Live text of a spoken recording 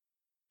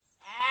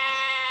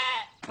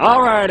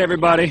All right,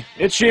 everybody.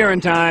 It's shearing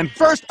time.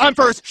 First, I'm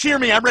first. Shear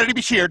me. I'm ready to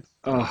be sheared.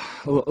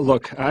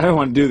 Look, I don't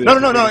want to do this.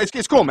 No.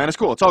 It's cool, man. It's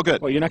cool. It's all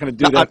good. Well, you're not going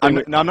to do that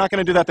thing. No, I'm not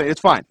going to do that thing. It's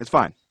fine. It's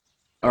fine.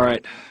 All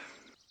right.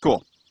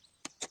 Cool.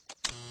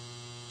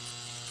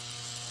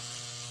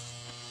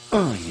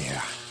 Oh,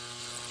 yeah.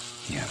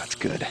 Yeah, that's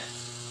good.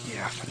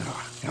 Yeah,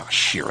 no,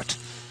 shear it.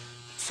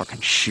 Fucking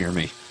shear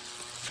me.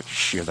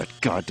 Shear that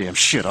goddamn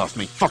shit off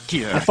me. Fuck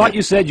yeah. I thought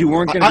you said you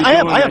weren't going to be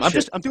doing that I am.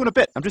 shit. I'm doing a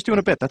bit. I'm just doing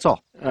a bit. That's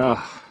all.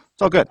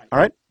 It's all good. All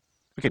right?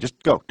 Okay,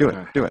 just go. Do it.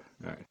 All right. Do it.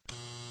 All right.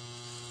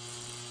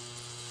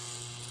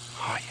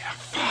 Oh, yeah.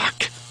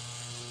 Fuck.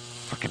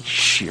 Fucking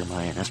shear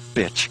my ass,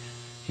 bitch.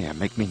 Yeah,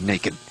 make me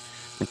naked.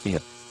 Make me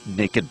a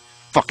naked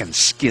fucking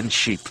skin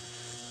sheep.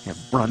 Yeah,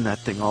 run that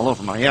thing all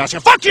over my ass. Yeah,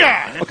 fuck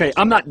yeah! Okay,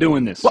 I'm not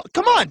doing this. Well,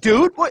 come on,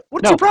 dude. What's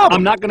No, your problem?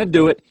 I'm not going to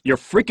do it. You're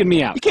freaking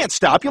me out. You can't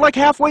stop. You're like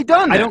halfway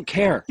done. I then. don't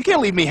care. You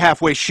can't leave me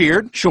halfway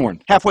sheared.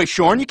 Shorn. Halfway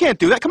shorn. You can't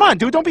do that. Come on,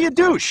 dude. Don't be a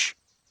douche.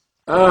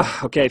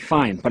 Okay,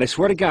 fine. But I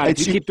swear to God, if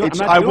you keep doing it,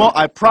 I'm not I doing won't. it.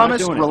 I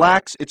promise. I'm not doing it.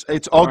 Relax.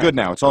 It's all good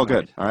now. It's all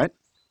good. All right.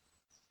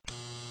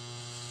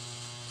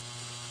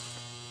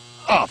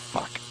 Oh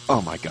fuck.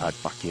 Oh my God.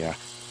 Fuck yeah.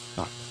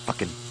 Oh,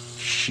 fucking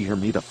shear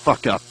me the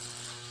fuck up.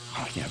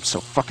 Oh yeah. I'm so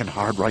fucking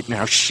hard right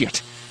now.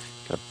 Shit.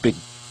 Got a big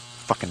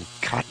fucking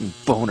cotton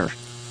boner.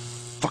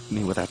 Fuck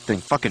me with that thing.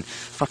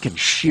 Fucking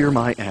shear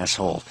my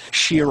asshole.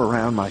 Shear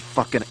around my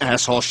fucking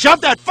asshole. Shove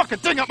that fucking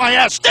thing up my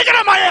ass. Stick it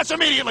up my ass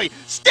immediately.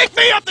 Stick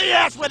me up the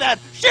ass with that.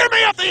 Shear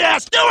me up the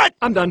ass. Do it.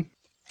 I'm done.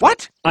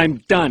 What?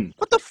 I'm done.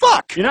 What the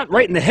fuck? You're not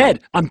right in the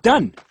head. I'm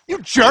done. You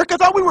jerk. I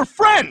thought we were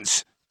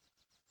friends.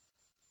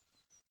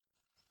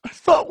 I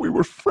thought we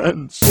were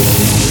friends.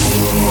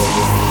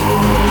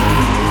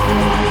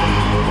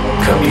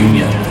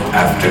 Communion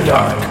After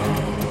Dark.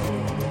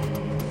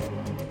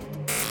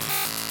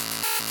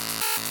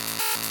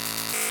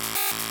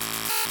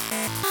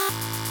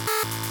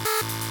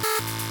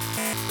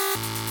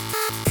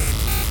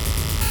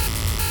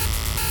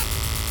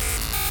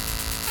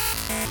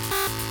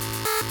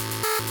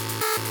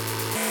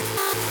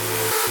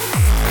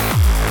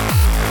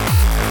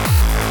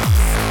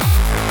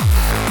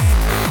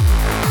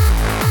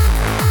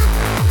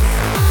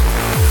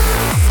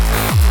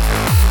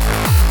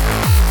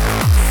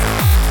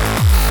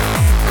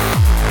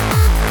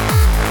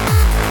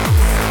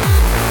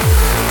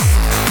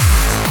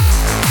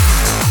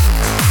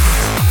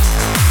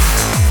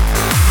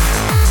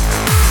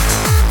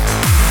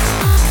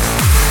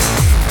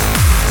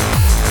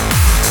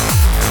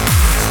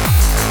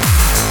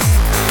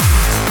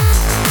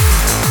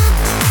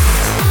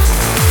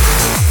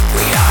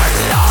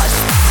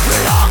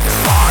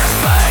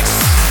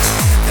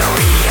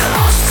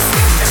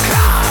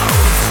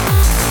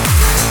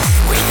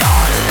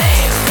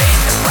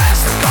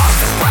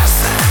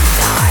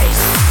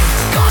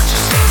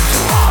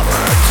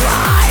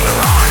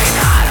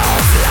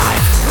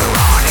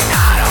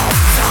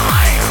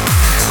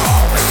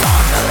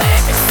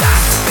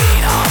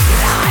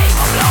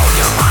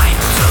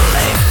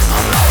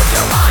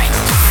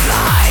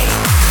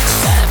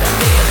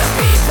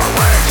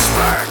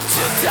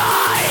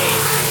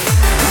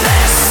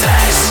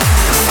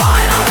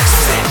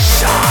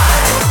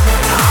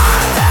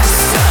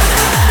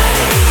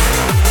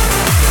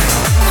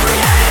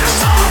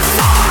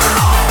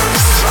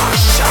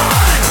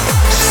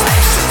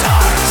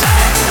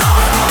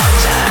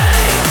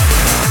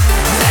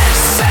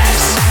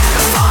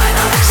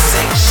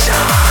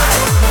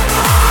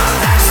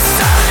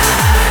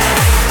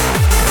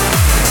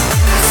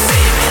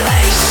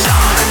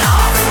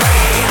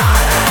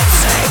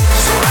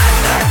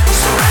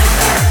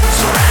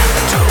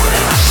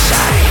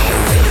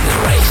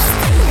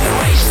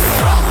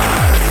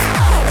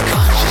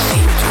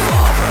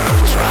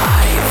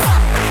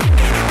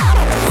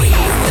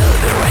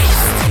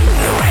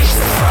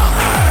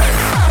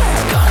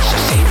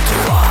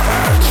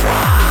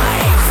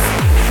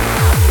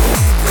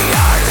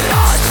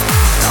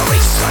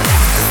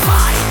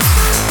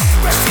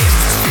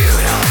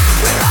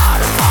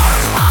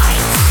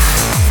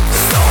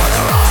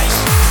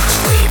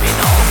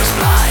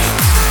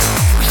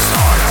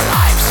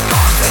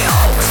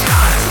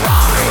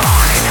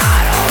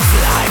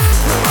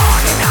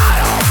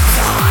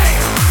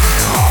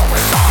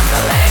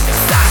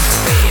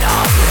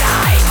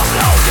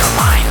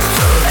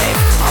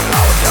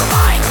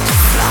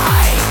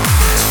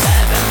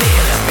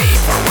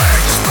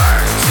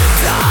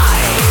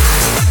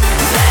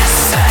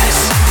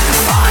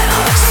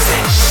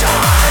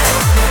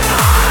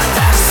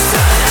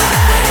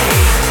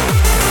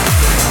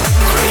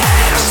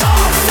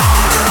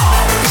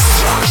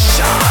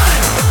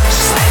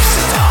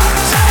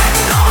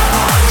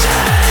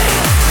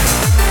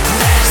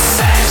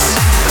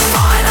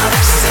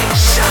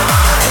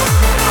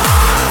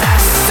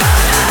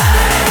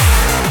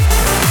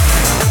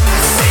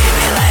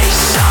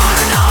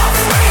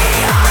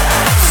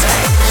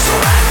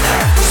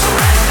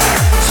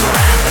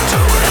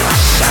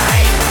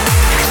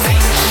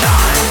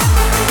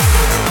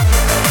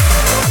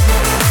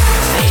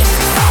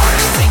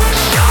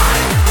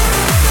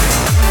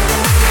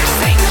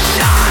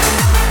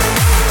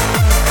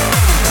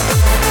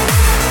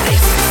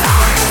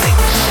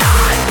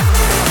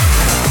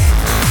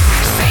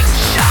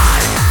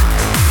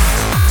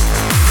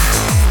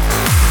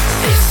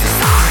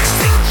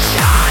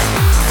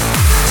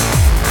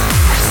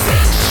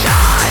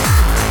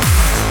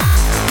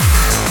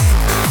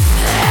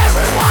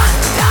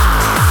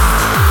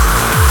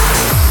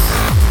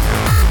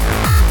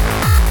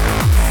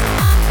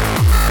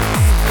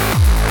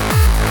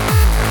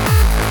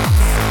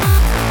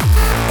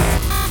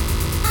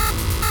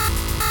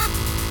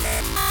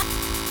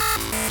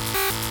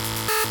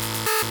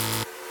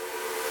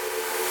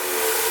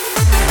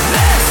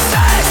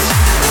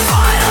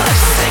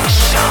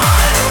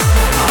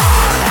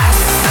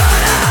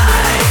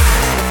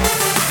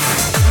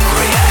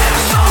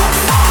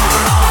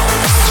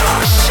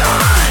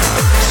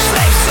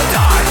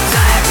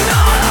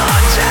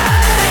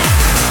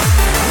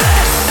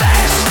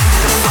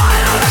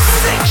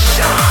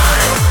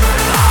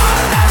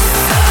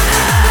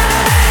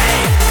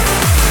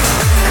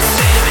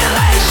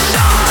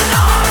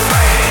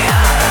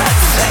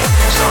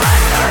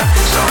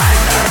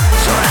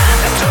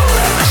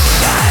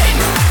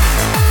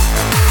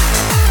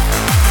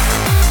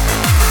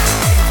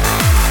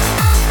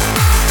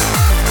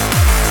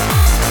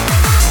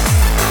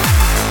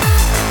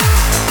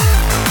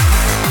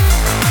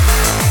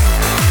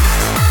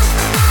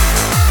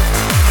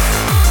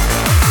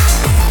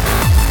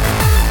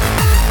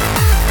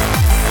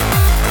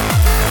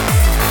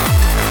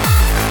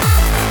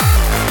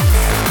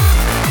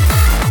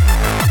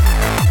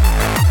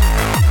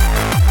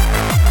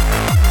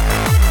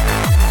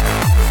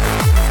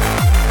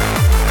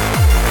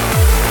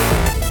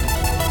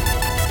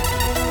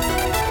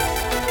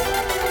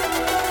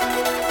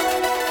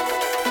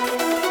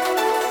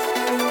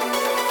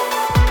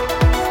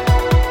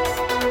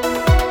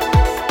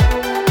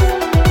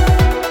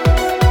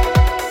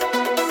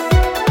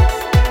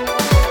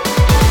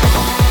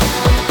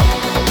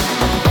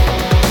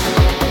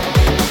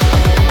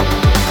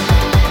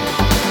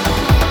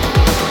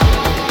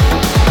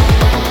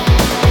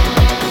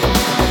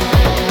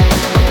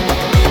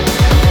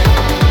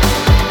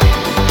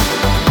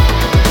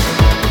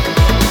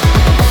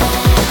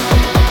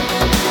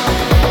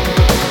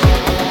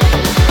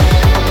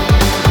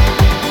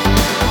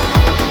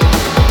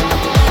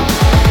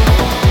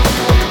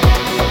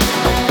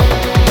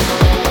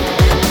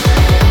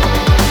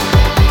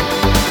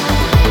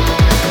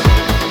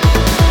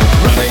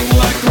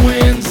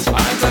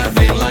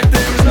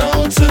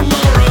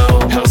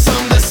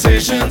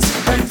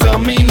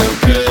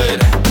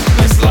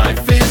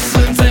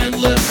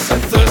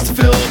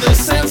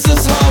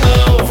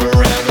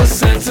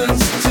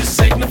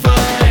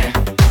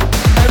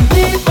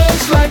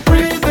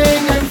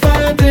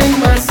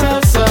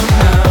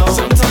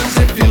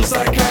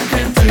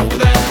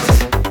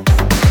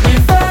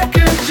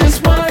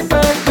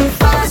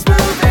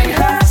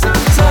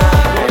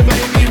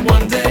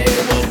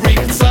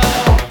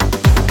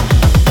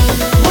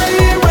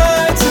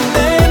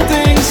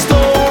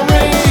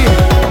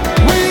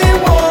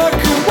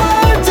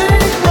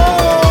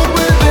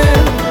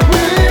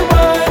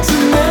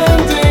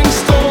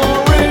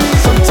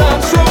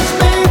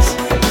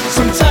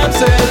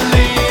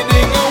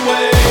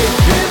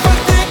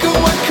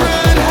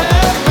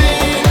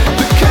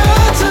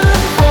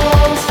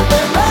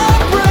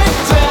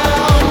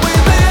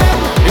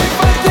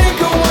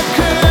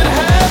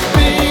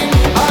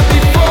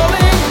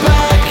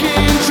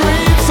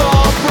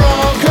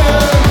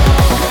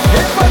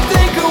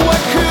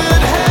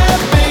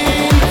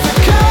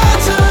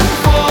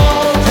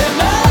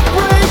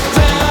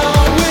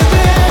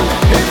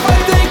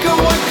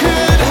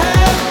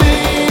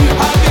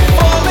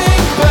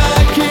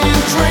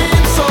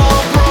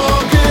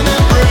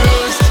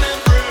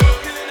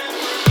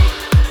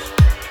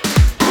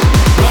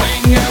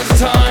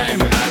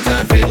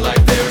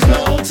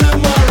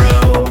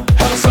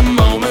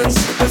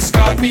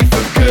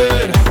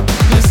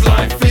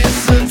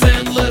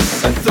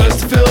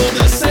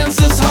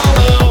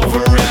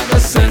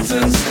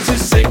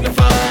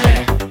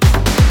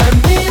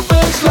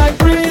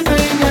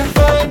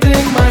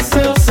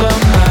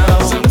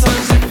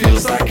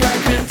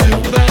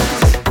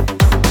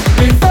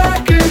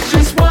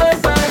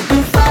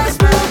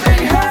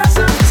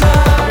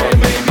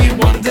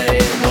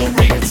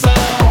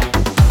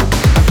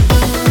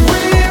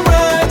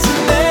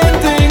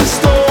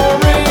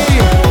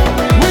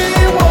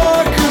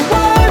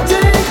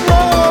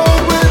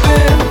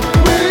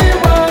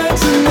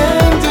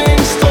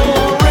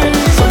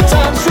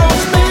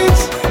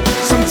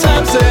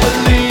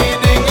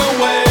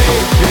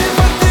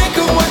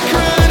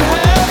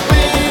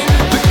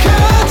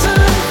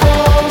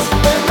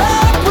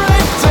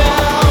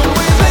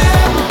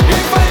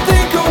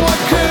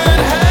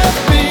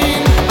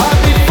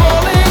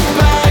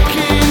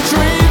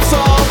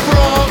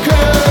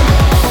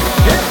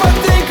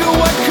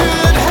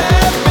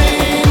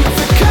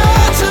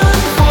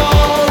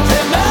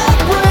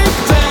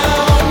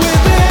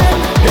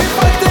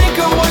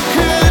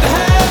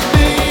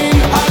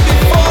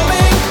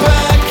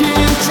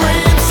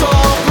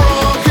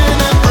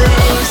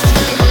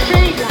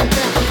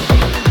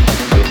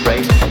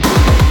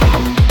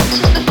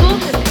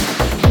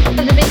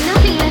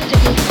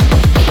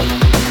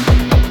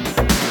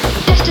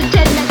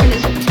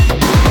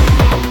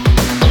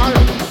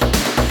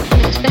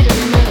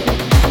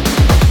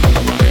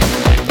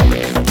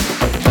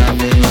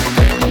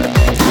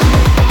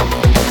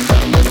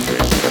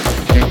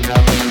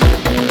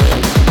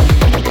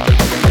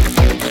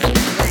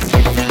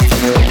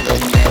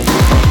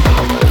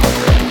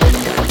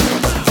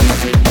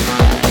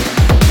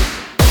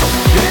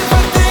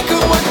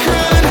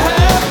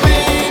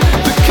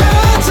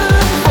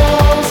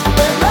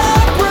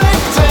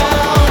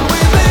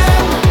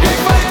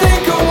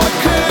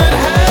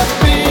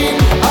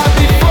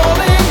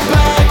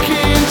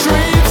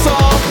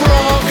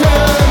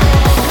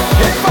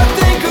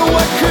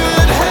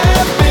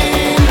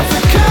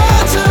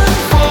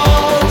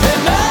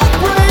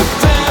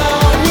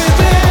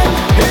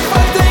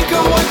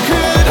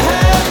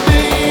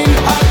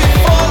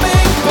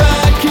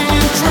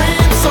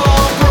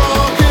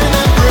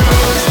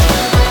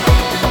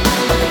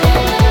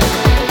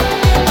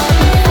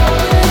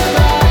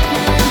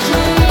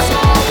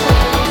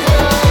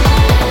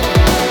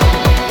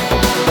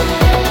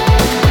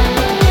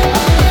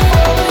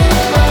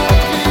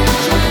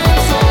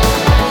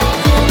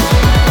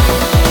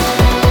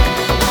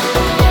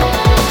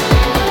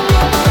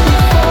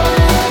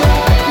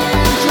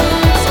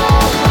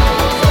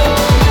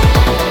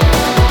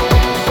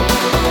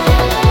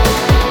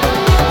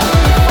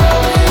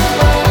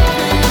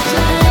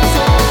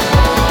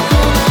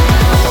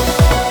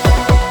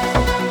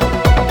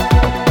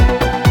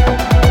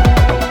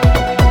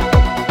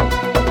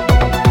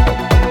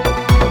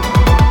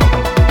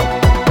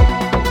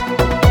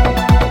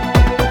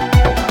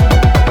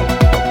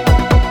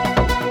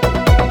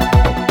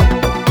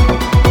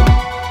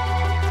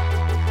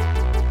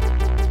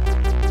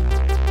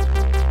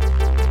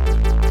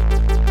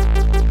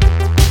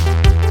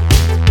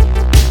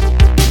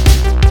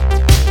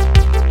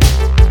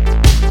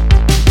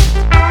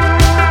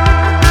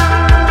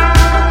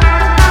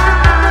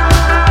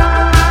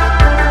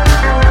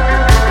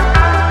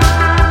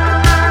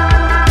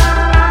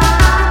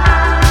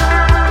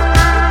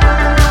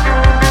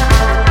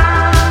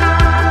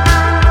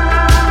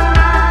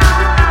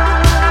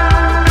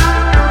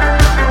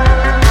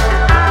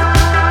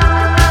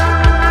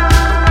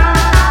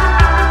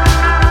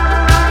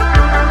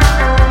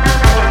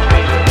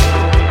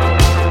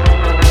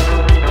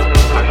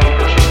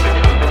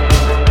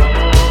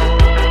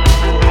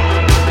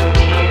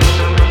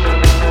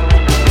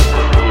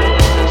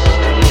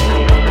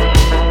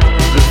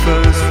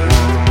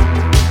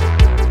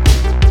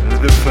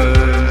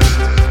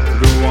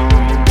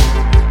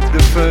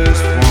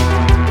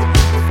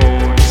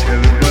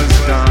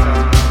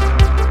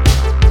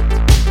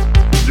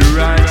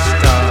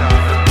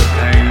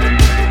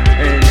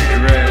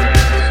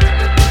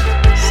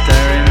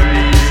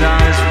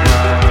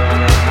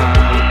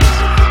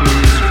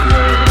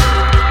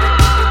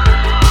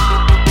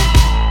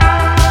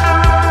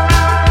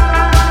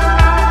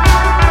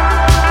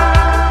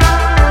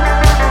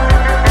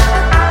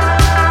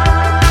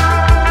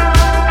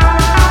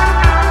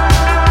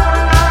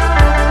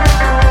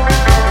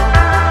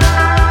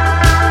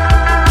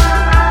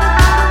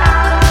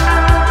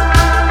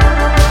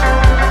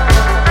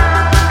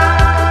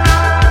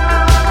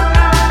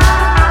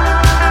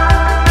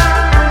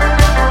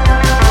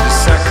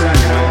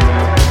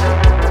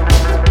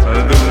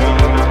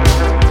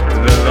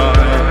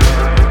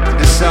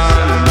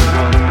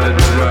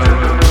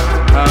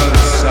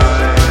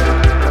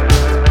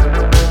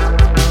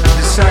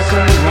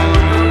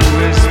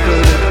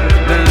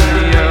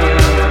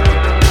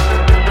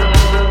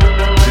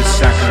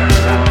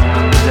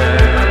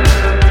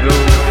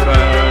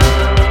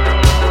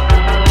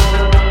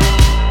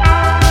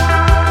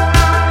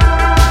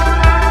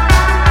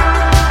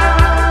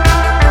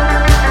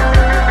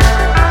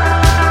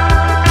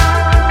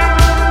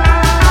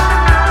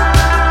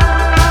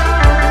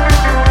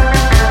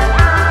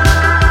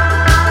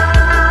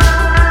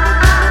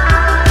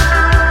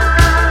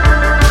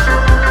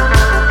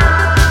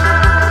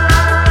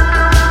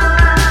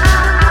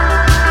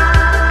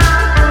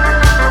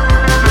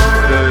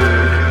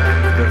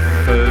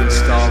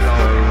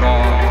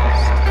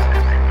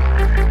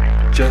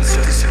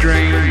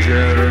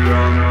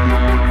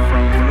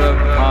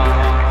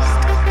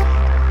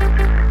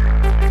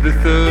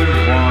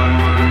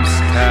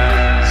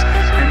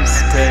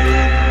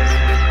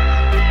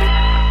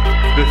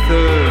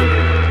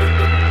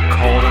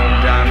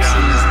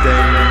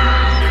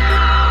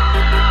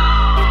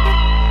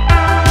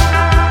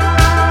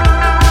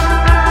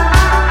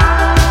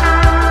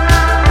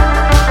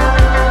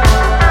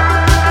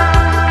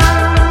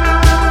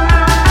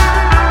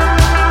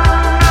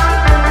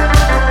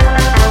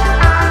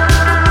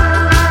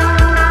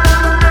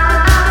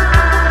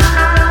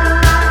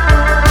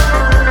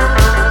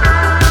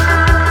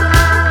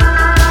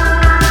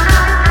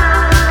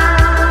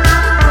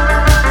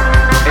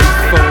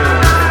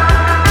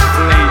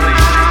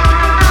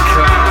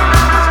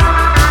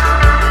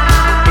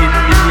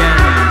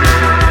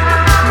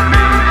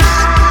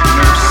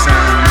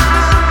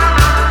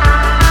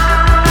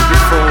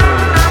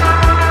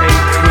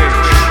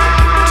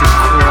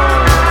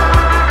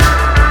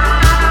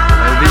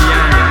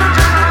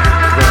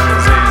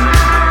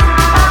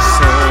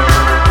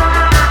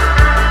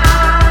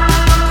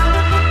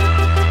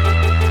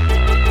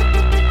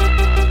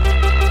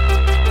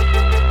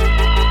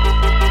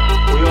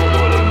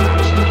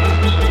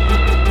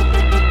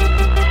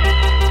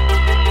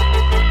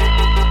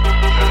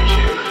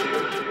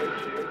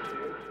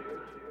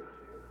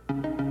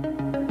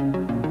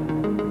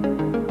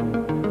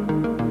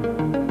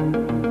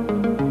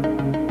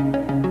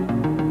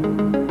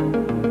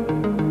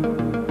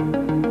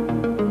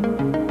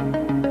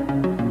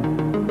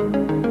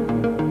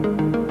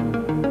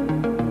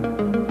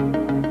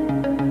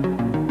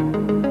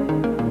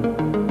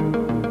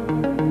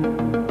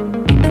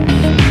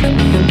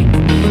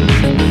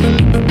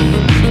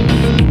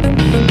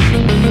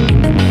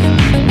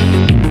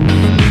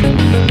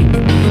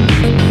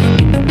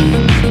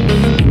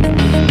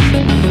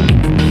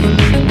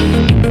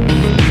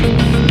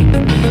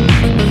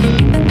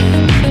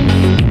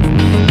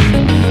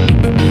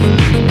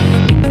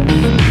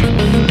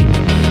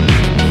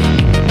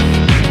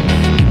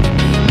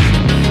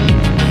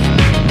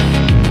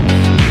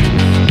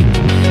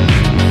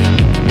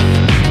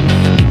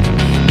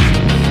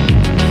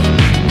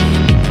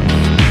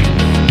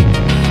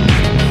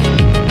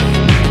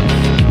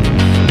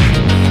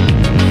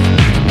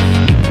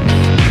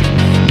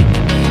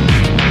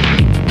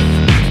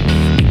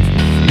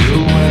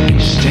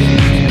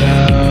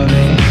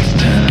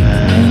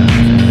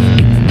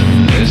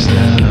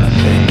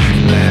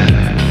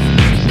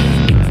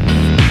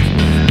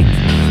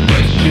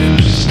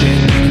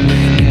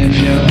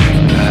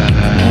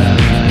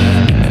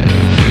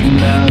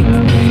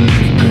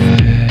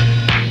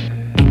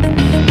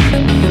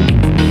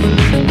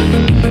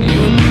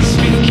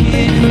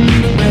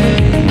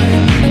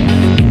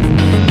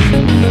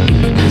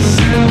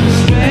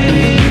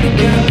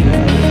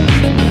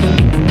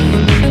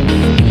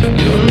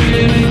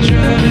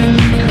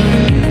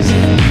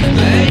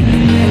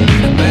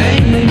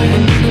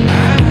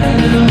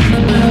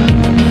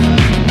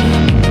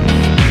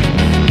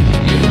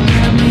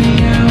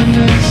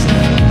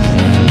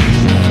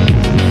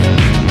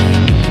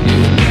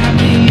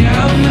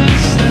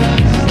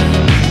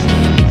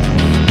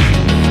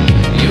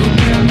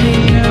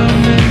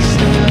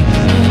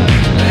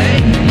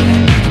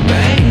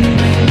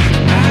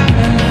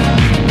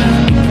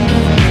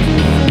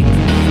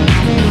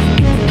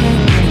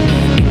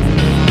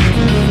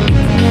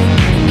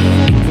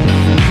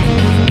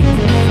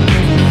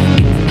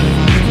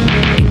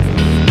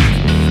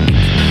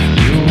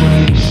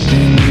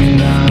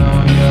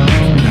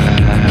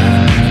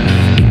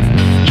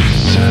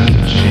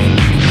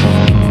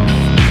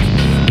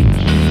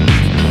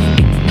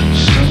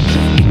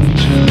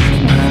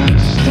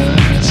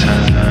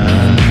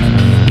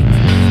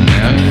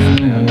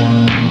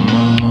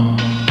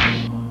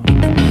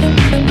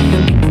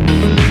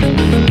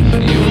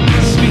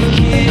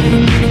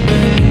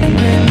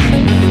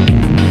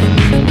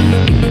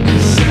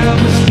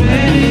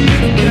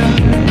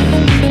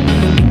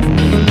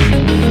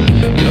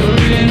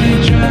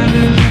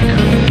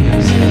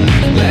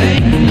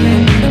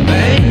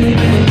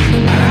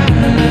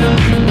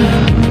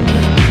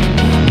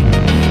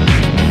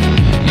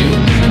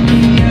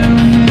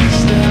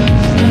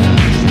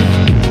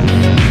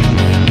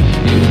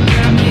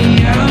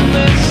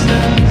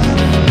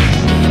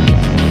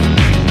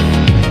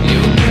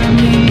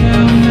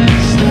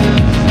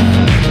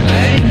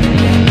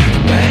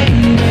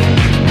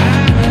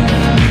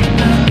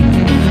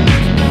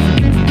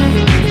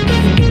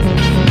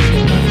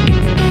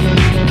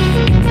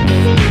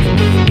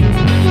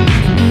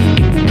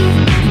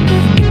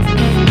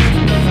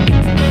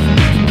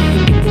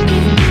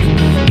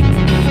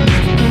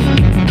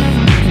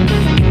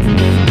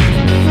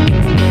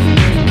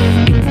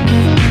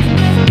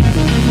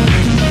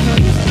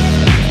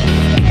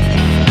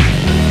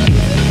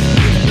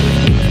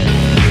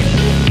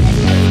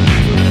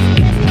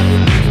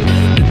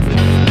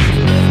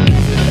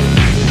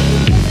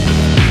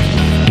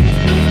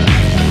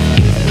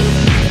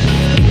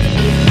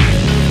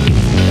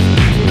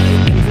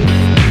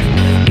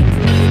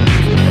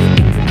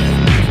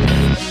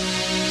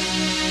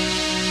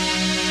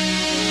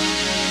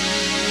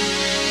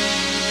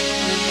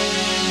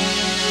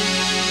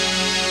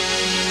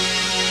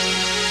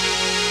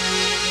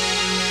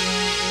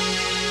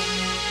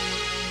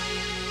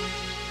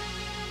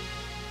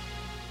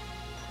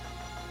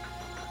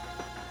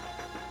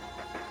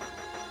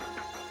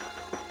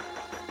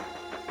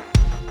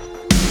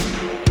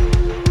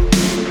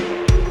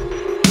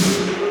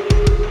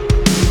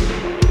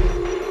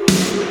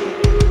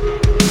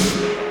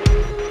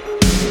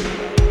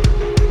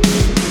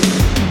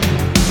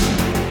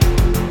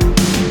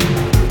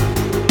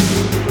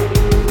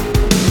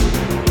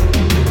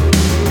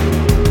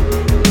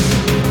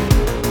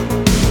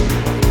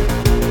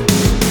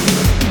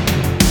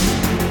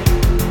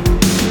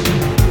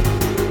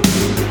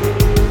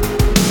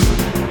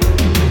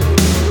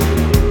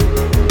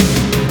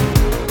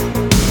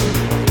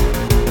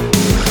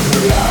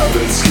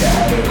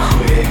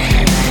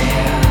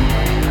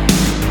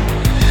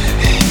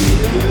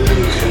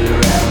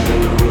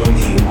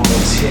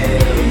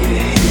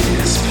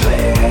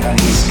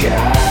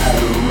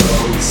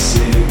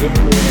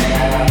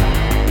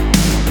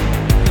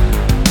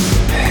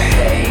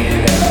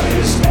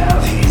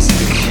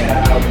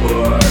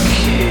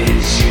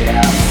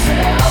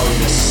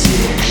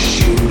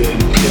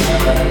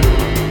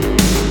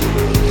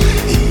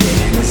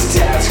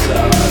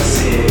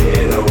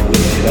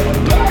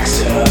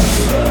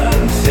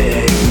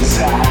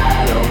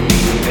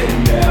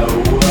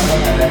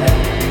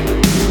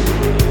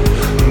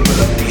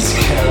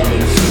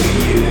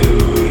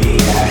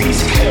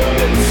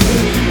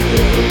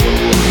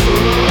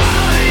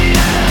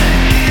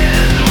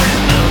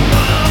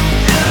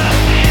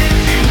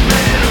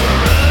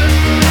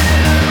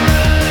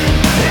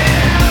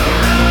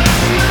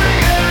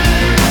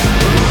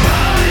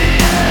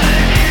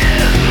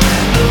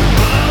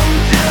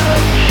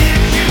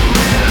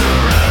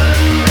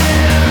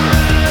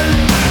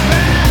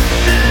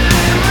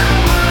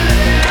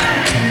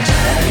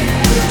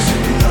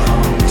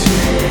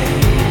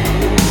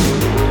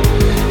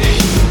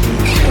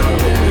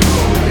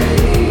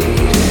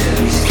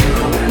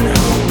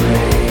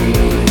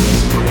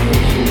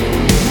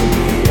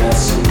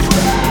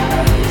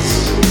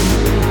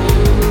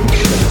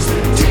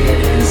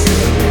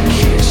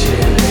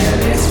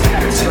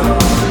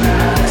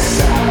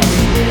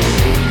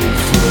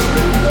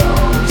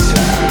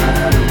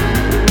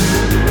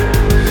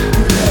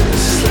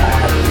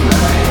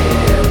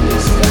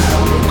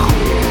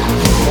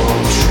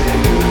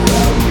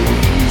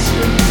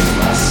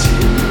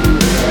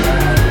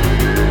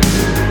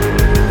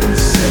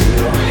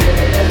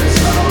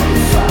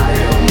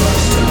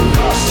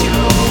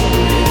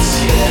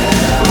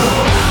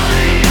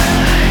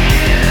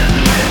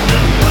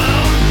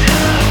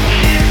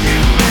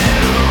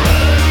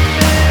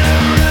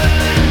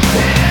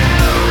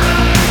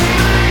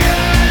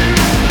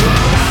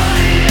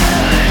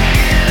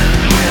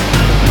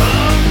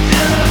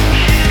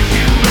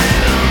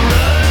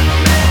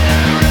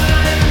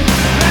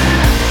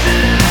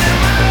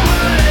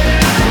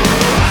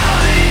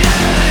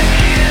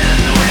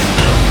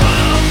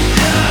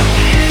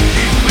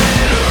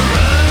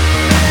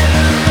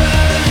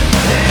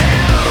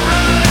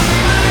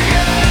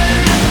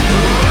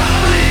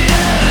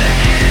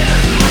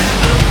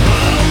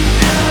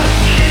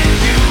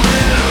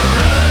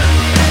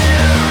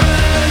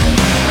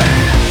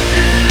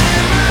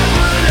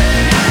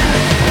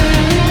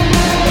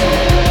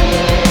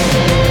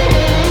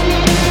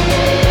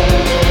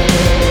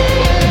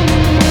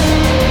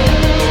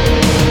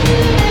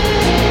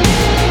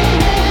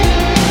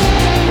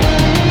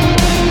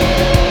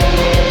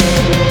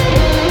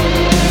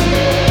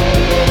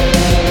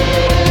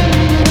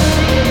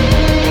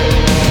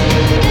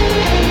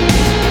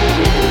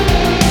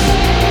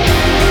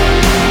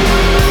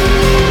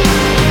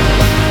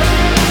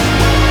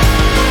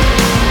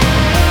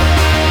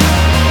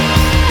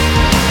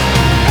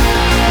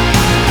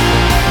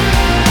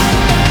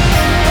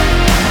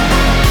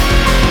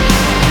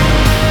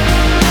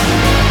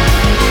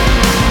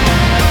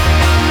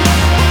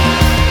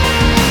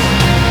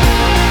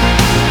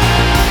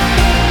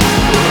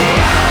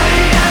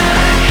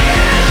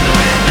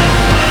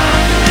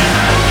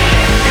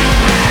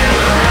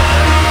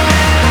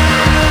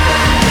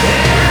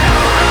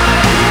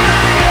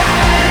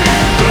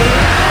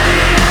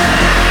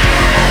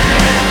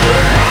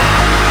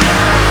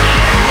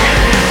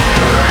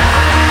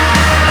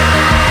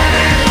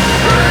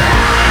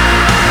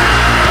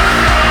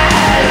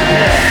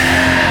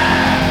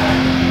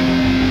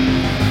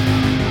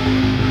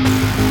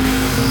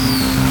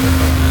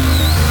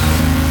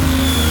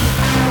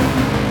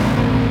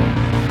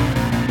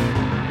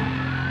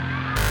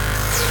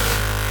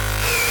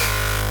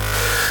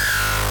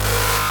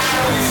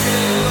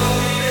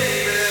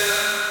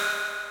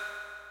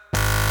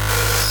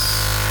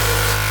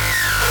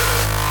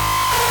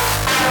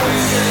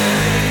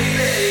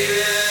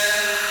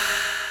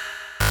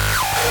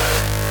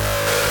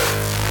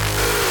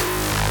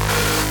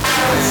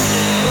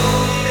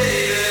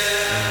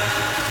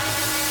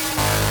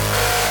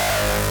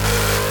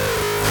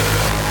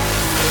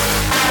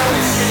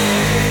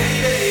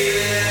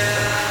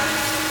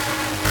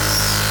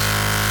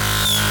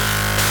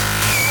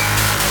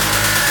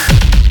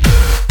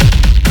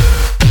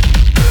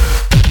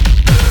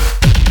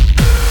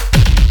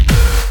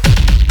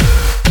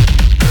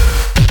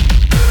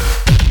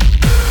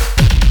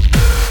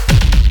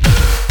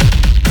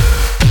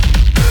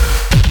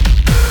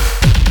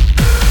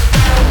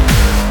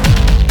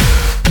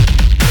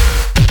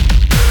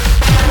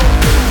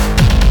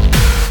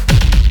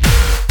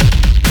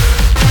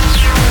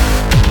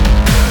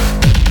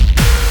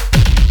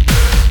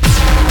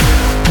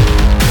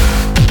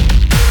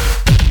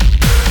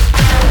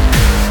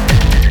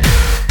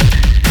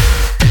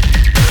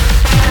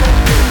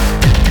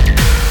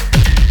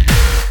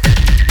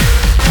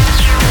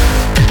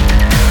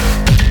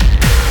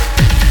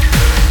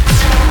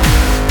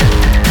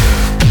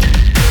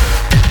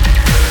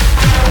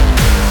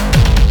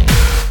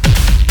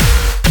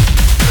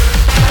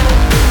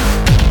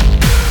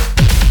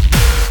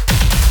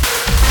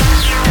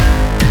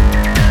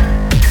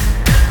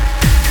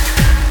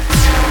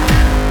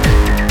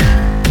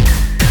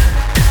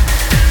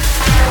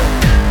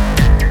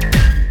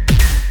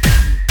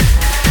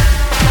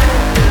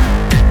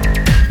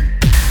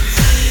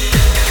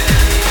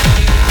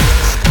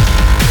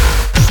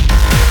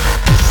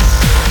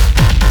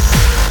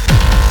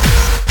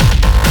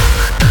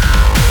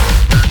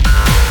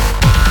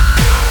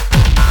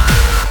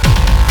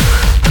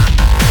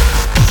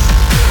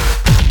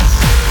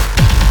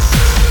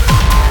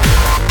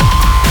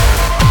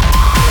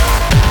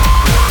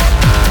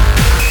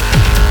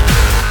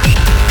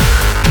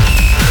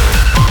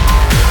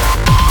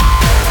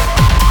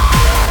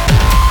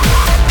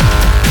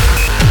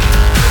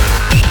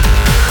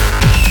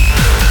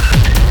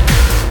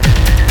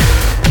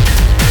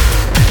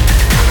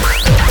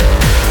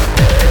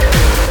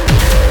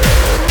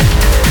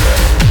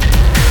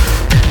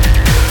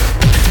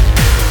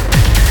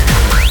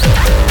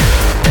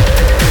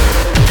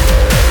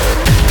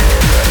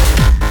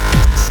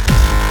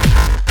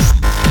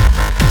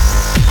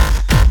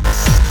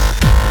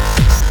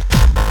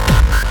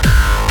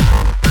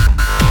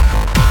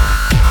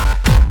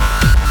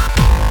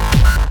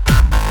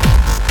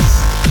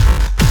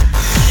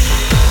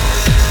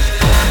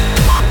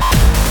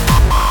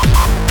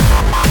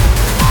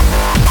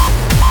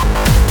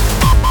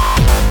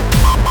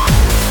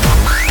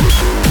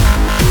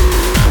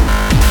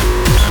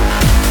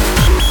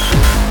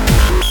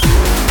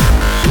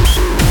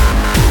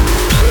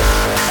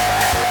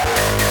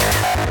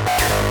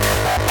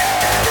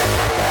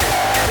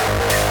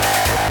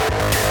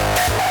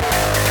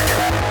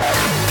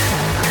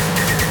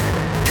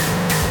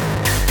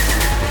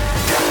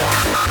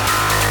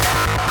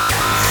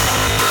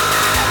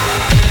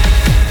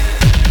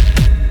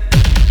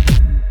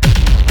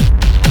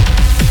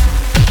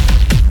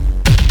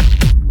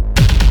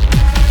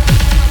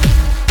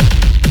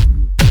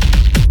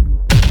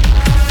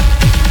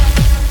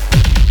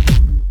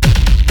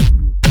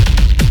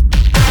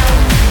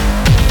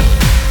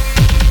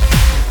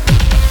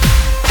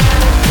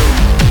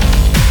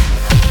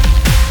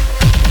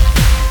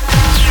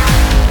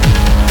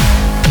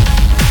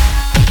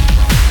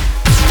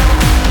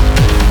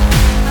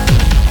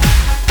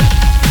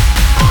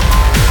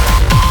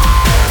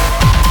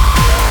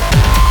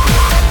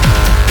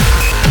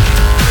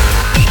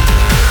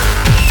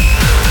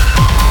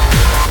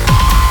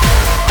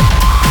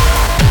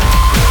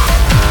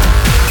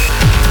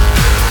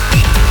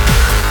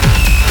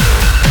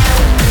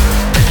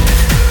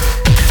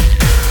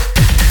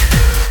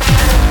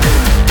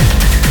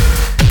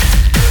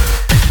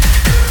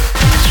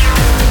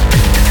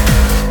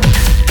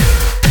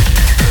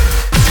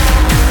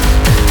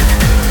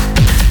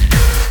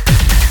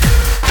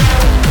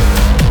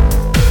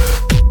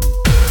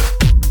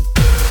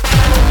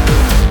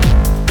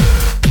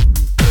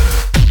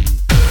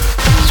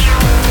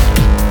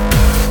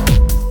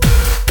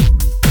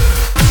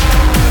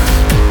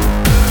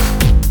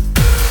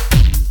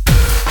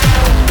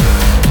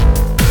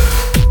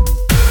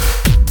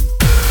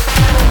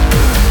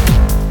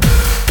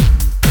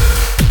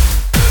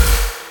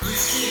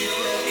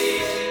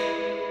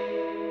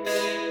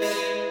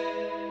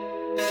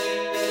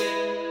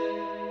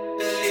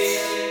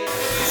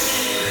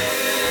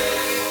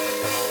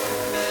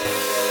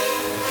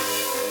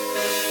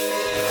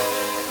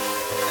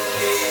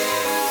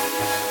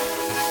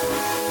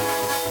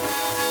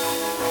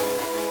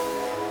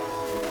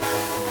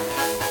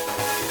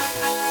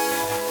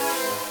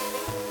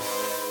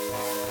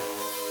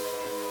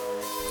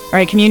 All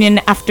right, Communion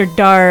After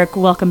Dark.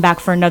 Welcome back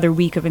for another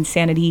week of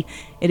insanity.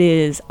 It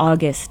is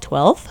August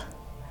 12th.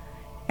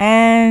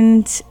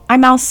 And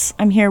I'm Mouse.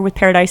 I'm here with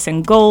Paradise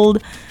and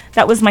Gold.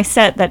 That was my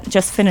set that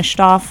just finished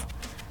off.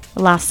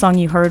 The last song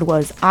you heard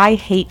was I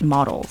Hate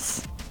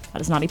Models.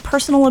 That is not a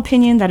personal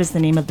opinion. That is the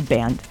name of the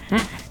band.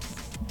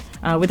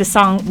 With the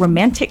song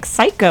Romantic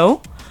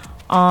Psycho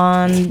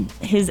on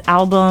his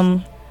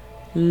album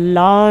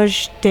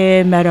L'Age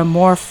des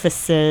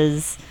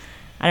Metamorphoses.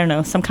 I don't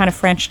know, some kind of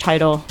French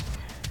title.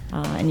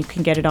 And you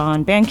can get it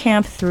on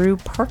Bandcamp through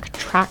Park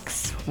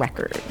Tracks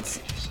Records.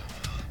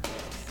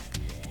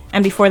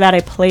 And before that,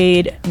 I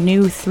played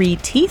New Three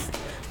Teeth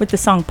with the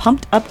song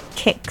Pumped Up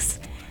Kicks.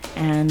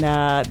 And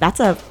that's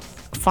a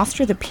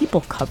Foster the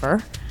People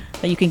cover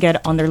that you can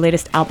get on their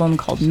latest album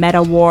called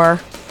Meta War,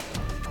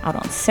 out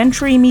on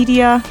Century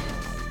Media.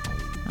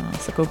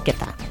 So go get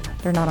that.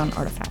 They're not on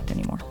Artifact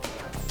anymore.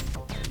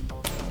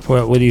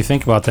 What do you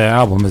think about that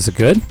album? Is it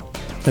good?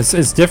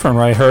 It's different,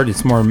 right? I heard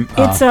it's more...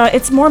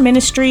 It's more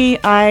Ministry.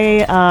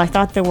 I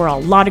thought there were a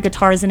lot of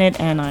guitars in it,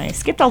 and I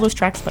skipped all those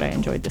tracks, but I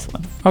enjoyed this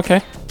one.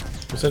 Okay.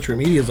 Century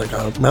Media is like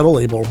a metal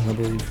label, I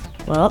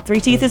believe. Well, Three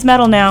Teeth is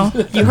metal now.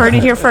 You heard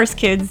it here first,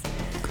 kids.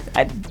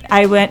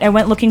 I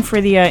went looking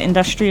for the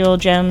industrial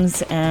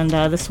gems, and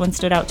this one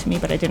stood out to me,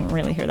 but I didn't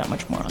really hear that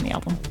much more on the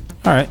album.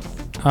 All right.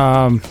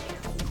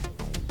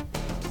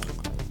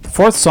 The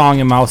fourth song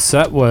in Mouse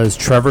set was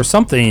Trevor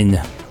Something.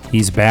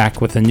 He's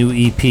back with a new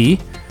EP.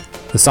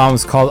 The song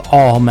is called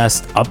All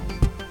Messed Up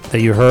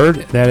that you heard.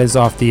 That is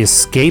off the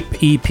Escape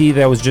EP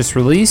that was just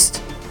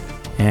released,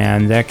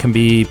 and that can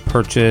be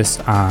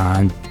purchased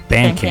on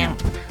Bandcamp.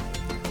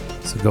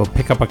 So go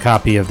pick up a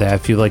copy of that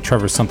if you like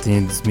Trevor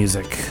Something's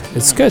music.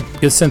 It's good.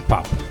 Good synth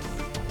pop.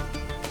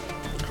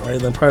 All right,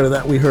 then prior to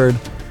that, we heard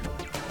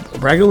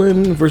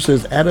Bragolin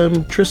versus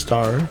Adam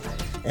Tristar,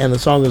 and the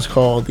song is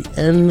called "The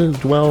End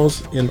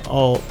Dwells in Us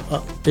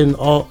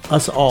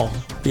All."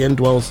 The End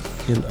Dwells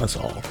in Us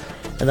All,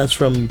 and that's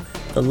from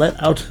the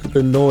Let Out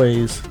the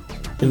Noise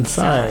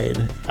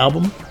Inside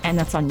album. And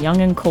that's on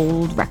Young and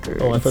Cold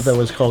Records. Oh, I thought that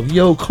was called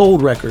Yo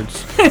Cold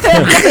Records.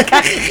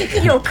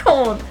 Yo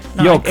Cold.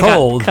 No, Yo it got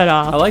Cold. cut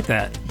off. I like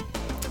that.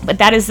 But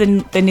that is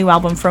the new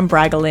album from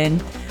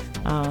Bragolin.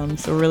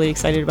 So we're really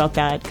excited about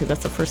that because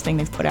that's the first thing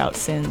they've put out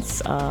since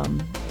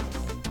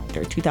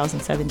their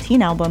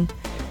 2017 album.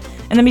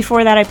 And then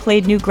before that, I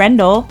played New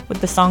Grendel with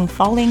the song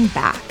Falling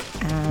Back.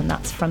 And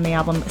that's from the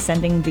album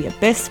Ascending the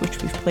Abyss, which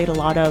we've played a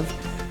lot of.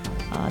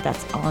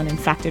 That's on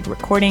Infacted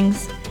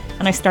Recordings.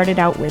 And I started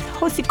out with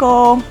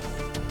Hosiko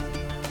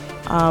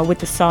with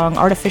the song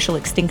Artificial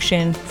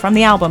Extinction from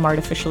the album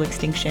Artificial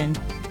Extinction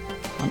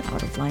on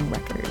Out of Line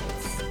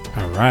Records.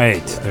 All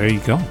right. There you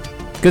go.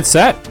 Good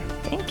set.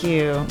 Thank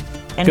you.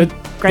 And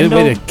Good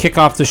way to kick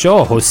off the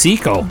show.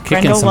 Hosiko kicking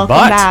Grendel, some welcome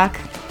butt. back.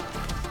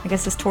 I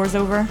guess this tour's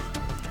over.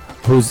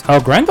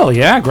 Grendel?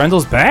 Yeah,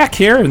 Grendel's back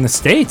here in the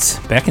States,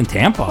 back in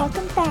Tampa.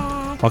 Welcome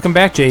back. Welcome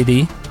back,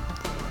 JD.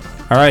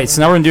 All right,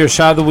 so now we're gonna do a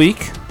shot of the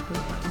week,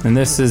 and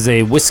this is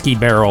a whiskey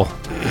barrel. A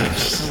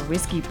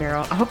whiskey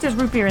barrel. I hope there's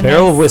root beer in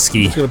Barrel this. of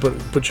whiskey. It's gonna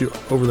put you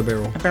over the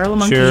barrel. A barrel of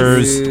monkeys.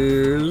 Cheers.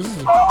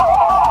 Cheers.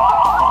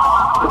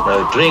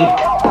 Now drink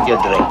your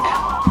drink.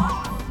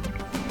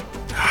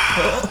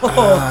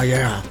 Ah,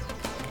 yeah.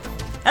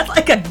 That's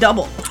like a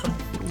double.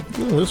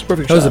 Oh, that's a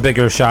perfect That was shot. a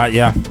bigger shot,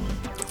 yeah.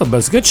 Oh, but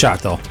it's a good shot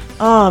though.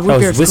 Oh, root That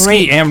beer's was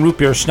whiskey great. and root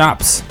beer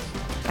schnapps.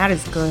 That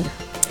is good.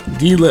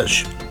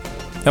 Delish.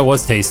 That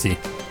was tasty.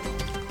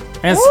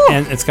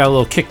 And it's got a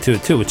little kick to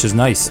it too, which is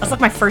nice. That's like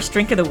my first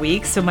drink of the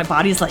week, so my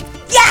body's like,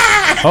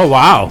 Oh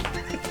wow.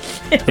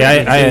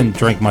 Yeah, I didn't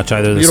drink much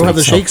either this You don't have the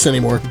week, so- shakes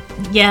anymore.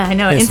 yeah, I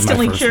know. This is my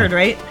Instantly first cured, one.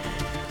 right?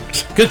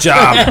 Good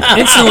job.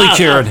 Instantly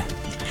cured.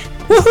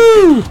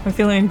 I'm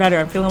feeling better.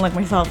 I'm feeling like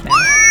myself now.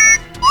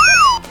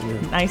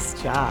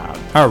 Nice job.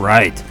 All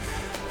right.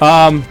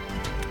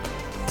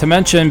 To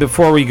mention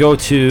before we go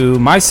to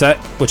my set,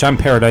 which I'm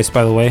Paradise,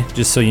 by the way,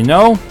 just so you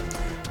know,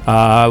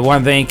 I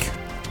want to thank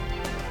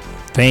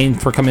Vane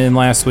for coming in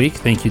last week.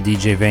 Thank you,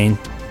 DJ Vane.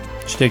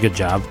 She did a good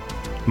job.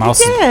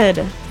 Mouse,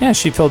 Good. yeah,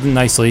 she filled in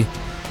nicely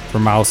for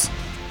Mouse.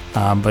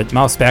 But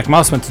Mouse back.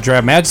 Mouse went to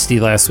Drab Majesty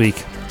last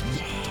week,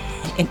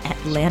 In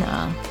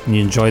Atlanta. and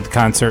you enjoyed the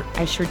concert.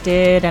 I sure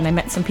did, and I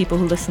met some people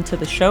who listened to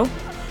the show,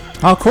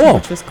 Oh, cool.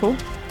 which was cool.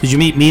 Did you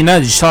meet Mina?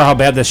 Did you tell her how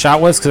bad the shot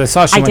was? Because I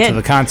saw she I went did. to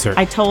the concert.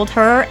 I told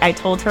her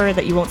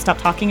that you won't stop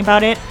talking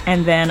about it,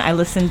 and then I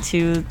listened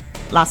to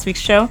last week's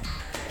show,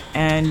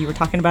 and you were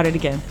talking about it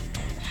again.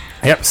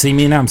 Yep, see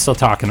Mina? I'm still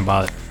talking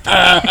about it.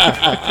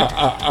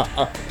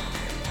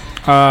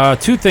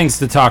 Two things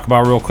to talk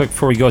about real quick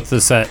before we go to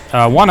the set.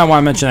 One, I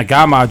want to mention that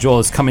God Module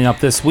is coming up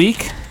this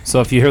week. So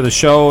if you hear the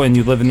show and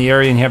you live in the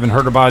area and you haven't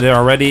heard about it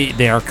already,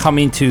 they are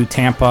coming to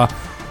Tampa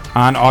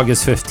on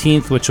August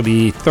 15th, which will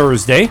be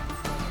Thursday.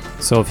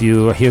 So if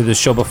you hear this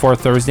show before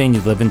Thursday and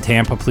you live in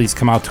Tampa, please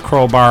come out to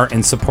Crowbar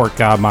and support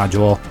God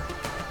Module.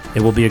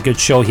 It will be a good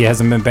show. He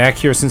hasn't been back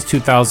here since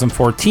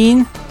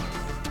 2014.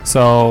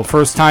 So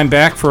first time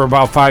back for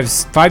about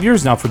five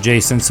years now for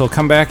Jason. So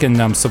come back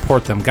and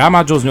support them. God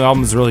Module's new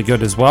album is really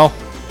good as well.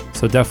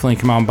 So definitely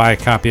come out and buy a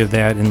copy of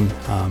that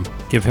and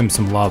give him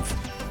some love.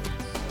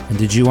 And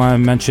did you want to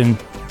mention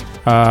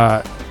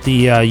the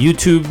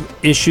YouTube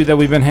issue that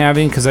we've been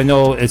having? Because I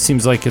know it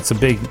seems like it's a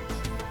big...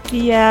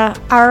 Yeah,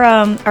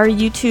 our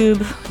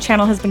YouTube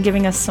channel has been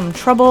giving us some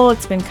trouble.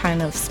 It's been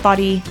kind of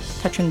spotty,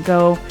 touch and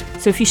go.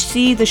 So if you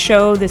see the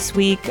show this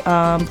week,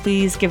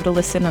 please give it a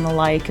listen and a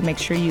like, and make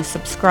sure you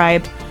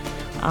subscribe.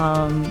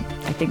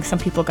 I think some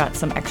people got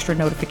some extra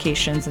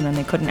notifications and then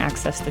they couldn't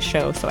access the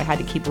show, so I had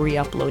to keep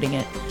re-uploading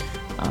it.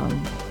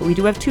 But we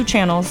do have 2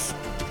 channels,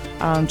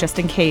 just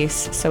in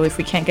case. So if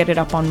we can't get it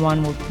up on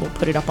one, we'll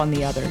put it up on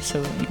the other.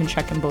 So you can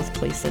check in both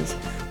places.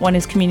 One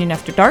is Communion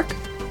After Dark,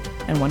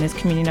 and one is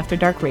Communion After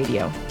Dark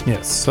Radio.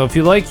 Yes. So if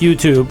you like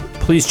YouTube,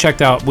 please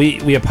check out.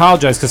 We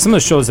apologize because some of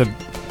the shows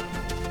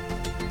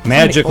have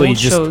magically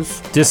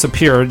just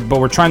disappeared,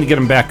 but we're trying to get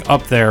them back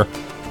up there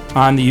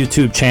on the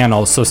YouTube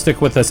channel. So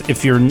stick with us.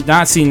 If you're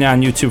not seeing it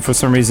on YouTube for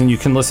some reason, you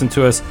can listen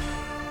to us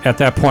at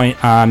that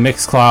point on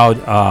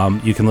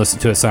Mixcloud. You can listen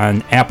to us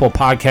on Apple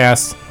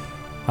Podcasts.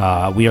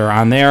 We are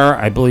on there.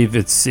 I believe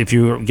it's, if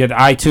you get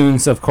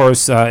iTunes, of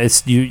course,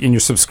 it's you and you're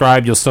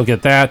subscribed, you'll still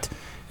get that.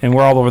 And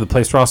we're all over the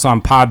place. We're also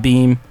on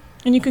Podbeam.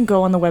 And you can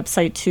go on the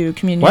website to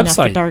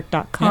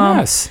communionafterdark.com.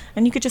 Yes.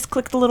 And you could just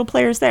click the little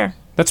players there.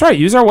 That's right.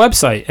 Use our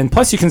website. And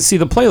plus, you can see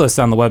the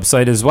playlist on the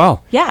website as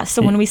well. Yeah.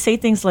 So when we say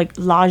things like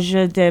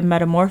L'Age de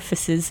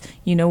Metamorphoses,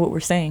 you know what we're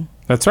saying.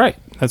 That's right.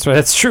 That's right.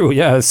 That's true.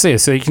 Yeah. Let's see.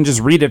 So you can just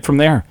read it from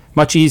there.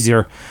 Much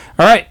easier.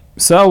 All right.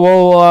 So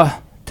we'll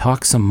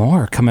talk some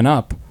more coming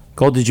up.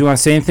 Gold, did you want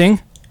to say anything?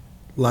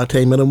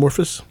 Latte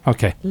Metamorphosis.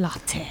 Okay.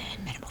 Latte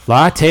Metamorphosis.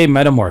 Latte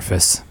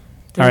Metamorphosis.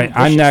 All right,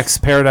 I'm next.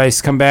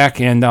 Paradise, come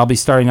back, and I'll be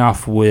starting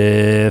off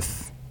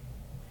with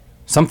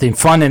something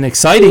fun and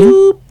exciting.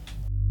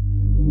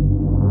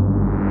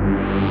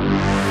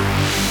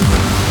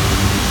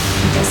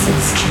 This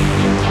is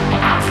Communion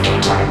After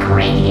Dark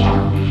Radio,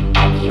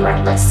 and you are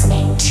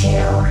listening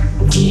to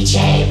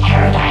DJ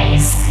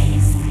Paradise.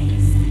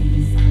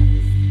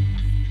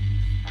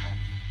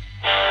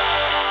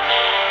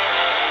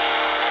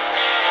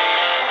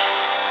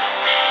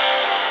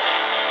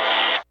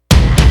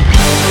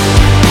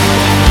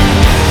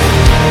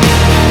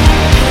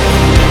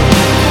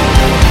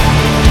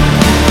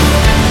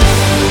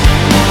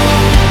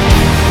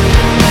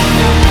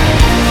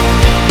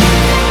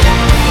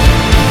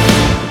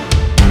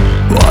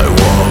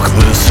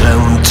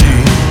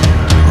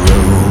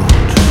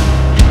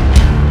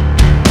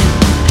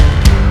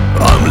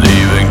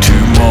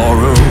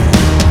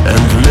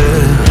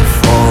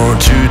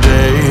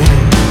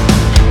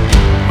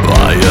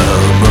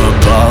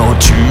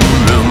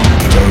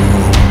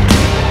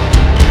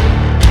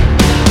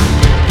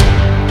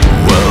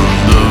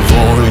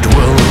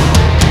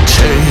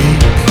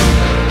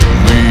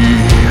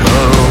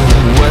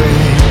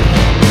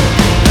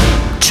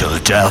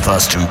 Death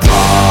us to part.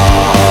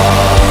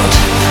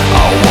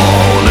 I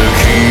wanna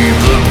keep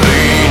the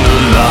pain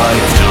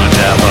alive till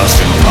death us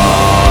to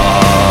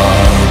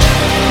part.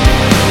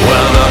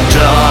 When I'm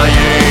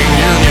dying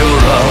in your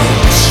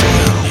arms,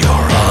 in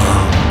your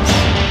arms.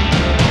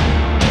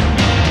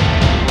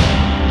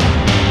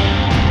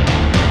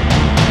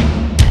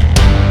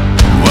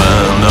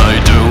 When I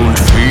don't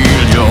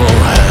feel your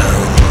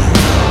hand,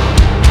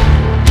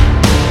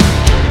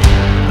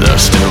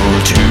 there's still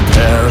 2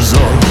 pairs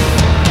of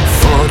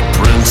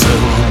footprints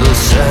in the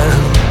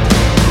sand.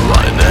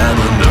 I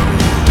never know,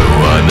 no,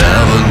 I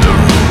never know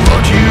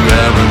what you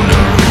ever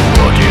know,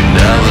 what you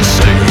never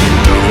say.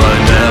 No, I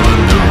never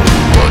know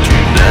what you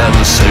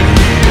never say.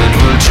 It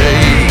will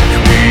take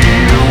me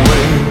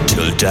away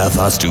till death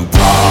has to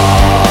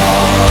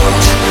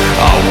part.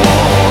 I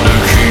wanna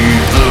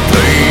keep the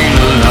pain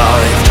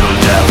alive till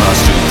death has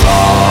to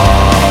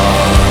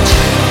part.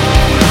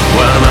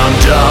 When I'm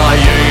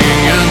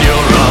dying in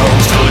your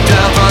arms till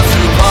death has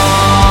to part.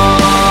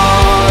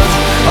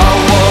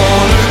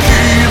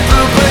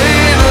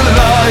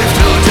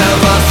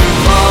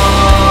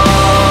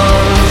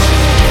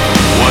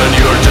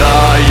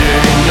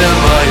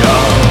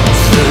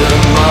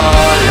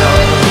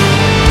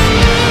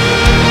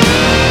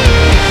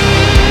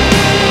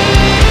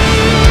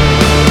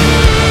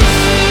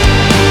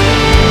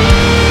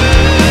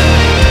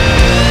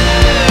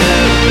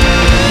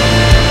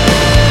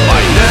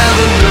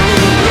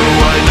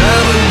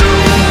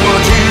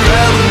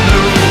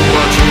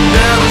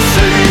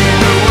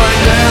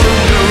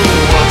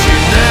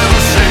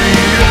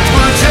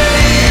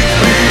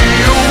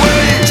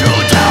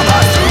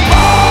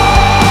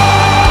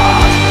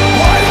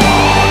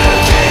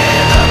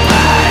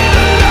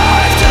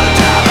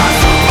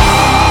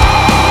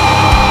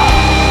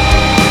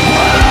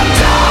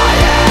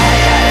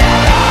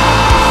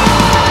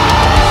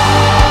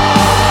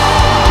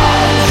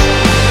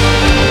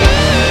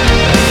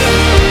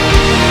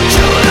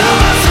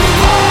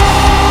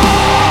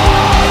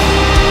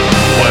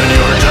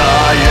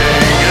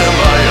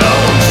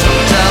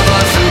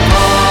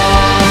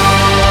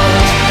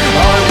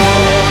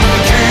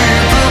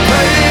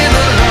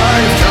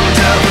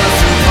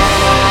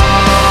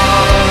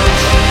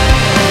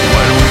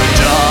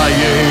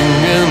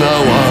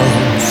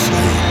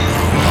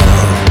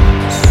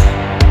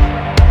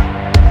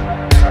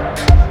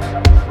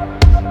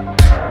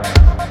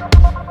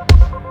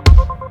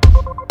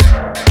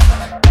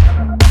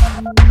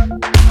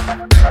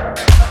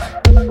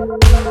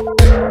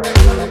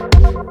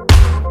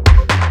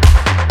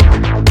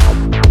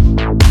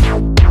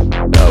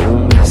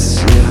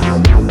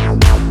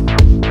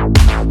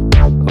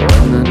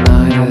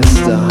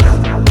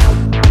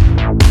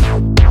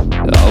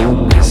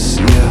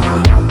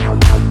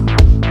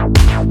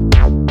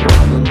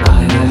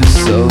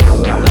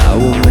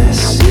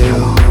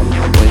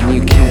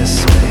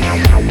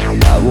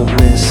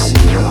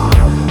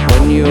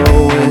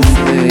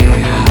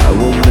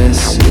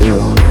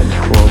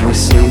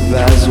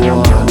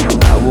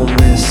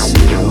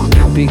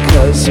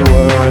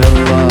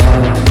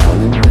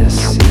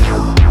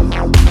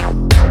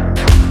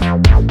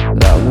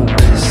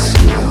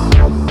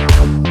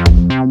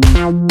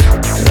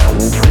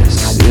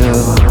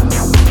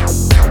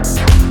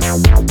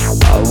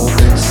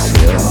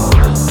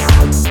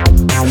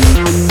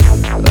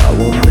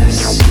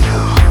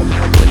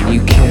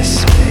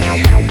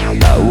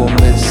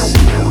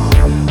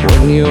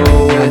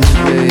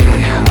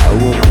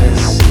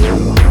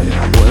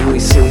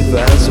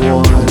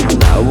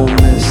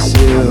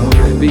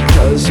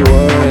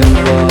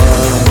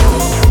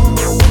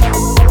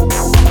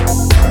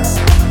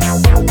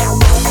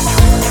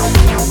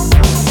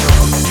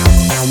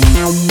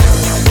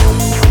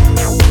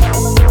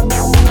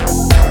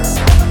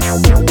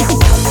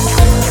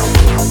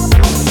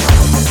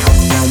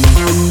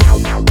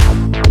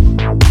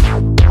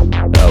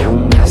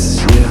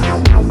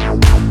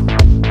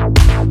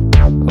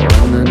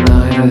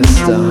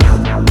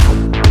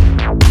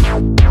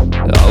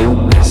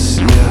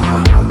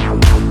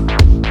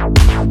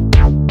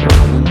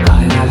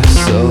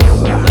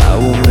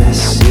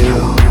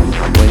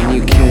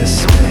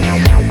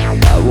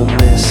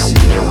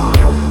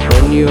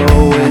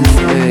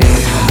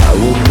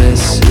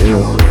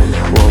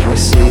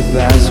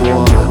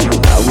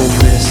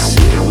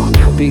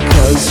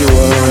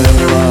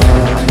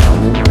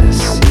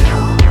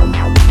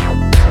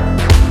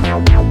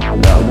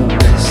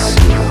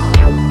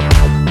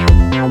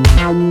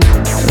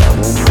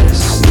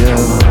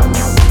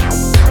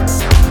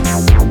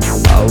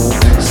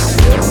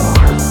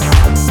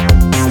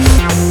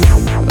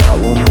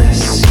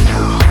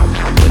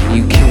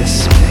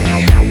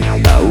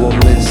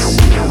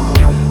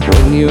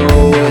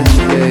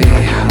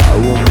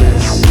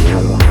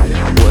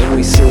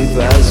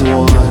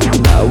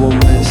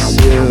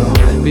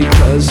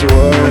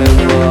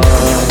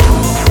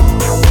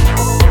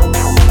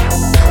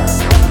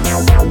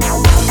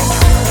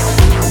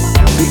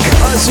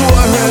 Because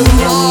we're in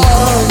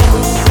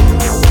love.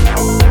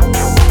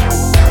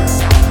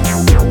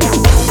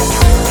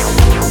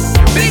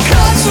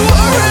 Because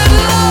we're in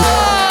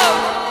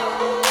love.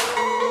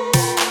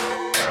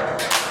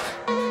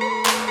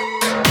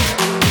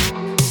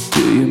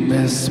 Do you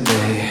miss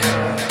me?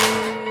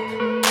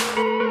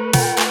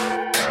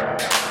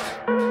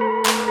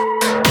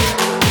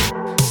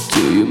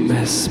 Do you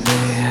miss me?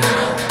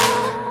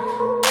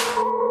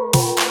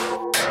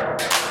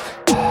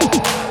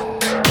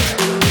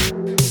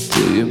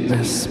 Do you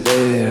miss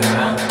me?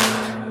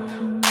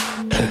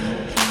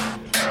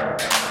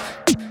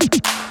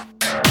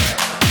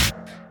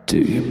 Do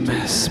you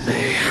miss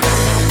me?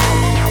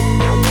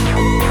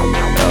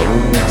 I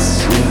will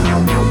miss you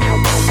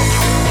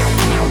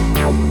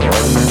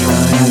when the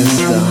night is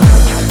done.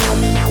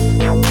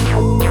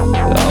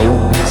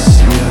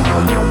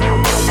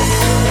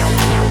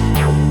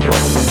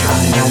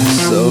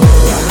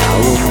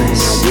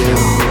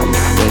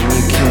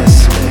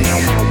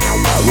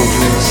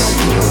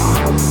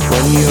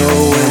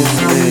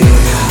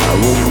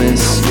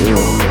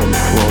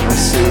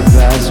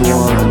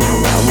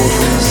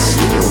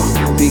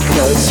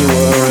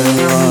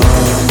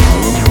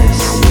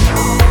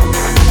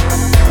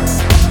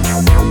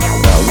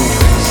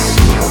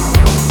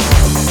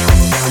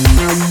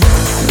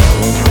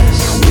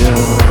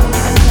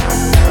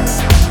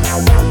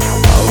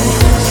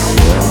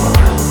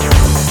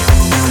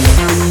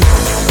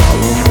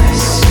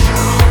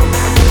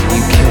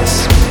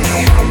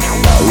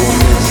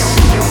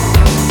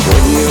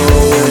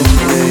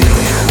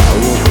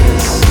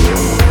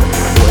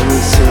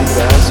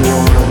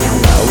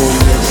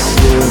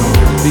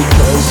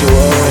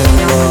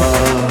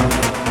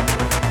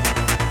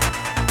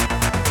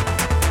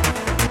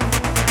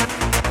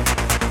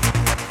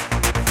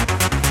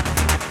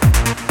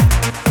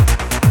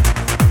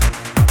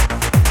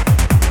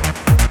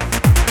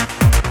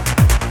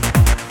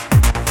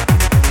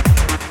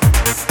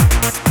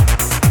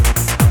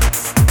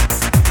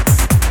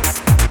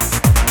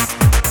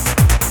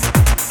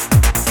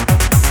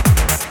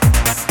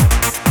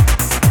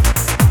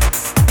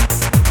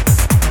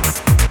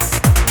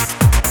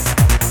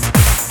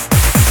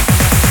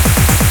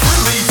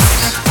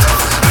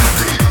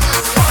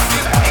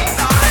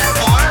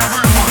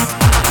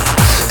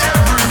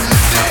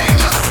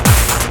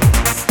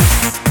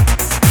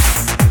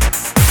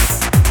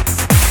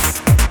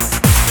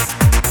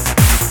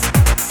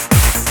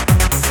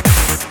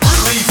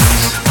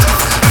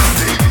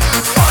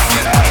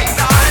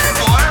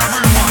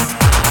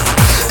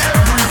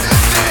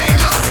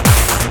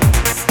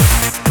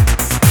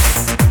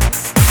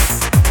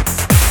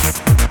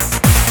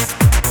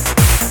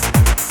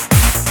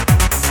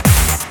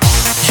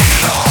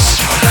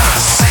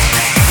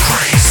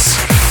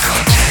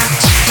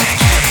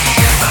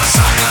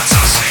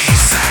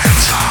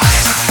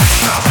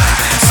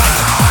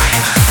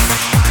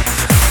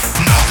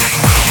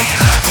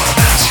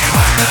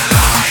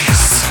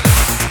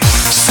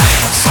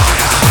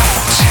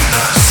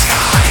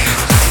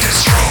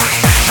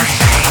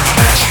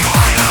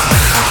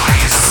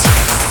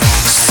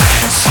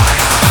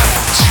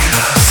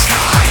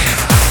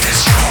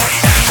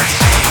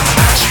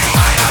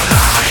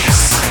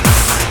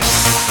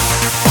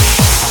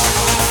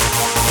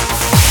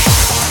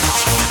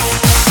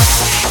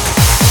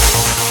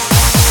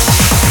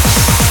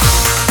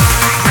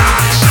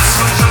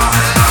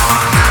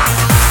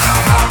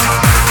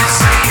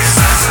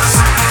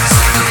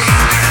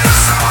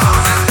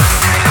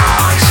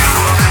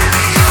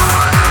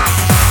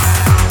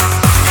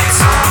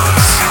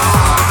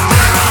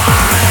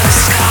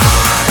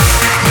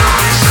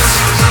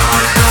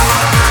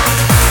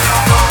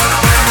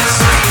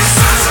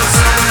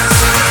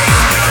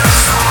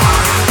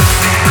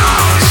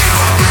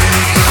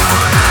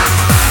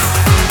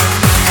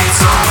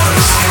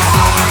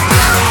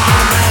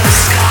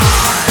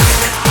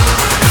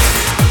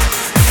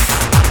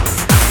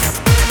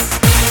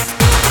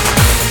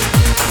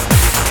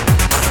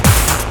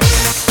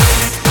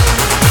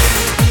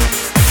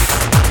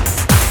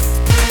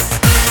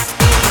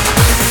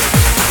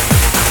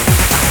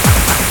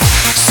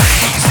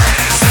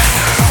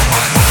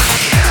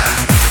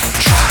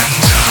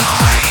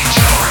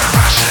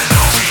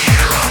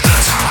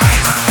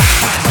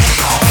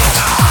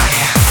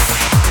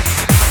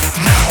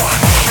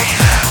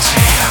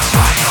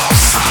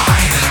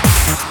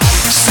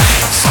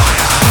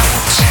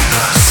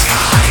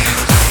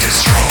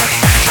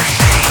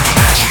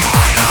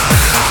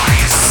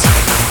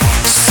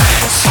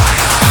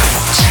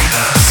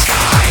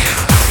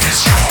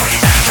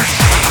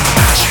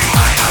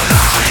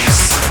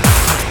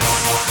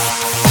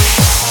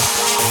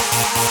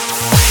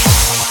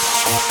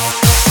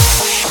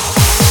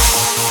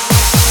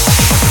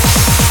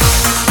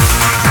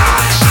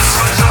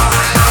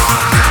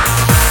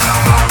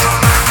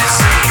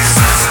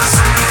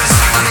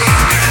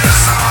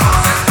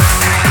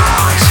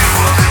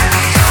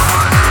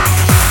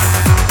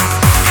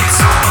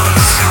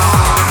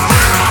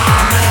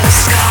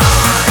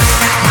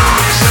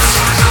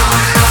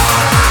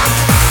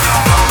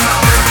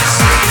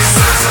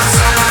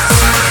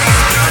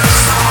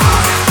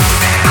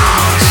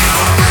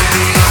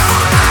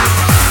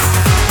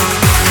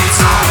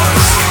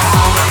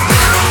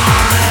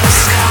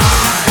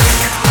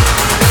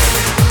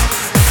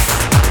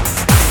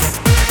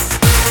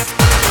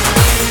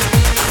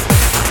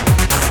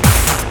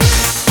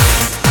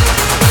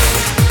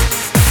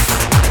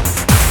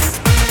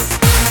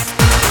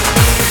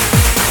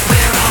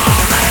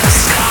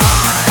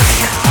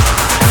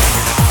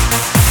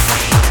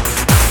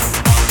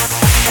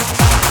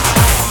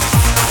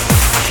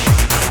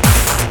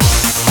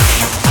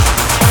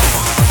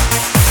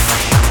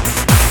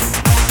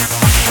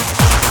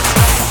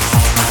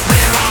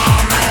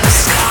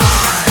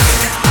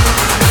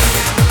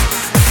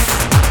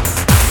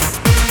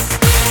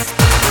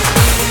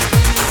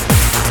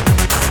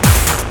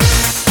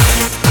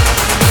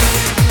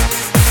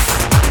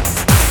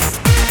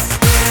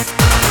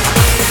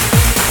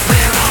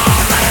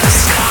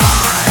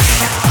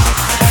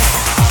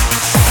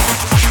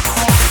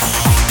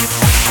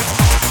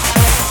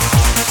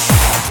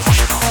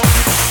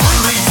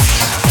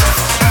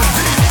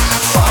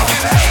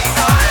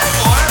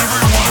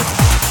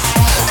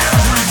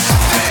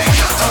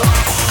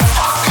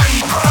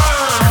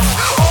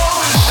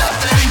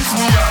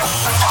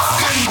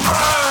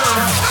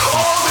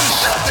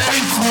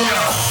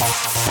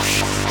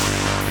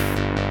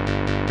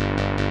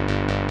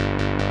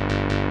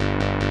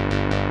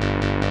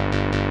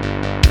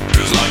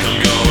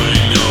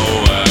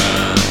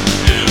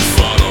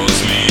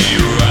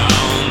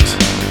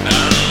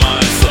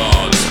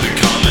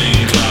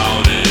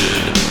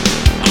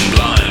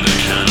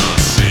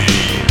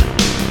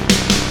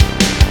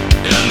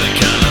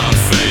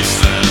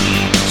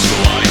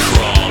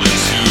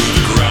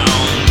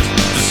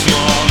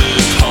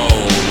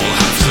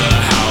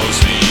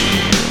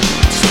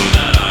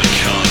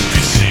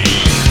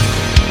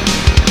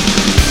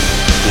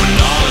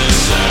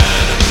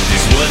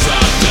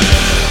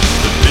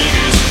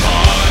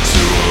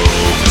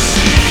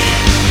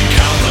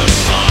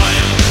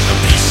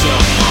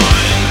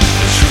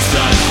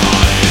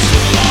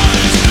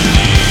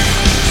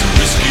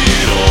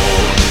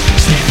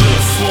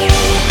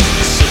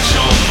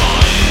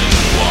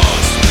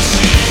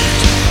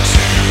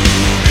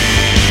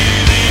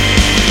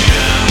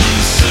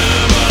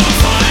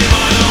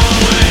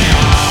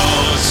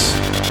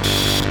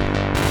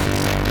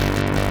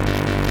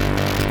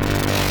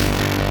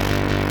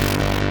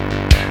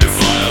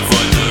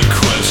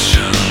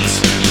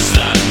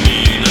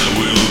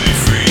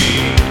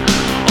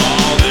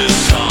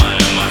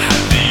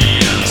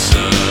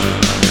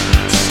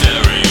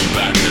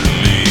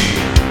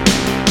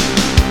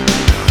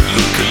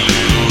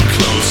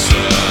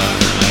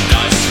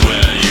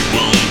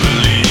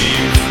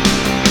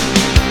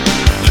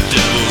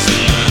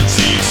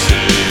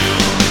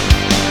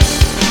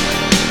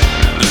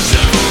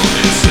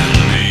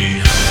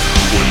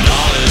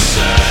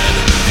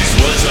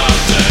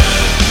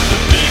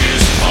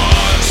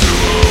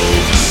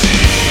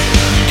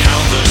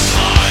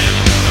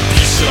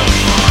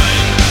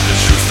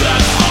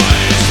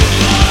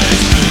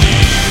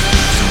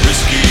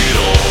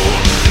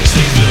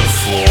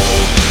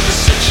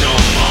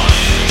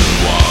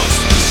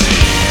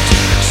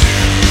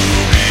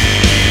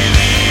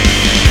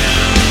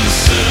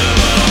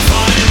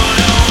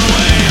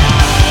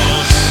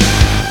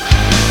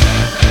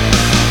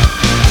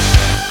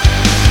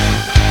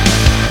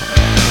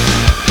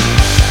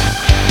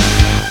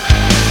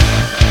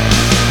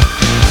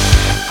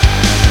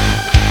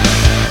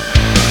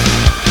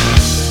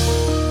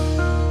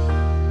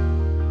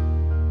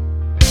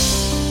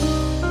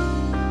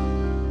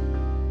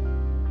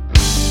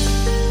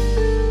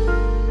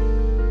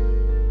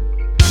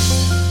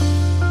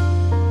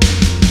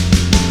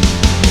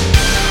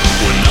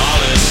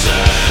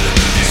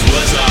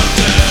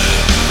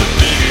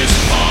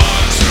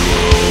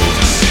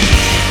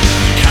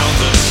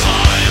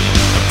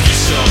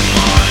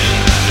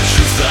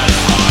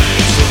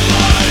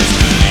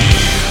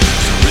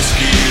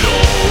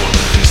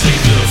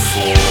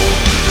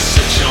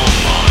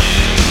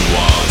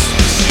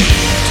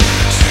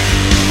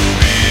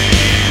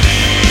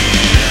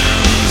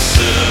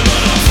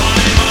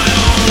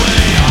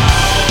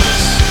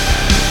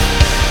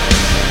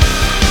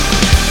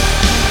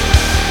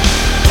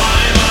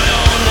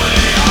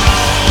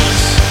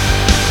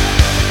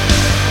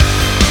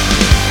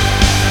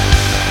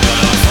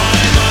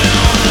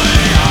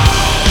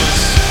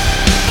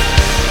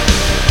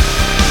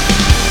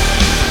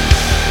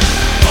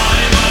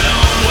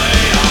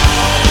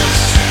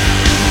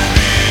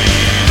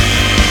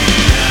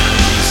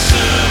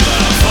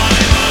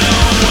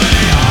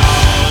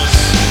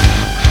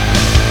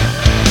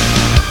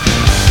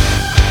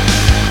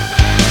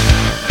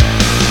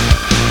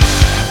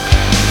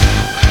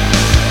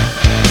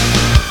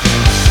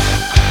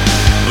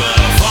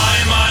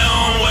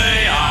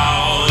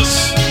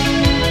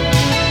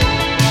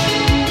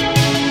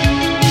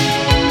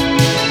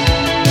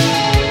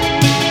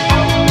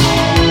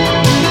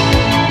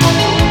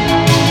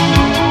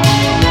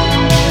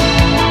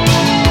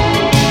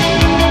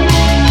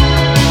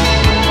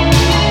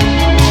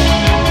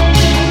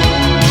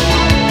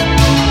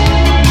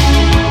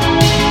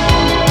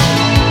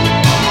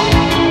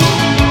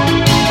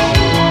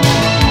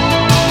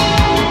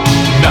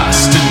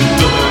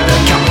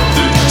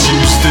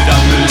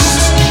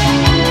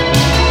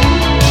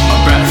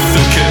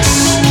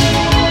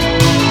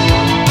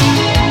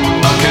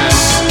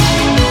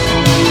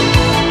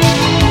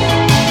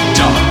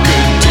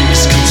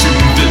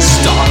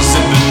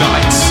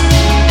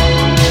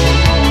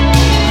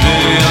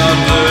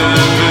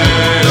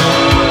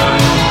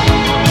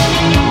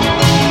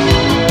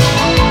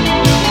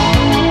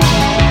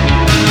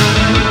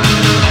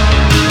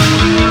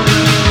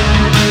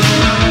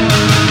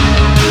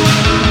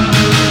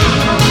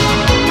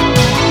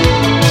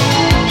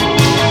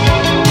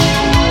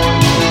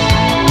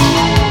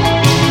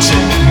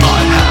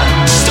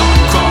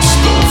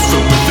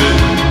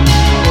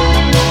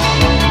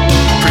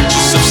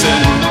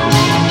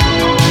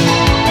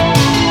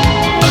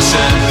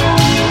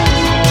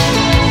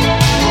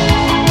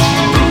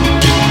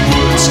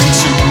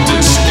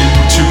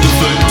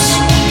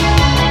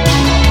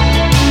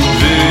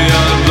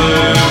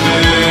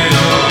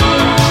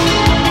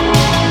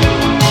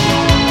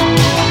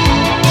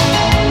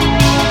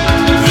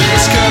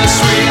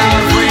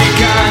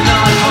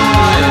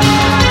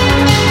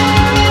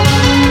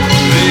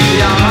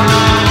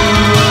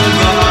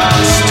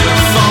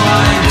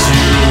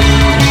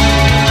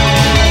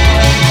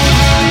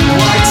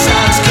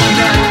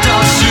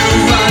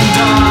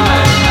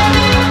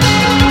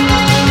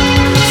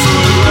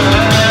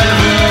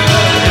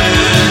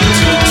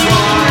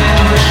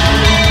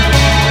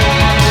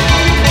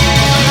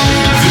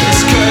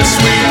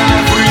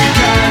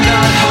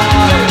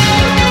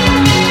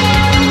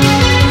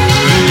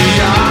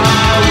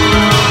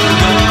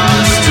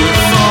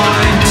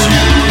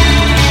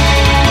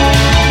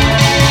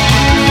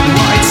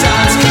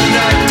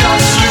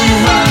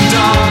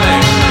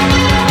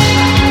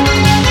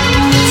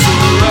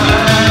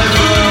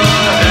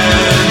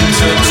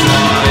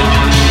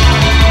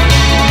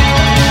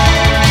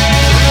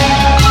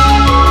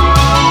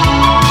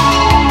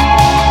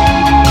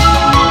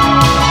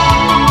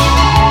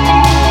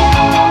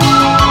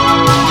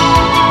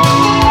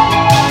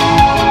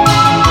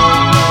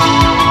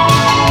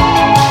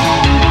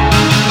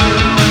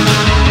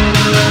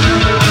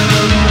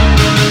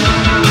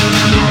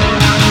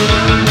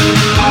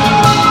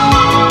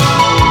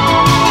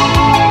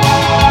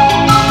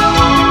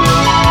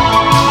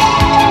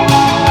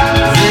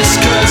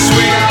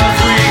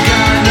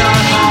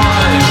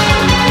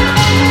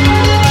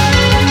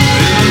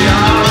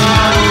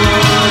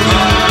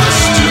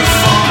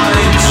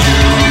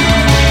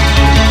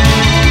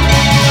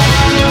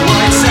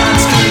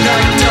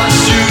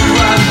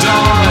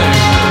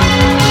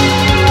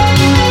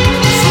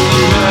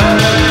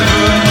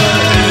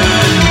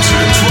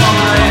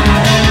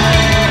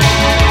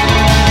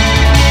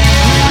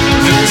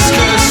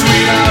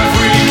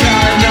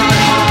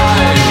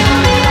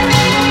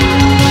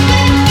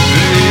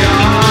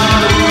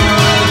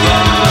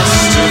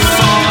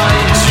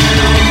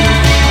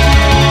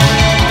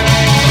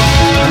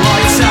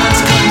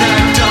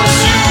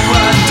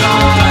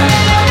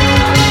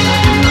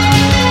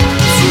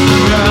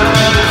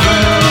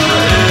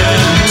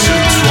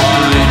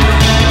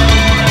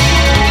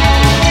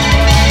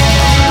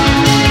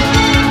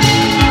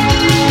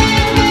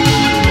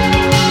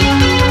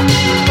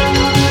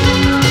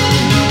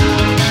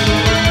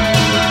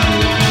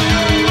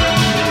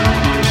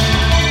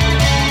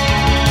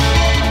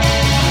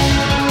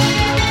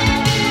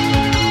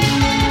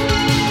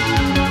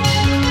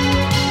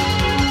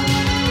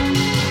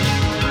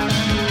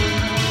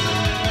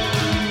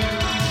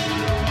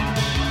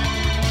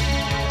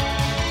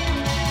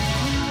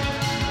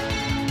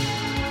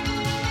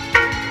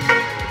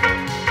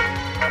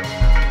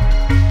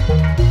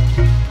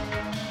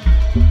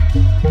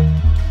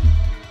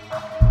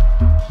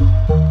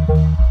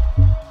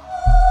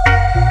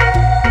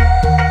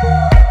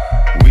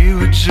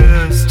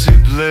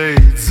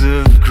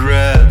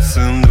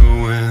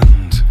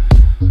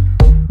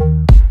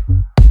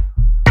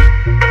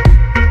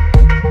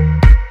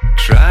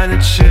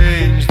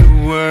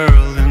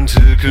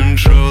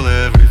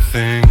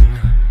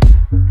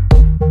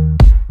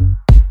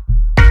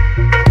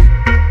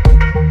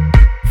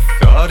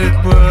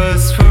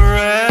 was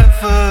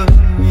forever,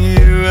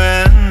 you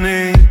and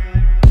me.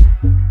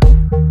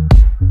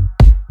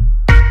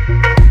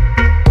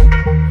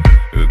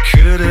 Who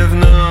could have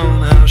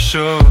known how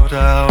short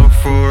our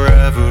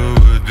forever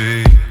would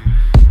be?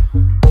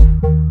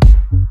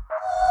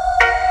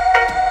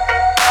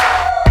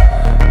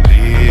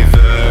 Leave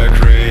the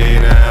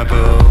green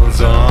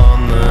apples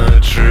on the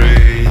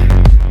tree.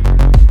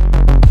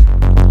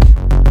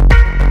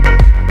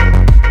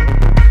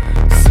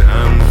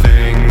 Some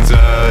things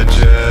are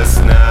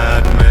just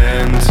not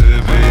meant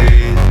to be.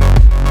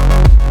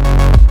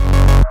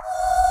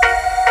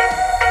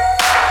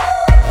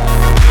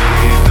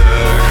 Leave the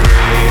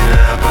green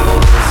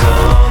apples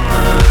on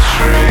the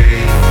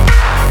tree.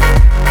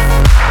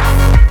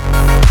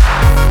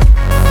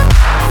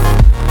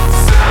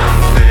 Some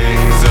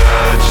things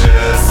are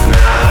just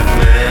not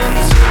meant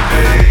to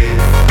be.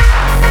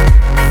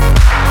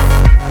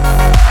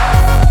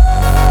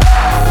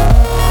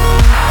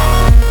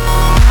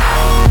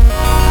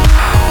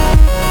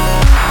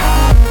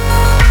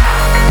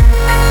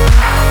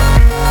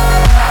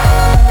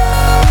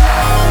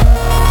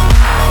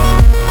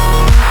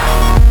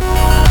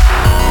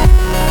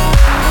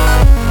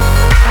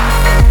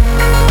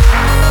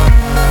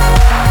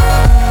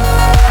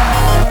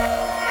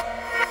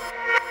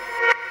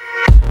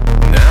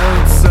 Now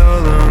it's so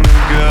long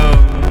ago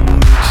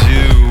that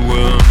you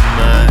were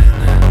mine.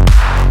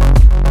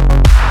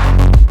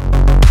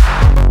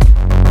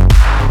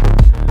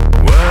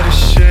 What a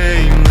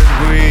shame that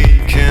we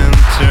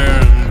can't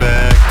turn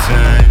back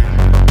time.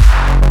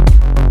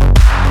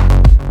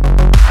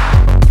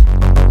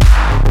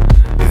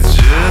 It's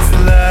just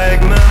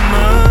like my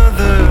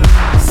mother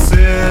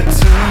said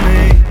to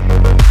me.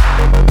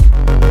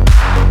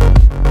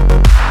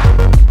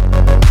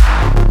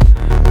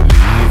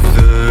 Leave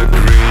the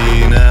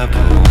green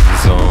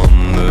apples on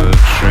the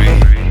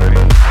tree.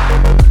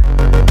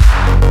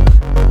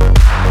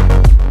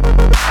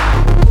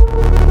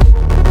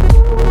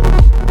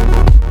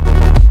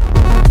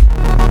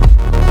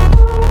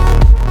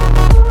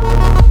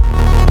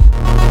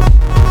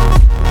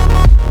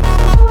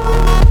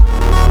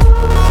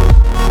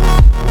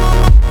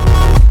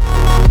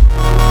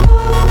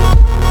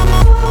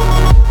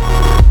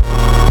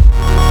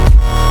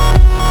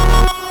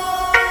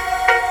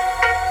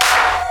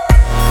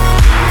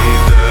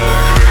 Leave the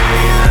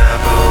green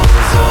apples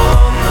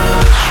on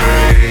the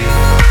tree.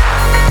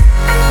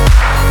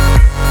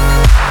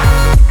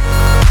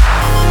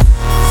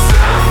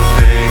 Some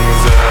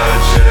things are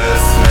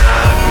just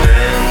not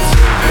meant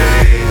to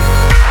be.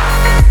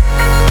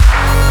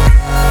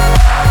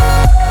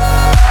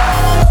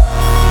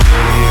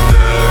 Leave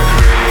the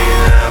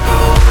green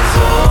apples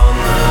on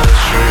the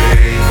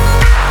tree.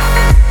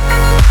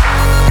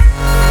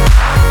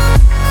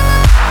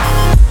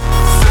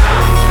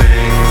 Some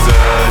things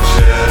are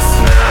just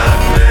not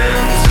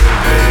meant to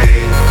be.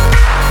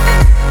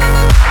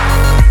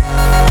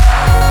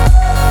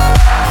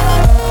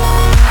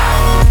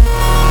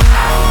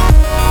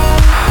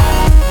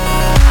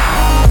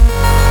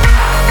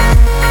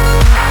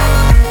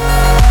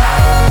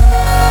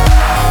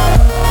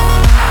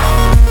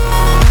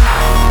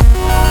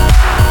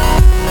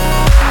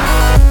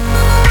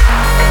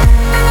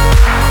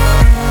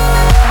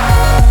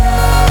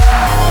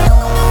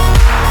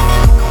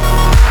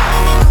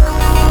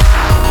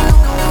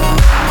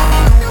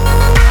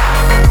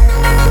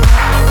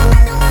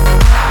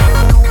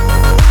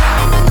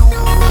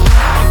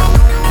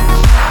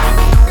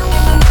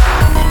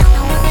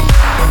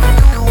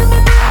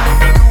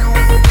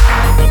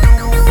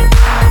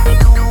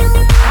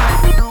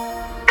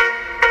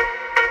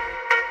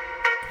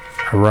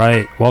 All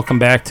right, welcome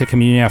back to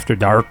Communion After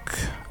Dark.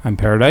 I'm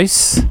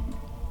Paradise.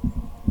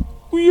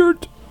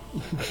 Weird.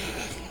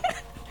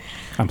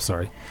 I'm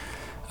sorry.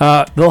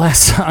 The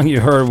last song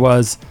you heard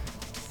was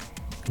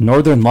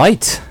Northern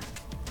Light.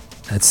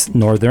 That's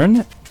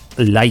Northern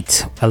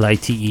Light,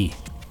 L-I-T-E.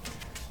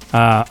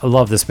 I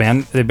love this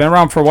band. They've been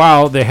around for a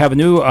while. They have a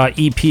new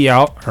EP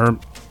out, or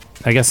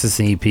I guess it's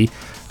an EP.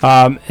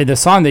 And the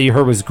song that you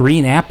heard was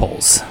Green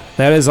Apples.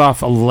 That is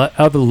off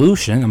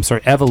Evolution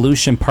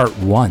Part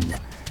 1.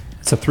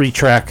 It's a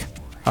 3-track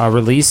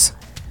release,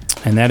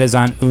 and that is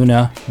on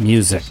Una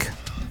Music.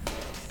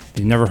 If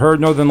you've never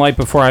heard Northern Light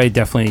before, I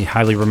definitely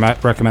highly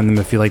recommend them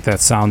if you like that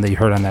sound that you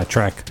heard on that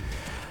track.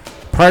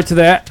 Prior to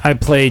that, I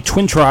played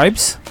Twin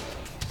Tribes,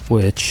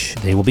 which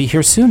they will be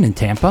here soon in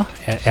Tampa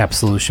at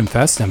Absolution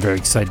Fest. I'm very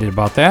excited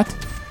about that.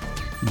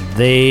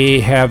 They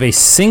have a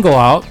single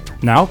out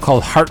now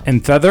called Heart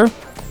and Feather,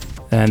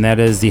 and that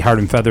is the Heart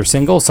and Feather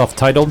single,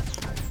 self-titled.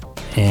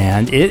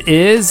 And it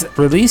is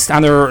released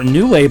on their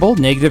new label,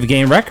 Negative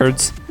Gain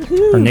Records,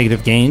 or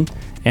Negative Gain.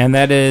 And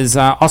that is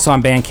also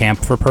on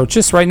Bandcamp for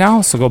purchase right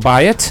now. So go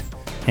buy it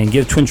and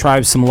give Twin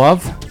Tribes some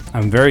love.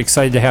 I'm very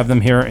excited to have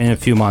them here in a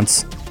few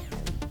months.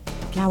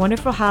 Yeah, I wonder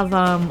if we'll have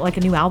like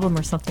a new album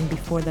or something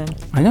before then.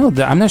 I know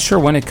that I'm not sure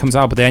when it comes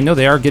out, but I know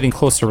they are getting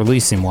close to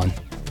releasing one.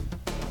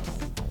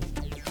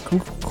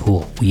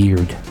 Cool.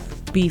 Weird.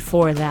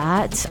 Before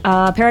that,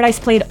 Paradise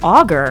played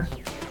Augur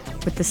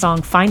with the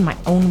song Find My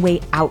Own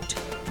Way Out.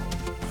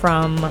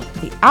 from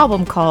the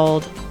album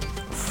called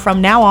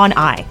From Now On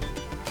I.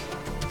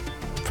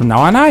 From Now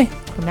On I?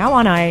 From Now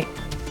On I.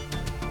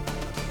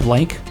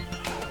 Blank.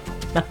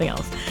 Nothing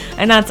else.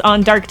 And that's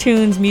on Dark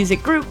Tunes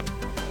Music Group.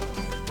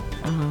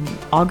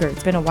 Augur.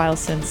 It's been a while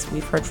since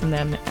we've heard from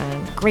them,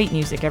 and great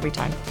music every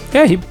time.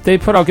 Yeah, they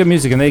put out good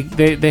music, and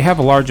they have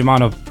a large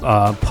amount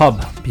of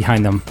pub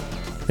behind them.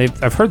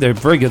 I've heard they're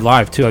very good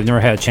live too. I've never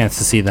had a chance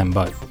to see them,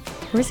 but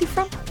Where's he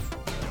from?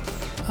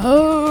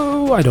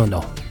 oh, I don't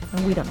know.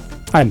 Oh, we don't.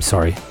 I'm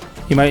sorry.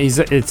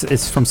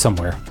 It's from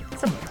somewhere.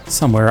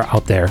 Somewhere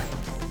out there.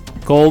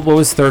 Gold, what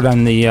was third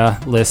on the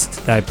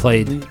list that I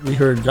played? We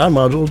heard God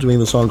Module doing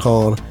the song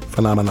called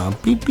Phenomenon.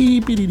 Beep,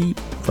 beep, beep, beep,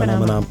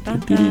 Phenomenon.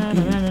 Beep, beep, beep,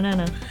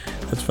 beep.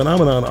 That's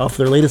Phenomenon off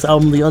their latest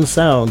album, The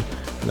Unsound.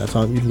 And that's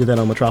on, you can get that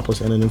on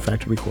Metropolis and in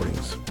Factory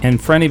Recordings. And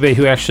for anybody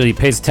who actually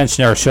pays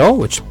attention to our show,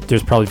 which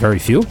there's probably very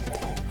few,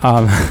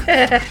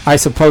 I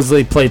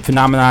supposedly played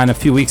Phenomenon a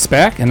few weeks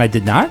back, and I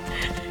did not.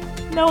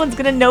 No one's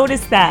going to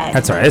notice that.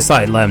 That's all right. I just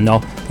thought I'd let them know.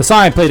 The song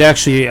I played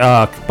actually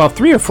about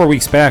 3 or 4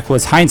 weeks back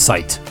was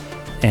Hindsight.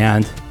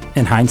 And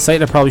in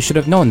hindsight, I probably should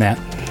have known that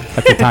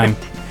at the time.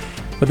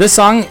 But this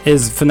song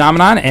is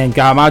Phenomenon, and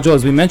God Module,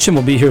 as we mentioned,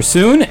 will be here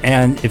soon.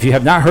 And if you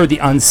have not heard the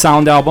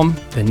Unsound album,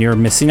 then you're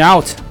missing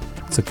out.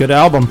 It's a good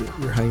album.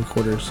 Your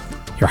hindquarters.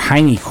 Your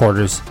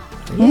hindquarters.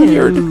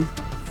 Weird.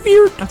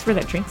 That's where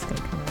that drink's going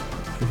to come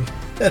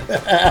out.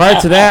 Prior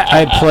to that,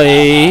 I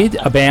played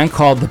a band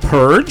called The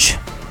Purge,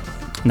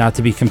 not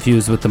to be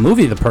confused with the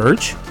movie The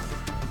Purge.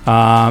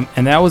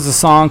 And that was a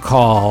song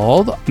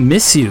called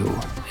Miss You.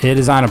 It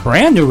is on a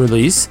brand new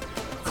release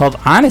called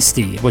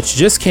Honesty, which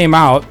just came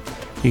out.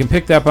 You can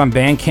pick that up on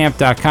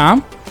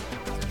Bandcamp.com.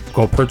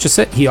 Go purchase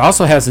it. He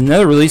also has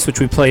another release, which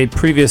we played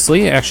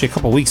previously, actually a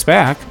couple weeks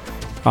back,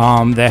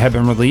 that had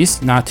been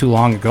released not too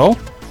long ago.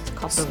 It's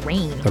called The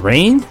Rain. The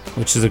Rain,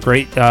 which is a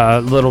great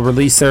little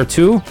release there,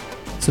 too.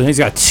 So he's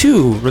got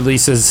 2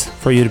 releases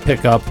for you to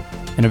pick up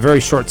in a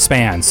very short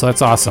span. So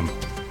that's awesome.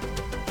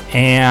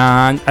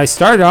 And I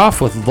started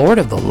off with Lord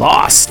of the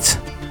Lost.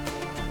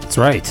 That's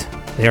right.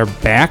 They are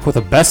back with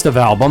a best of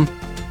album.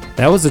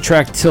 That was the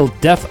track Till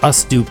Death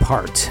Us Do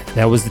Part.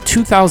 That was the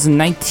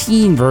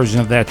 2019 version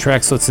of that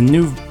track, so it's a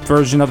new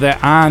version of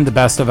that on the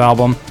best of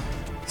album,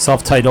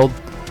 self-titled.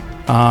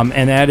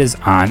 And that is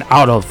on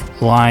Out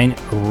of Line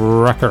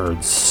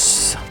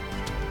Records.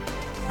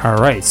 All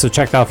right, so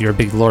check it out if you're a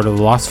big Lord of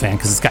the Lost fan,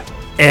 because it's got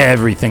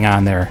everything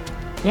on there.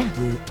 Yeah.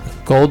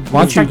 Gold,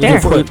 why don't you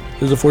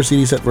There's a 4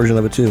 CD set version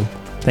of it too.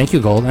 Thank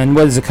you, Gold. And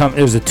what does it come?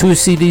 There's a 2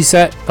 CD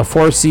set, a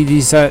 4 CD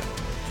set.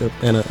 Yep,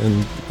 and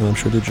I'm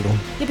sure digital.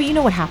 Yeah, but you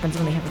know what happens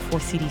when they have a 4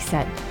 CD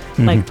set?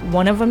 Like,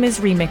 one of them is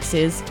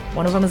remixes,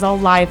 one of them is all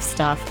live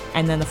stuff,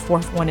 and then the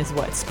fourth one is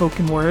what?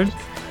 Spoken word?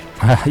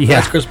 Yeah.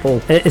 That's Chris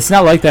Pohl. It's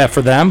not like that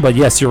for them, but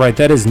yes, you're right.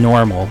 That is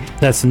normal.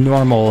 That's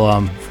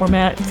normal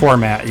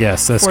Format.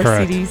 Yes, that's 4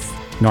 correct.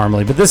 CDs.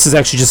 Normally. But this is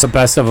actually just a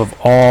best of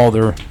all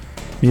their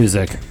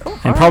music. Cool.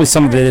 And probably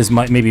some of it is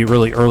maybe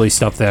really early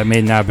stuff that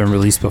may not have been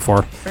released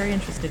before. Very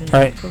interested in All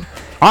right. that. Cool.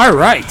 All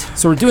right.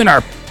 So we're doing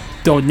our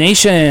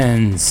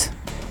donations.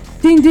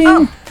 Ding, ding.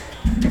 Oh.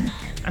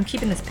 I'm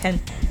keeping this pen.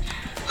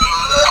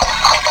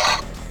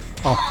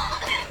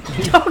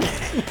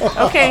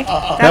 Okay.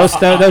 That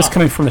was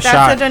coming from the That's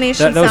shot. a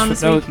donation that sound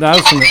was, this week. that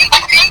was from the,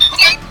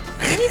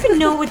 I don't even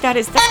know what that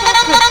is. That's not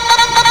good.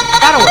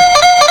 That'll work.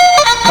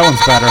 that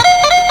one's better.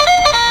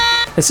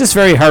 It's just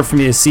very hard for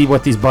me to see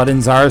what these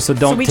buttons are, so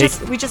don't So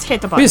take. we just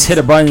hit the button. We just hit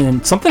a button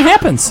and something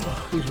happens.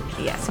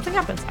 Yeah, something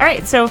happens. All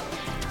right, so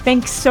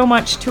thanks so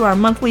much to our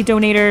monthly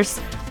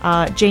donators,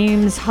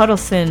 James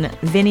Huddleston,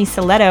 Vinny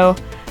Soletto,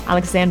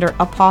 Alexander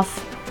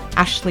Uphoff,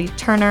 Ashley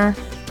Turner,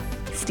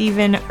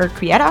 Stephen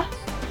Urquieta,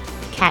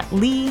 Kat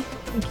Lee,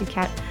 thank you,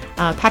 Kat,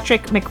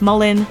 Patrick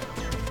McMullen,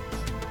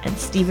 and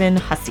Stephen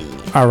Hussey.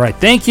 All right,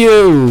 thank you.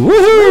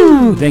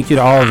 Woohoo! Thank you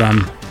to all of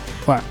them.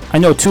 Well, I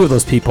know 2 of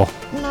those people.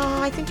 No,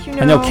 I think you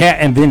know. I know Kat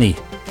and Vinny.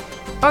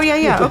 Oh,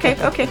 yeah,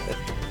 okay.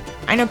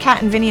 I know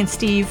Kat and Vinny and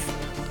Steve.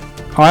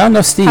 Oh, I don't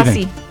know Steven.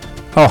 Hussey.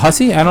 Oh,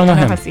 Hussey? I don't know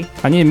him. Hussey.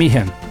 I need to meet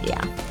him.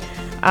 Yeah.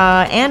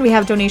 And we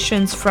have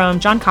donations from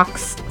John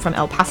Cox from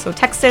El Paso,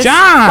 Texas.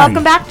 John!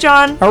 Welcome back,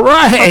 John. All Hope you're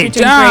right,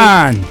 doing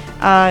John.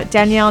 great.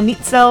 Danielle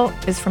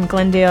Nietzel is from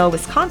Glendale,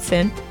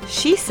 Wisconsin.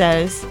 She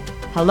says,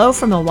 hello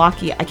from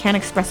Milwaukee. I can't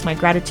express my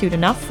gratitude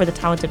enough for the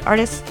talented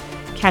artists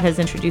Kat has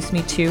introduced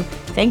me to.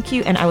 Thank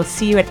you, and I will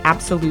see you at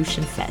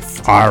Absolution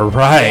Fest. All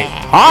right.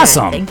 Yeah,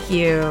 Awesome. Thank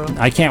you.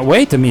 I can't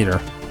wait to meet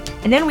her.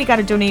 And then we got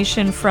a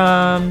donation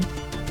from...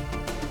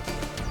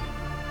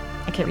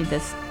 I can't read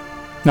this.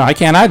 No, I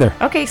can't either.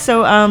 Okay,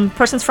 so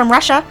person's from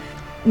Russia,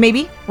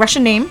 maybe.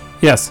 Russian name.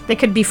 Yes. They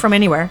could be from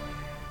anywhere,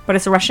 but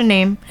it's a Russian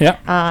name. Yeah.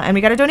 And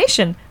we got a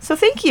donation. So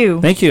thank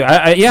you. Thank you.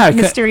 I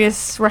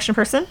Mysterious Russian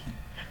person.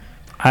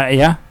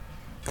 yeah.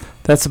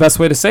 That's the best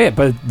way to say it,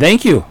 but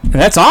thank you. And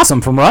that's awesome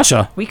from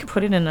Russia. We could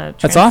put it in a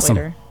That's awesome.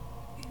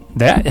 translator.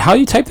 That how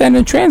you type that in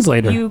a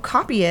translator? You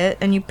copy it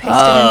and you paste it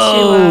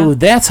Oh, into.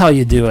 that's how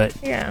you do it.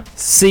 Yeah.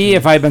 See,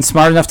 if I'd been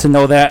smart enough to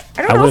know that,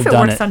 I don't know would if have it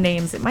done works it. on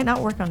names. It might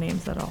not work on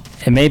names at all.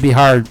 It may be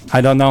hard.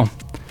 I don't know.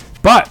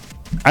 But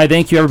I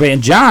thank you, everybody.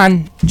 And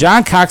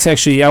John Cox,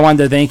 actually, I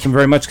wanted to thank him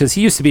very much because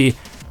he used to be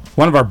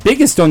one of our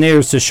biggest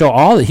donators to show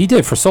all that he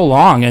did for so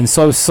long. And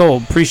so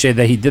appreciate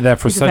that he did that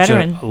for He's a such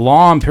veteran. a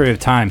long period of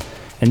time.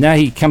 And now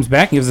he comes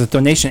back and gives us a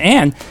donation.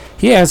 And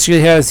he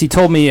actually has, he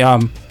told me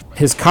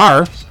his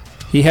car,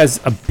 he has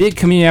a big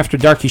Community After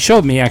Dark. He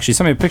showed me, actually,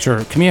 sent me a picture,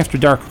 Community After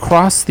Dark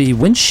across the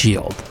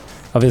windshield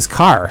of his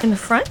car. In the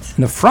front?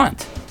 In the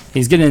front.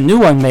 He's getting a new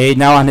one made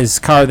now on his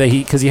car that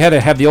because he had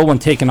to have the old one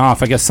taken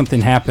off. I guess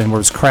something happened where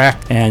it's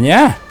cracked. And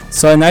yeah,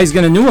 so now he's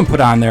getting a new one put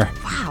on there.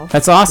 Wow.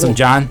 That's awesome, Cool.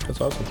 John. That's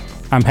awesome.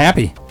 I'm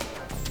happy.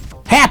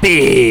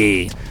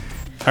 Happy!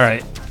 All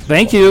right.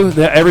 Thank you,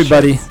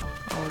 everybody.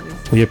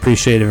 We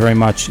appreciate it very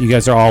much. You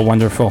guys are all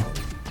wonderful.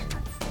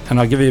 And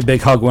I'll give you a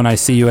big hug when I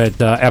see you at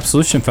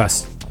Absolution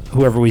Fest.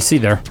 Whoever we see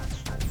there.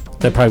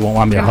 They probably won't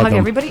want me to You're hug hug them.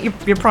 everybody?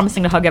 You're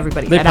promising to hug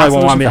everybody. They at probably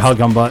won't want me to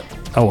Absolution hug them,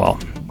 but oh well.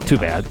 Too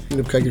bad.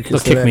 Kiger They'll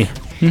kick me.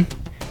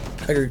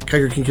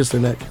 Kiger can kiss their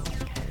neck.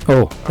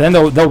 Oh, then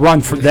they'll run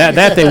for that.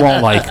 That they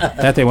won't like.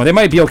 That they won't. They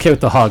might be okay with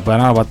the hug, but I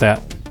don't know about that.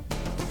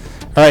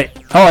 All right.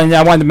 Oh, and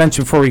I wanted to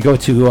mention before we go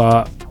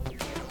to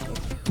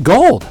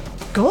Gold.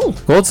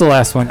 Gold. Gold's the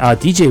last one.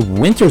 DJ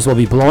Winters will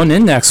be blowing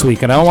in next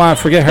week, and I don't want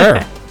to forget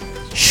her.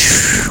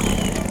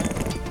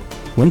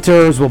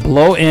 Winters will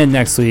blow in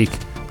next week,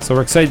 so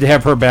we're excited to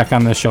have her back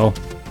on the show.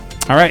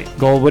 All right,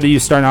 Gold, what are you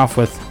starting off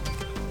with?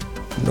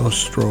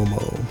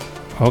 Nostromo.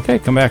 Okay,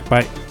 come back.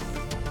 Bye.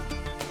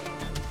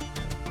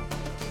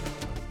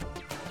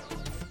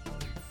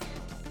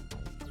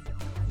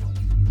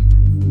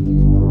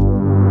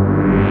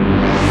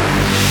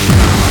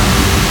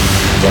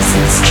 This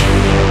is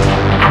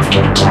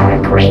After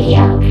Dark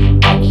Radio,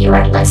 and you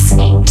are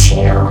listening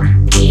to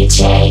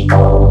DJ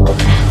Gold.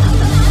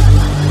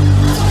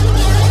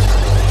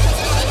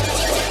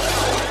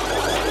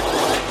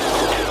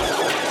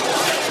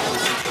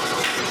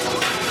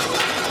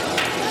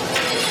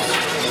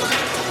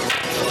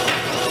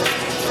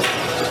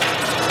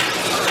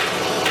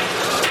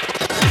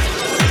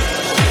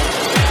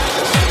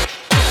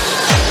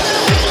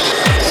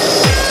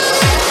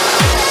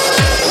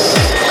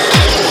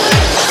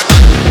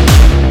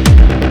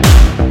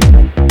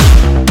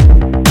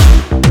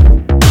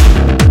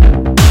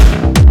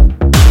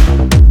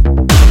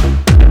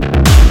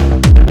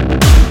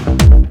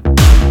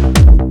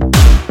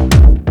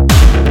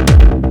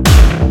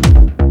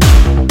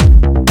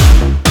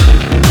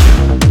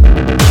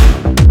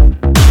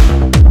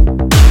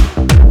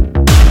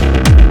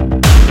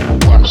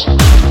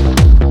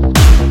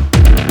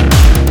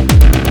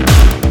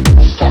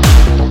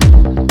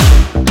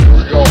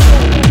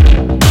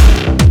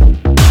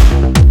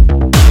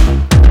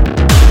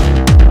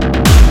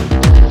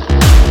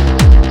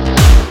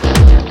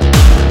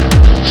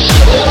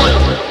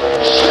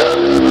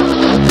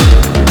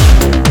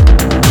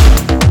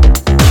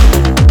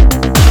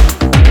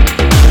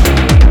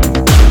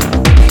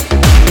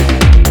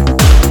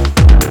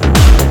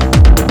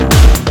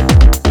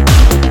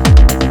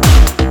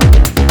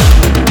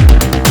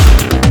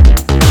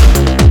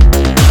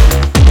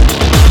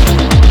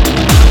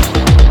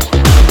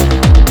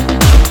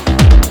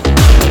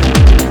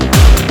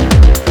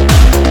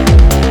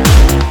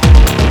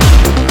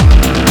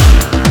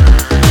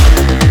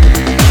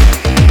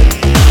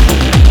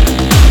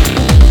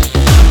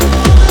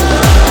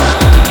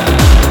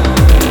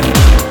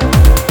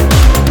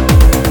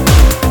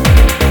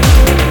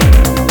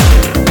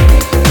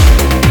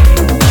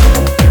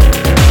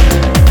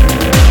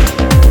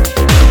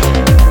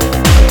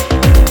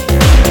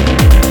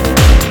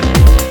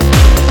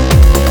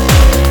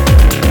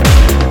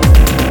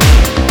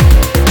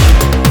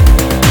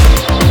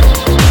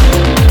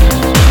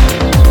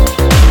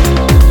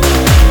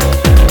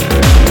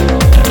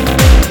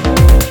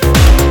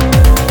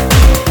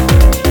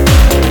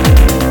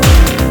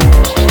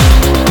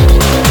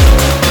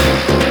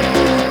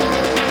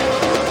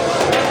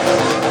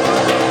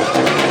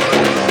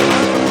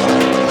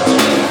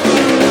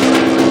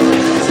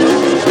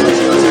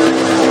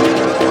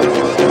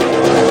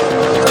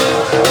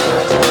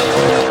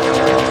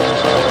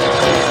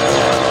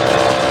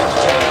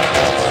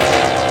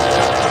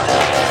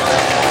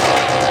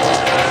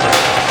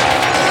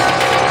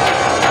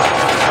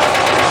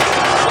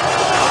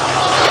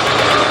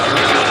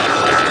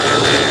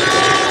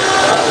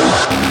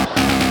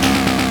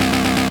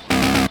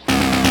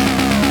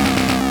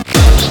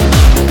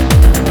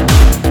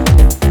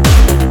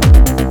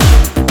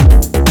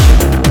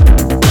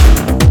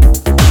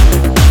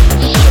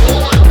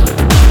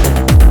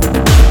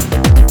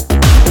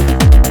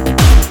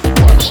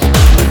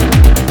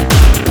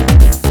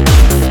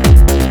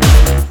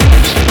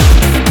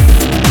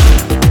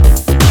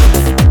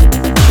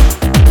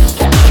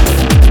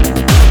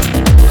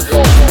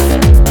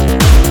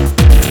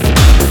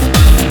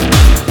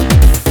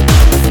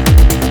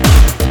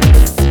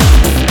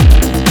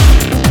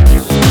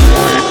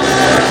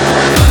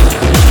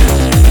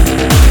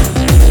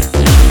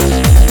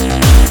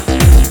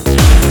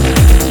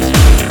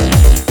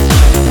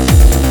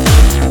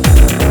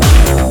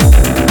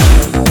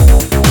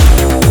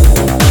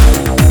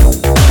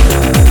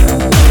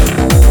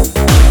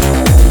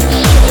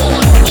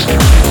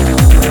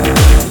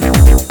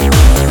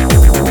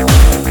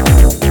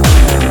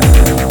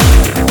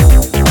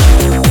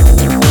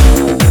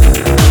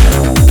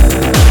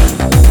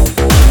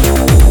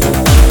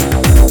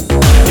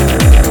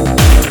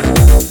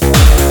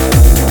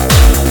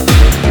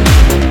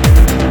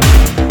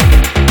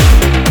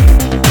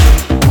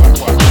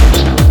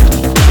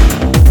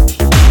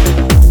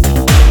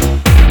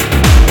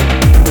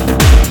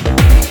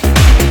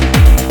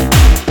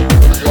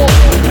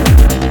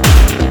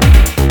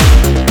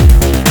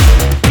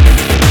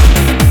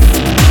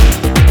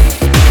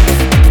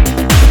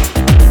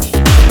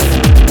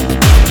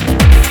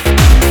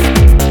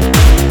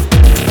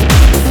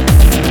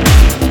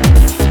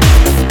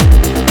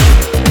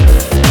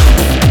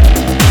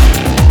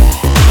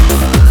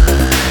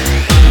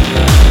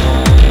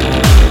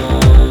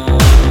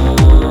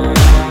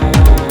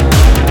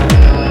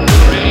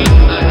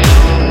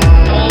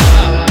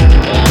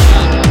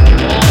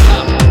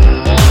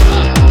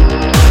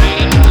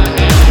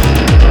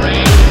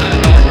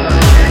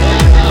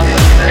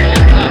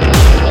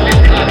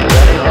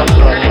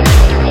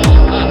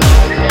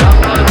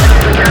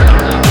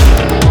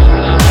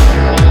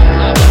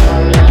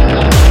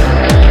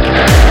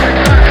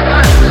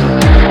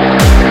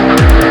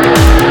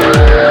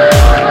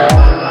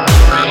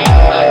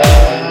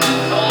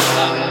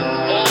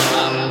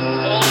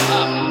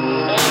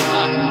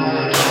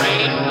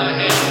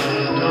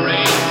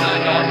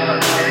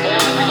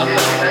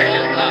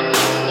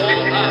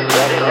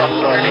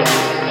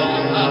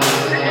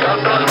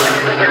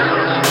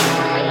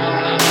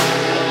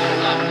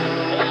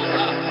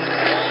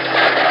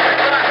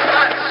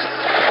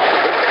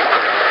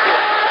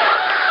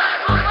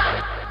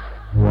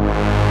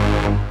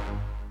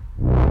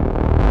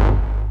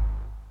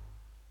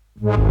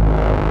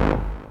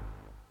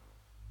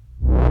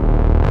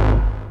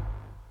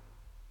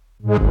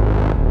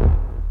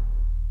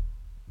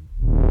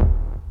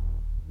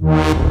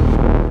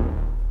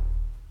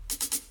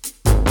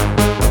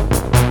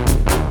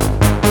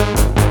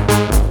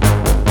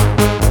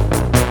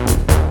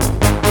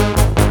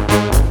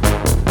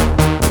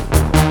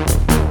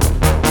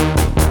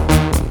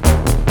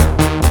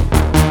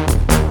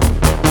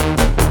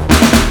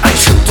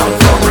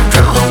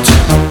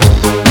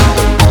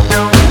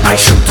 I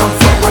shoot on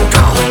for a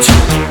count.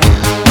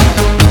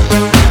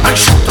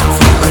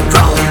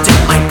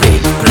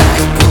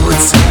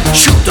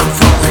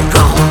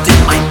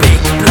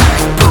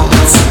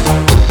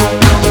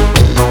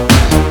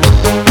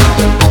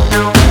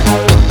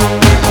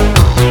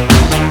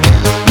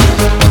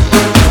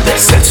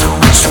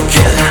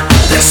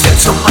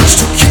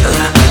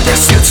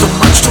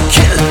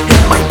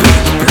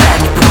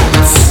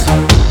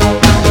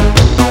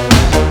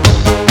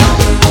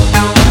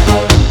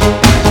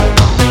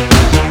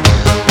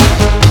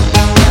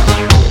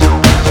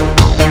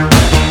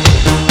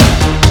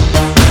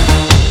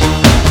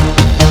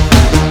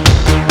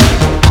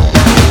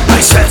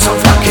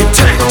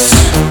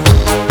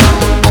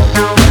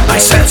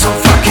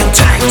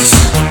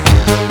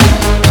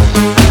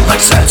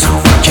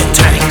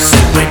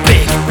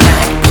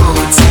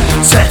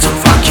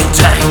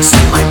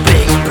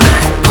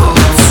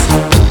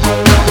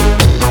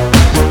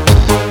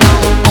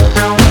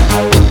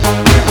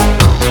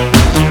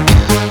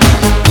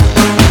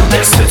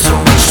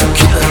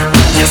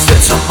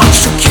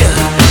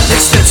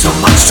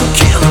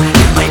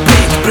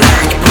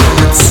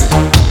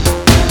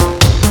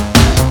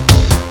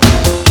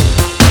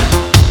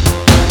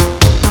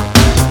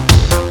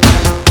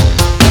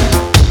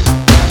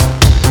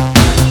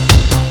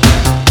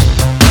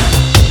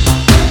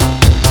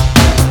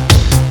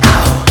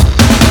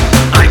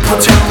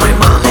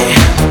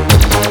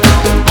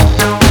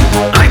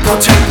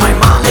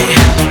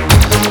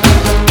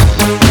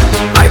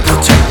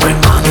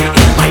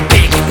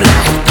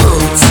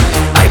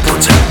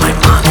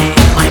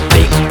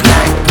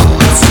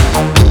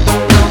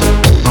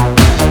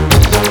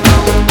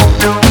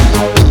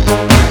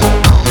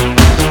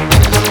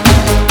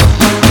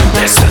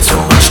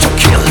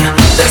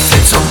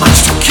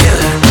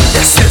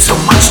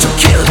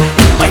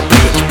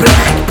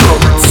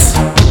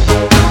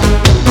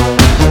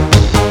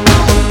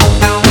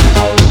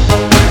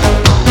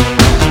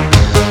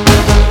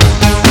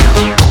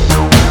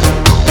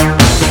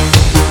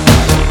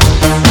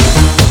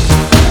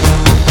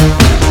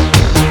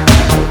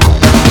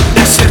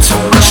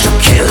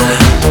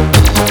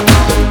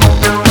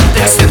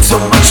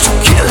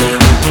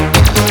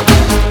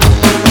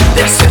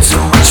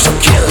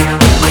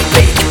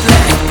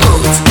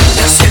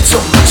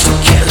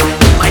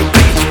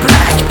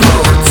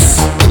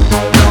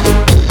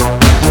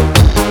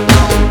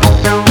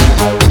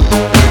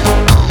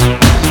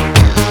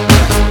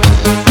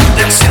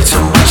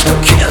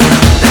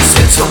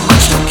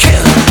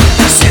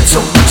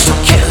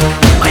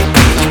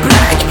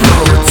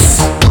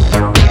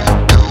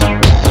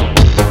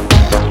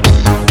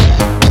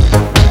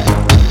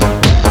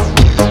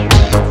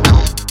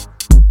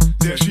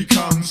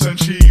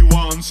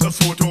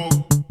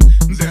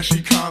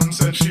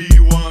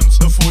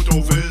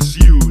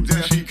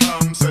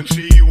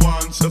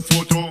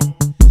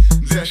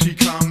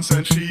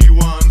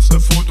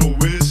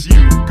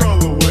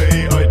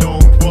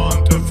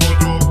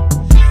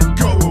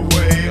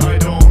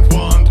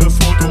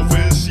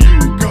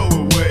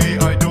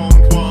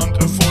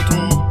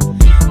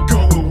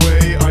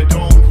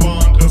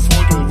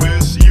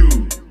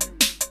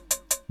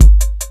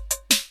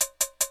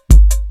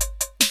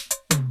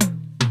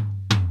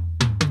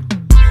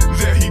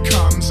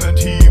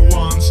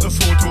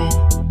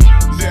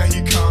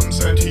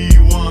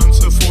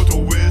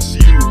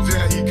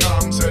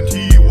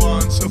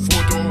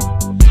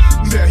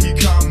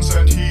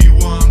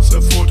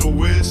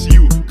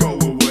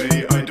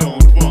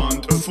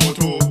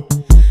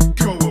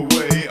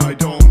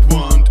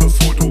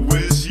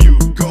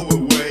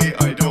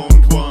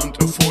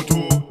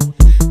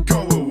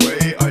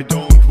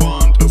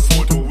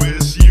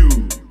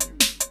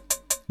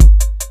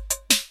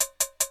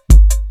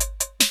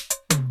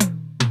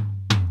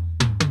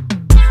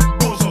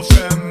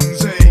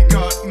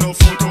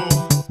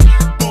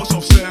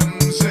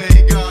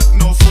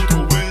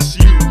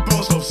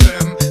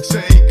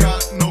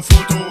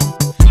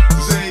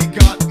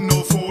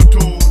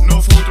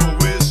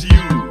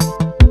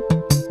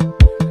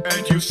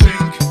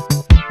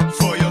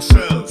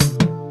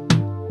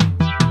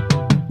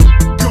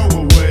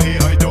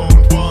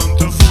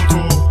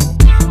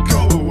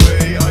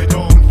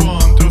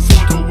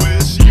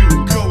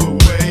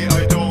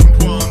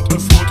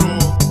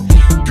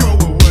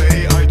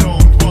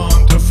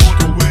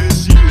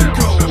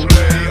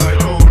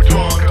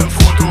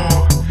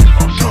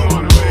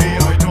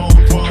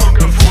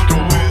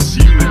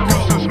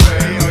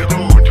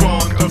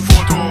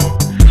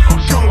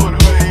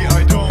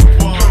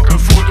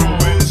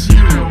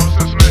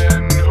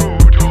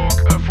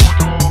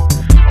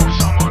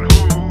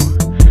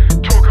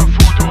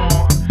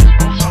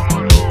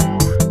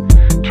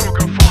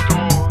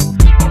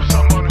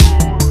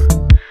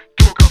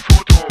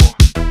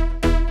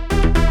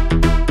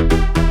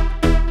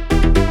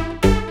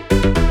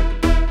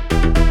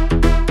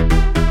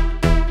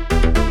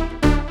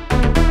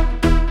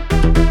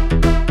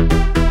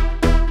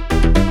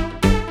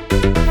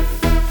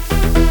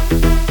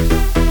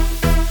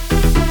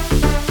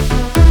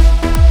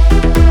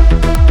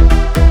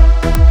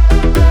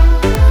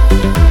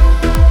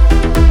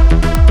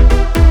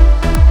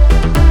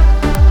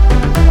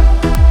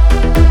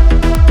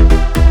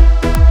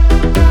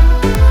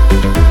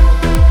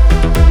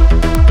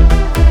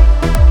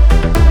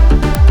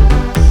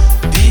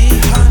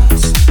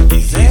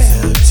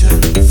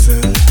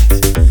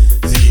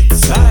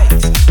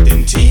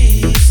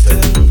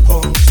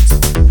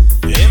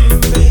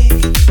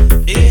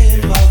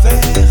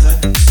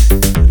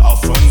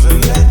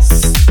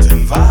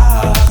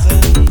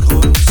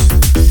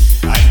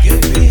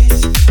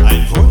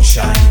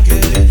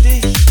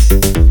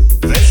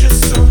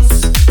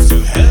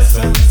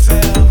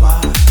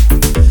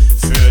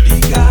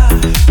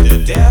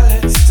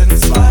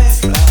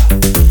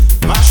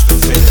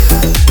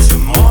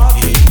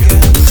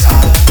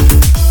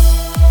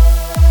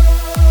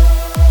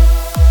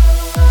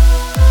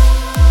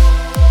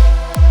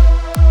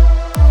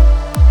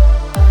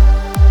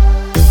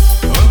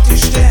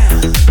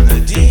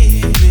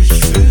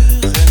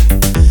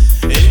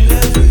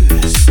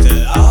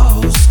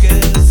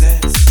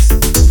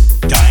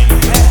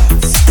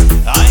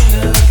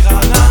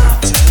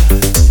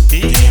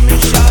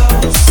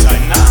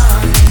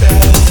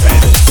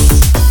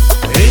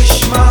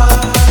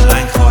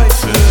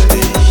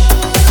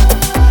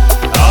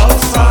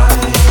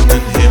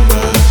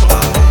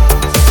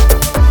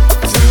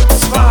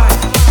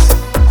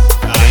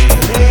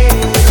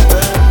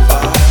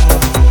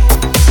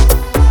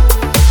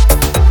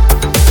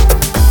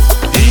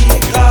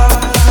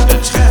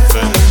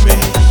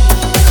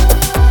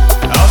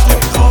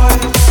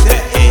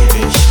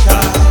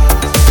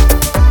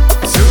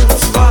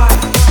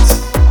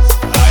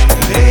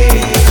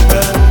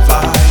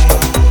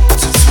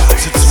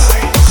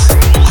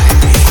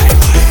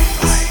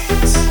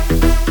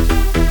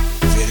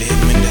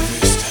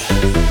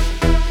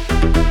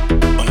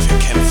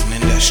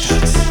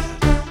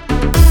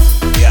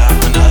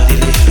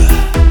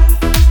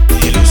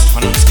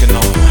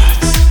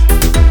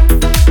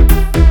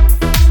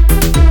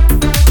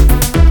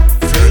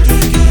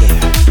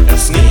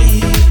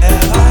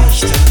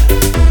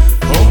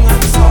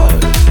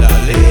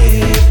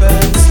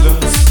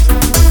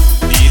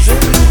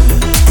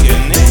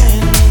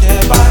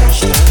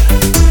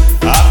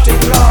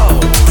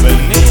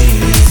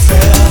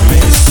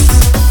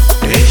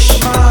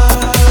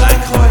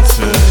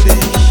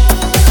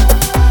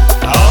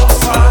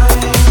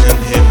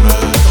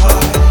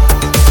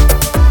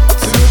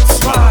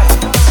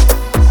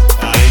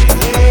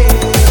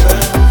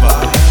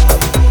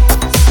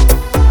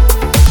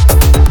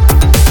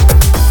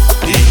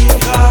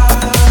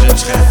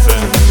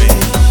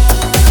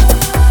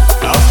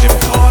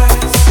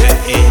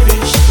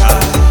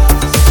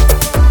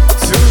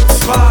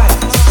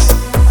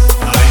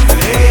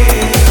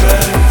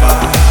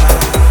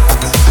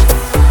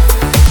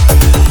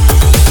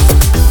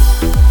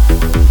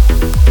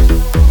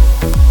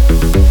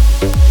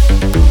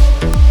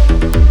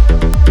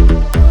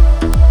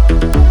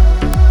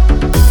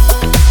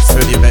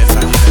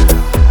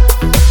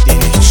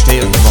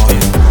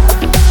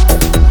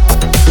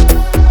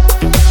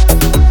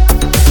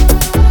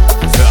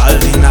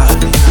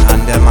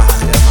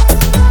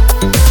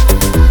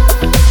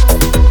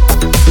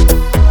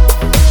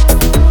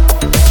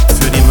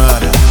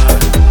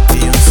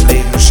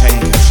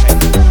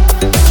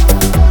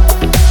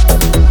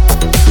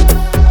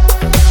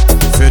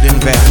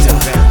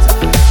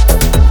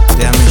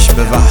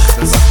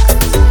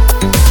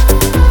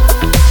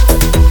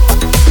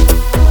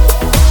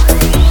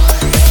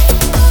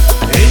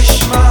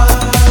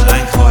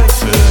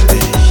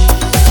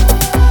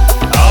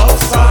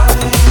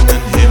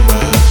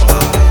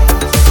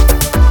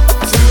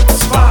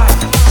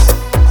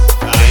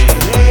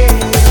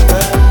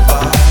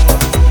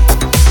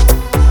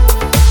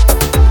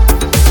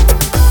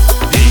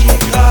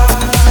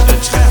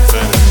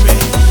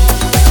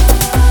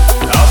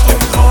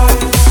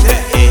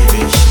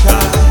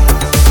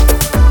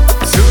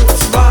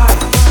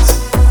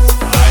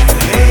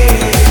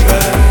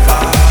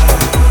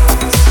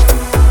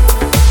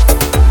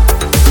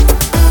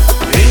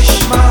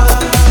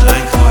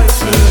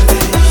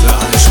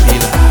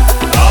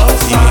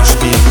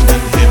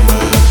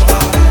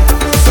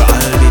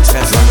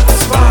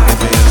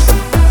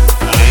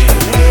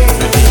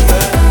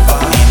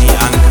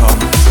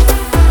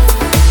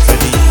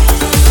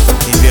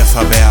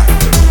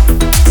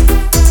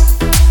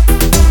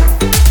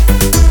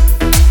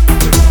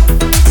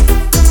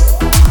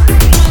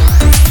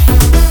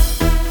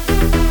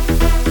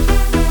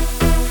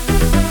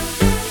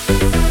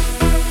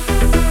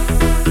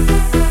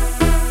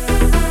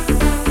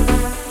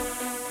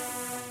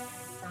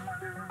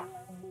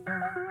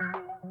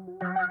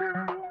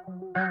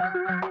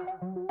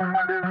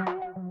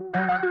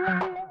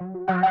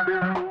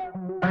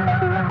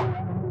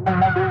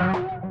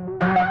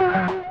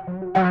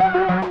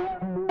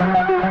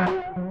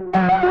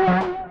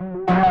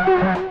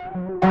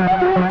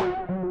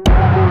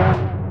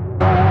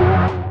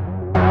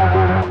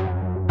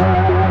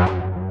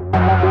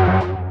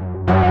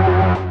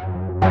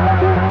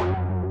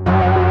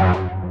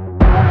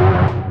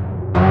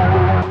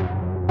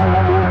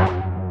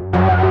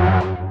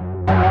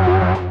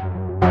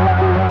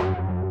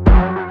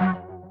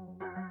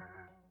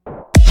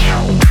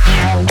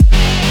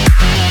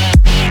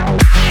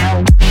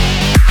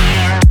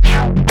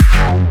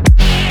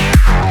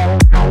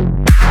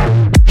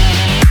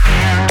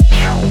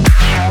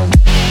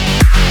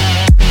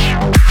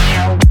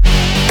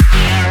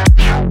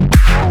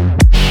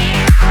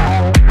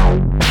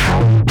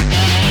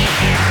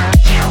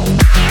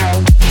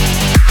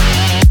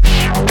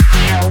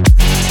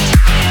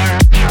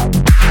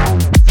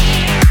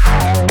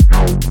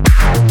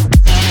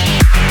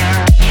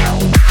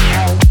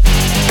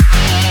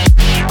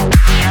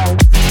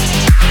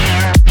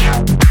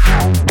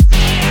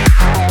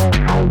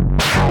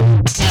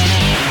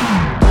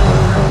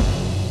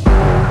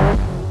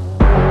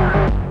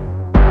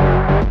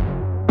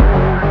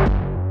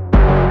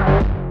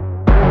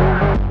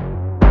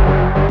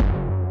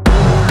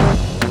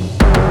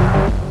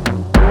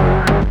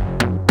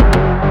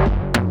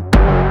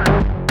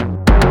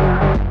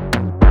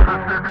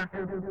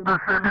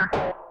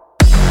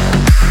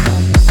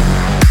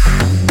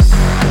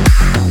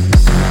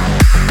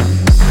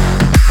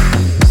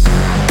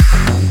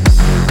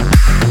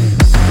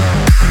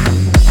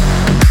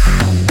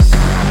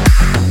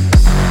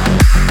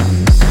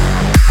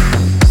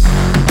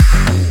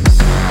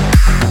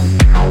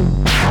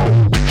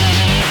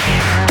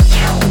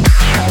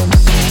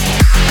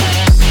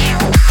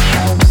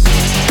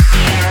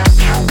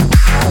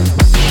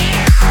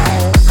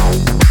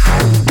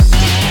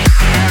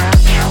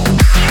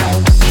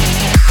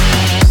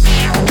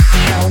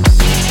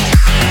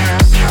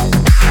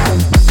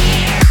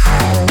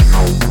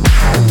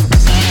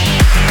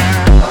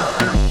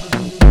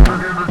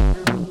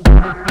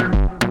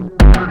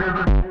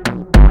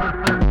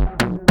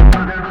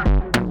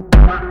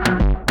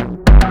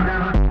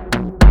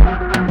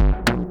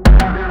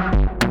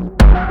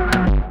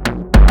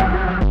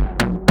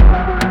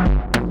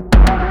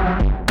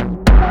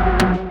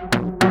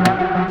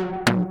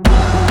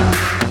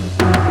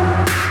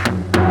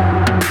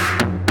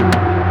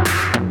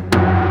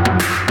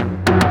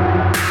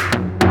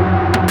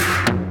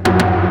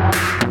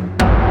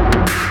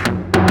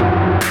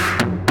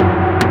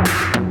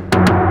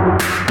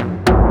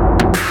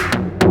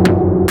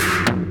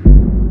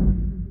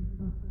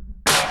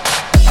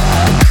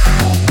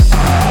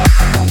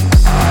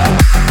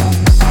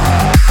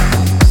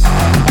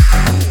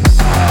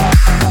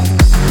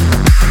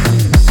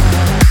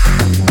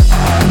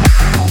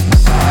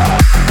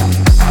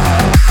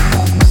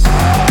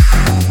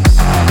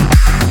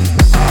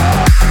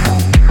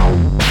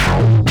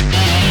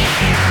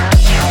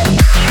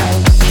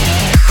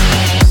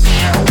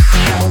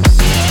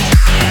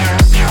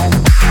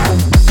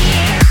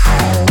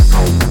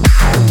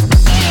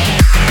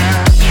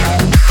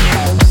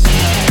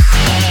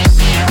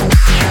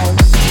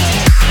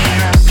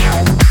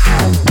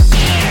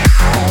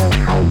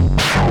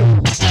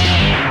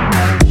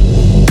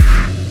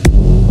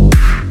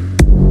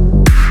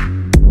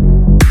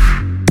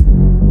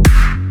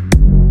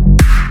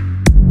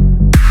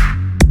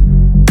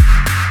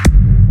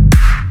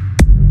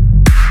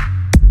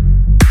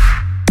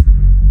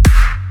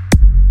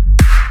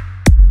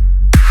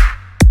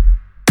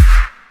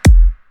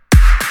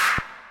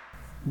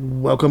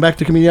 Welcome back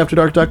to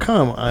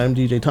ComedianAfterDark.com. I'm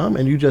DJ Tom,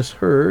 and you just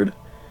heard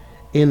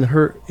In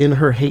Her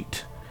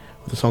Hate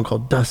with a song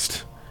called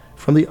Dust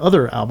from the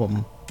Other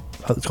album.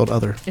 It's called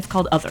Other. It's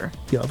called Other.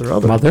 The Other.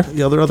 Mother?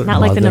 The Other.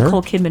 Not like the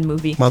Nicole Kidman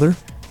movie. Mother?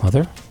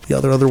 Mother? The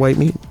Other White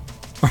Meat.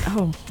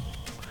 Oh.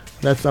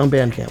 That's on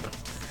Bandcamp.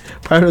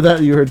 Prior to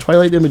that, you heard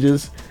Twilight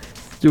Images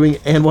doing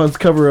Anwan's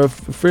cover of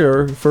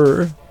Fur?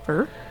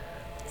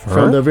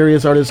 From the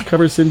various artists'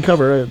 Cover Sin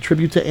Cover, a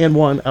tribute to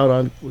Anwan out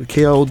on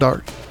KO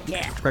Dark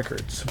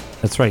Records.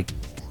 That's right.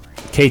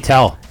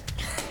 K-Tel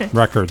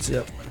Records.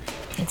 Yep.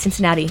 In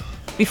Cincinnati.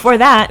 Before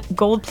that,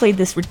 Gold played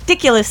this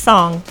ridiculous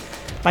song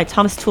by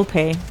Thomas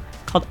Tulpe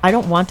called I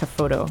Don't Want a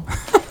Photo.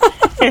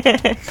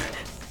 That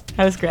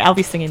was great. I'll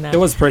be singing that. It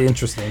was pretty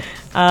interesting.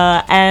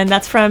 And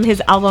that's from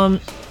his album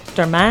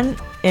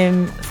Derman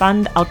im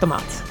Fand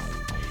Automat.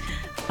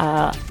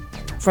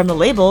 From the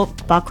label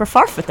Bakra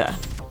Farfata.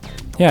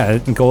 Yeah,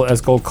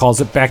 as Gold calls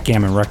it,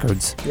 Backgammon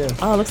Records. Yeah.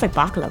 Oh, it looks like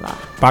baklava.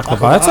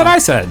 Baklava. That's what I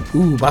said.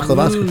 Ooh,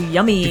 baklava. Ooh,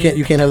 yummy.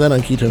 You can't have that on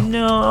keto.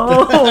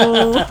 No.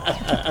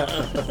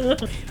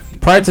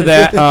 Prior to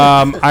that,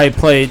 I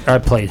played.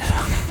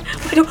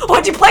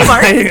 What'd you play,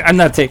 Mark? I'm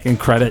not taking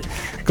credit.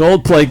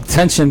 Gold played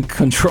Tension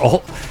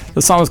Control.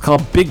 The song was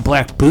called Big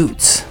Black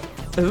Boots.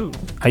 Ooh.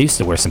 I used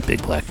to wear some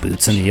big black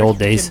boots in the old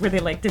days.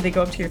 Did they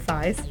go up to your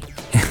thighs?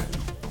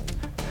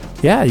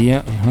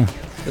 Yeah.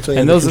 That's why you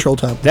have the control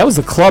top. That was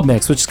the club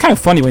mix, which is kind of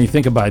funny when you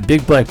think about it.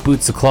 Big Black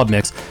Boots, the club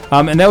mix.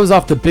 And that was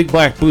off the Big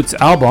Black Boots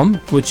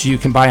album, which you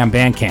can buy on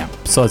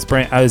Bandcamp. So it's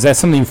is that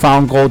something you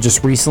found, Gold,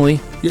 just recently?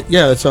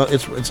 Yeah, it's on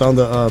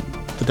the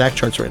DAC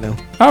charts right now.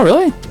 Oh,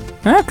 really?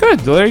 Ah,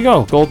 good. Well, there you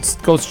go. Gold's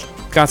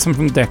got some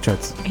from the DAC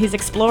charts. He's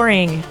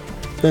exploring.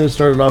 Then it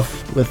started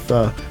off with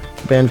a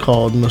band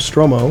called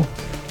Nostromo,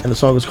 and the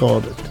song is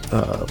called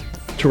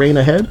Terrain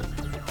Ahead.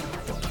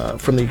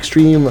 From the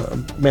Extreme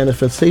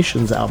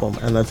Manifestations album,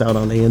 and that's out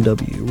on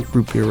A&W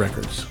Root Beer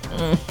Records.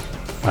 All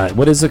right,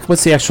 what's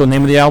the actual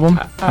name of the album?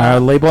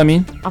 Label, I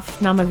mean?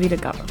 Aufnahme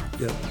Wiedergabe.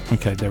 Yep.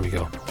 Okay, there we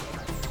go. All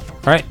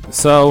right,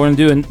 so we're going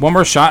to do one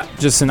more shot,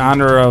 just in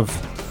honor of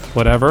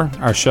whatever,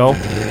 our show.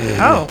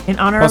 Oh, in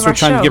honor Plus, of our we're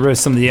trying show. to get rid of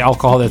some of the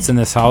alcohol that's in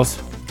this house.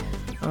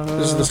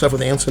 This is the stuff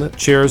with ants in it.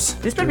 Cheers.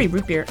 This better be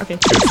root beer. Okay.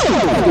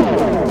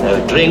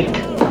 Drink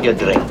your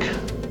drink.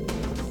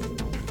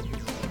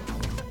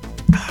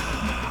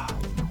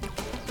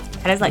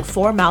 It has like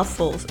 4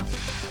 mouthfuls.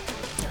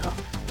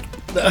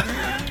 No.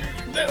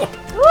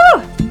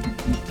 Woo!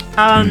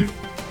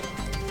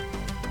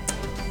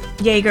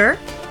 Jaeger.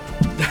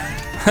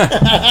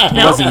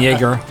 It wasn't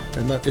Jaeger.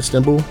 And not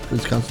Istanbul,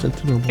 it's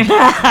Constantinople. So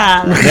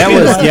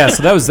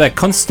that was that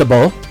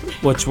Constable,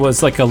 which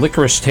was like a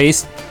licorice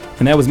taste,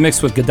 and that was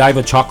mixed with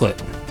Godiva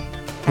chocolate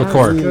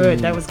liqueur.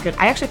 That was good.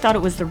 I actually thought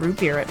it was the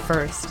root beer at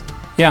first.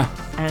 Yeah.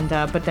 And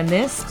but then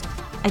this,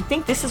 I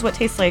think this is what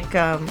tastes like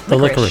licorice. The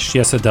licorice,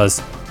 yes it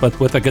does. But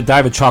with the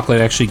Godiva chocolate,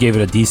 it actually gave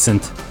it a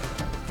decent,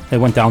 it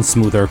went down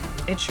smoother.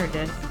 It sure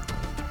did.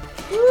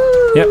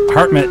 Yep,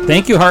 Hartmut.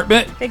 Thank you,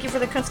 Hartmut. Thank you for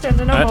the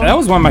Constantinople. That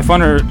was one of my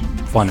funner.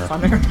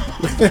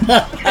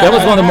 That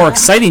was one of the more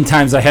exciting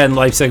times I had in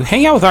life. So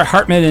hang out with our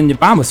Hartmut and your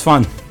mom was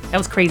fun. That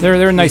was crazy.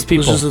 They're nice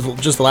people. Was this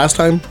just the last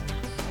time?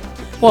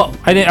 Well,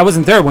 I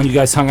wasn't there when you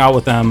guys hung out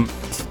with them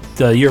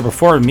the year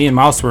before. Me and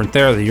Mouse weren't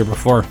there the year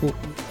before.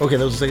 Okay,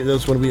 that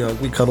was when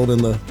we cuddled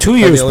in the 2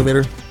 years the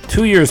elevator.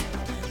 2 years.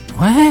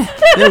 What?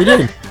 Yeah, we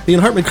did. Me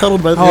and Hartman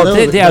cuddled by the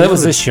elevator. Yeah, that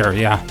was this year.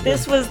 Yeah.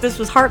 This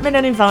was Hartman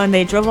and Yvonne.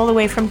 They drove all the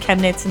way from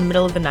Chemnitz in the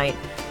middle of the night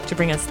to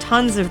bring us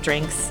tons of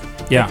drinks.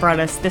 Yeah. They brought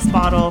us this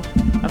bottle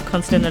of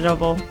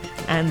Constantinople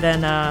and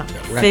then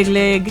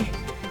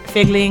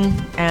Figling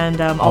and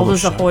all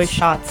those Ahoy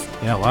shots.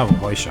 Yeah, a lot of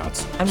Ahoy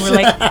shots. And we're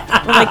like,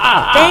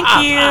 thank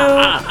you.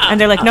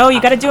 And they're like, no, you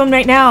got to do them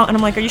right now. And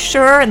I'm like, are you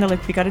sure? And they're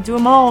like, we got to do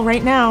them all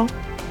right now.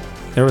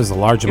 There was a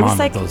large amount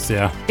like, of those,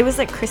 yeah. It was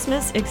like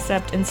Christmas,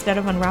 except instead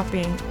of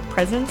unwrapping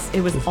presents, it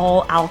was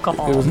all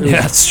alcohol.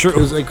 Yeah, it's true. It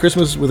was like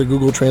Christmas with a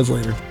Google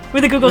Translator.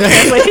 With a Google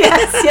Translate,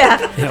 yes, yeah.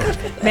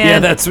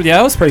 Man,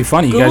 that was pretty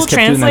funny. You guys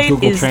kept doing that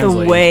Google Translate. Google Translate is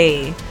the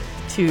way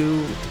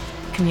to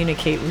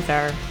communicate with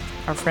our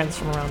friends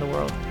from around the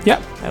world.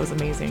 Yep. That was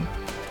amazing.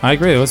 I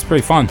agree. It was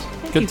pretty fun.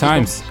 Good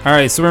times. All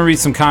right, so we're going to read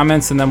some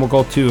comments, and then we'll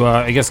go to,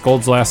 I guess,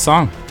 Gold's last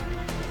song.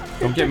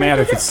 Don't get mad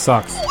if it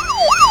sucks.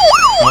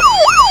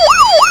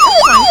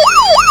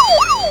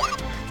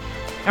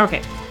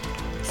 Okay,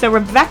 so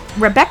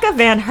Rebecca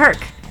Van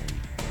Herk.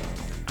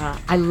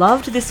 I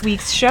loved this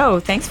week's show.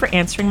 Thanks for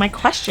answering my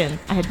question.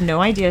 I had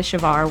no idea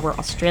Shavar were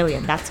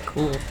Australian. That's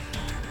cool.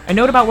 A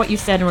note about what you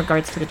said in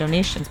regards to the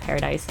donations,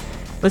 Paradise.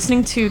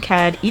 Listening to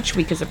CAD each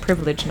week is a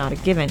privilege, not a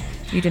given.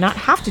 You do not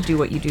have to do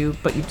what you do,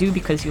 but you do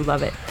because you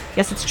love it.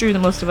 Yes, it's true that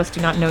most of us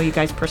do not know you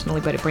guys personally,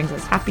 but it brings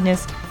us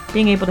happiness,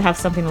 being able to have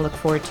something to look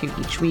forward to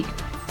each week.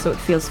 So it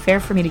feels fair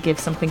for me to give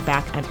something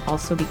back, and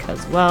also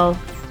because, well,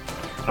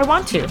 I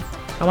want to.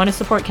 I want to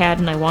support CAD,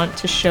 and I want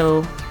the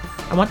show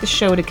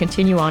to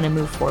continue on and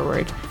move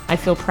forward. I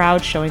feel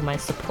proud showing my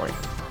support.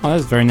 Oh, that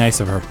was very nice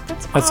of her.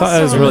 That's awesome.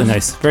 That was really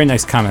nice. Very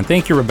nice comment.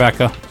 Thank you,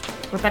 Rebecca.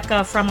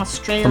 Rebecca from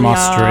Australia. From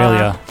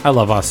Australia. I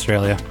love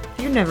Australia.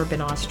 You've never been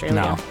to Australia.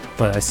 No,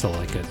 but I still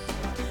like it.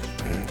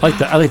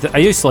 I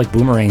used to like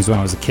boomerangs when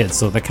I was a kid,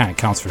 so that kind of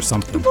counts for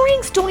something.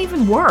 Boomerangs don't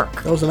even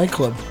work. That was a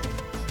nightclub.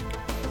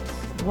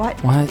 What?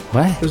 What?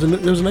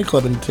 There was a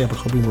nightclub in Tampa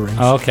called Boomerangs.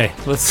 Oh, okay.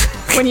 Let's.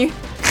 When you.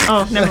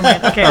 Oh, never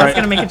mind. Okay, I was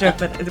going to make a joke,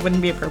 but it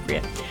wouldn't be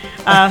appropriate.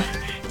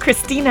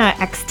 Christina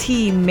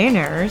XT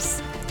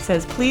Manners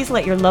says, please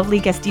let your lovely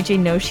guest DJ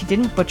know she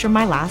didn't butcher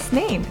my last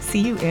name. See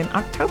you in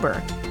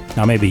October.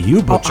 Now maybe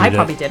you butchered I it.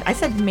 probably did. I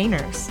said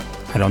Manners.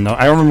 I don't know.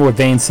 I don't remember what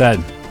Vane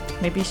said.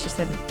 Maybe she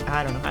said,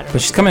 I don't know.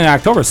 But she's coming in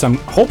October, so I'm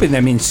hoping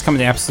that means she's coming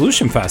to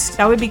Absolution Fest.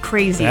 That would be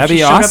crazy. That'd if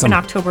she be showed awesome. up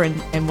in October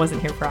and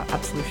wasn't here for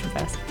Absolution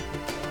Fest.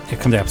 Yeah,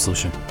 come to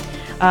Absolution.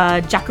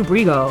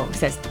 Jacubrigo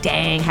says,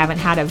 dang, haven't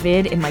had a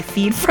vid in my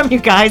feed from you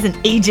guys in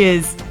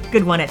ages.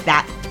 Good one at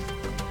that.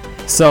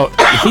 So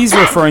he's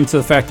referring to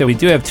the fact that we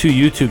do have 2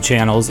 YouTube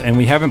channels, and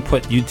we haven't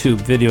put YouTube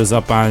videos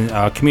up on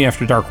Community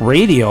After Dark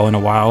Radio in a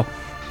while.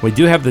 We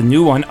do have the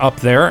new one up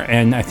there,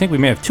 and I think we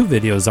may have 2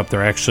 videos up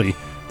there actually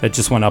that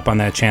just went up on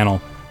that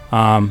channel.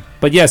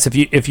 But yes,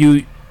 if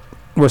you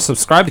were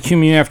subscribed to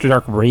Community After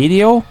Dark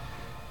Radio,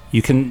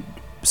 you can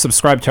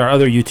subscribe to our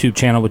other YouTube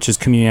channel, which is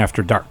Community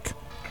After Dark.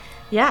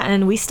 Yeah,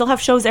 and we still have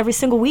shows every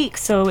single week,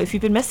 so if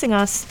you've been missing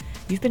us,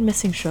 you've been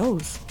missing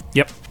shows.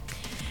 Yep.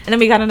 And then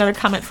we got another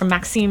comment from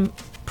Maxime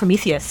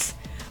Prometheus.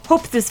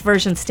 Hope this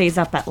version stays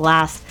up at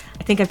last.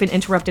 I think I've been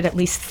interrupted at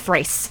least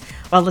thrice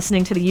while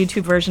listening to the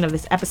YouTube version of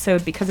this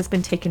episode because it's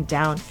been taken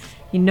down.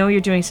 You know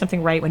you're doing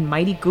something right when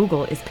mighty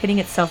Google is pitting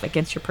itself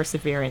against your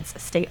perseverance.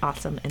 Stay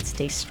awesome and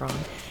stay strong.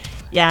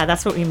 Yeah,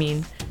 that's what we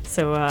mean.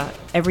 So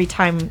every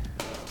time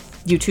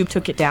YouTube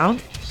took it down,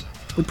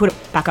 we put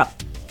it back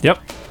up. Yep.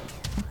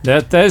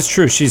 That is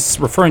true. She's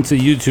referring to the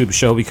YouTube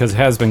show because it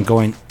has been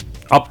going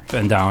up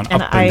and down,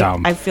 and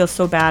down. I feel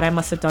so bad. I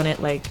must have done it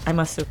I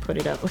must have put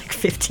it up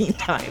 15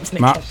 times.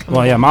 And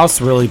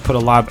Mouse really put a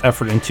lot of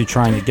effort into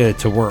trying to get it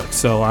to work.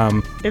 So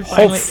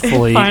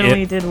hopefully it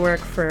finally did work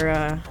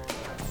for...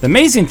 The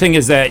amazing thing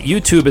is that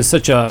YouTube is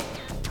such a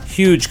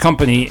huge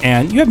company,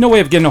 and you have no way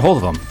of getting a hold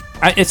of them.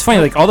 It's funny,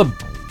 like all the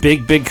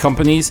big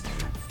companies,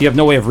 you have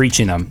no way of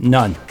reaching them.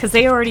 None. Because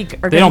they already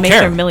are going to make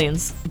their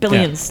billions. Yeah, They're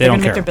going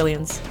to make their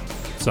billions.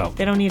 So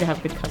they don't need to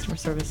have good customer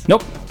service.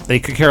 Nope. They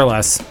could care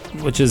less,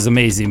 which is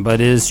amazing,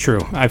 but it is true.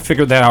 I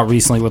figured that out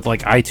recently with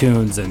like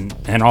iTunes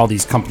and all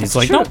these companies. It's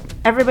like, true. No.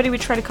 Everybody we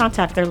try to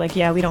contact, they're like,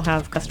 yeah, we don't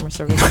have customer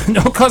service.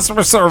 No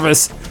customer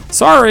service.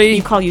 Sorry.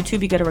 You call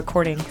YouTube, you get a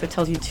recording that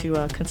tells you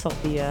to consult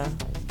the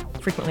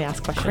frequently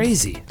asked questions.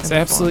 Crazy. It's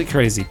absolutely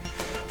crazy.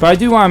 But I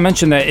do want to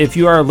mention that if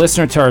you are a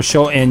listener to our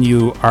show and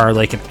you are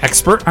like an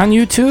expert on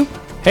YouTube,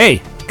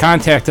 hey,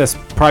 contact us,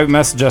 private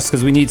message us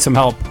because we need some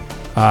help.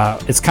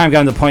 It's kind of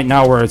gotten to the point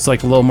now where it's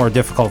like a little more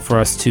difficult for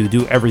us to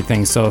do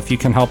everything. So if you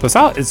can help us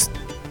out, it's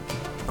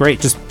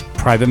great. Just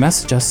private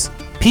message us.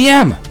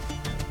 PM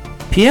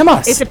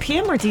us. Is it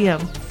PM or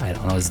DM? I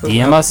don't know. Is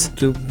DM us?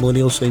 Do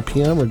millennials say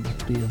PM or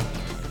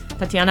DM?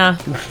 Tatiana.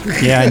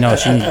 Yeah, I know.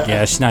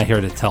 She's not here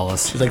to tell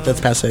us. She's like,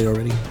 that's passe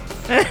already.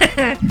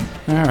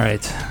 All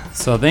right.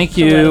 So thank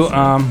you.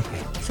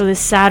 So this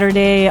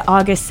Saturday,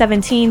 August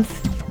 17th,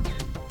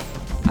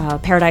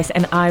 Paradise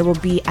and I will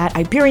be at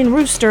Iberian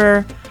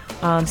Rooster,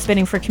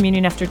 spinning for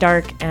Communion After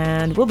Dark,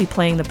 and we'll be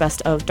playing the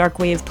best of dark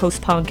wave,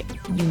 post-punk,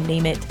 you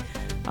name it,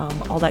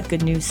 all that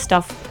good news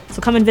stuff.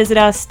 So come and visit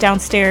us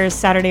downstairs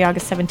Saturday,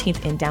 August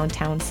 17th in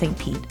downtown St.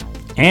 Pete.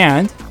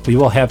 And we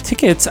will have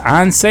tickets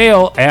on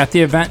sale at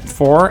the event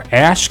for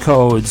Ash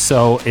Code.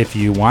 So if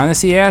you want to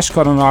see Ash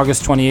Code on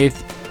August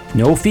 28th,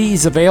 no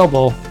fees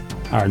available,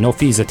 or no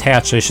fees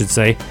attached, I should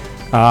say.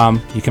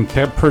 You can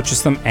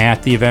purchase them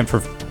at the event for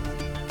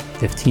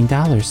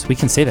 $15. We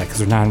can say that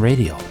because we're not on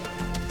radio.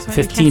 So $15.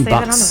 You can't say that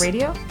on the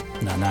radio?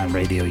 No, not on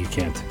radio. You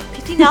can't.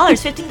 $15.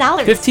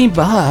 $15.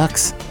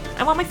 $15.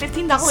 I want my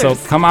 $15. So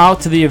come out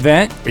to the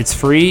event. It's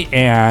free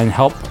and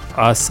help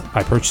us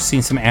by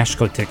purchasing some Ash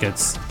Code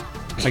tickets.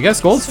 I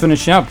guess Gold's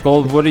finishing up.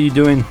 Gold, what are you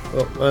doing?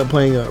 Well, I'm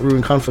playing a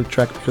Ruin Conflict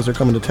track because they're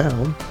coming to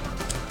town.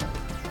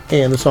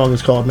 And the song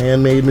is called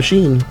Man-Made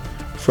Machine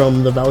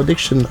from the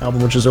Valediction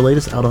album, which is their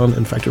latest out on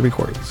Infected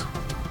Recordings.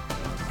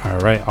 All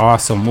right,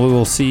 awesome. We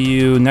will see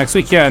you next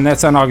week. Yeah, and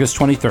that's on August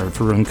 23rd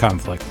for Ruin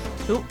Conflict.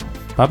 Cool.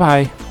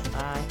 Bye-bye.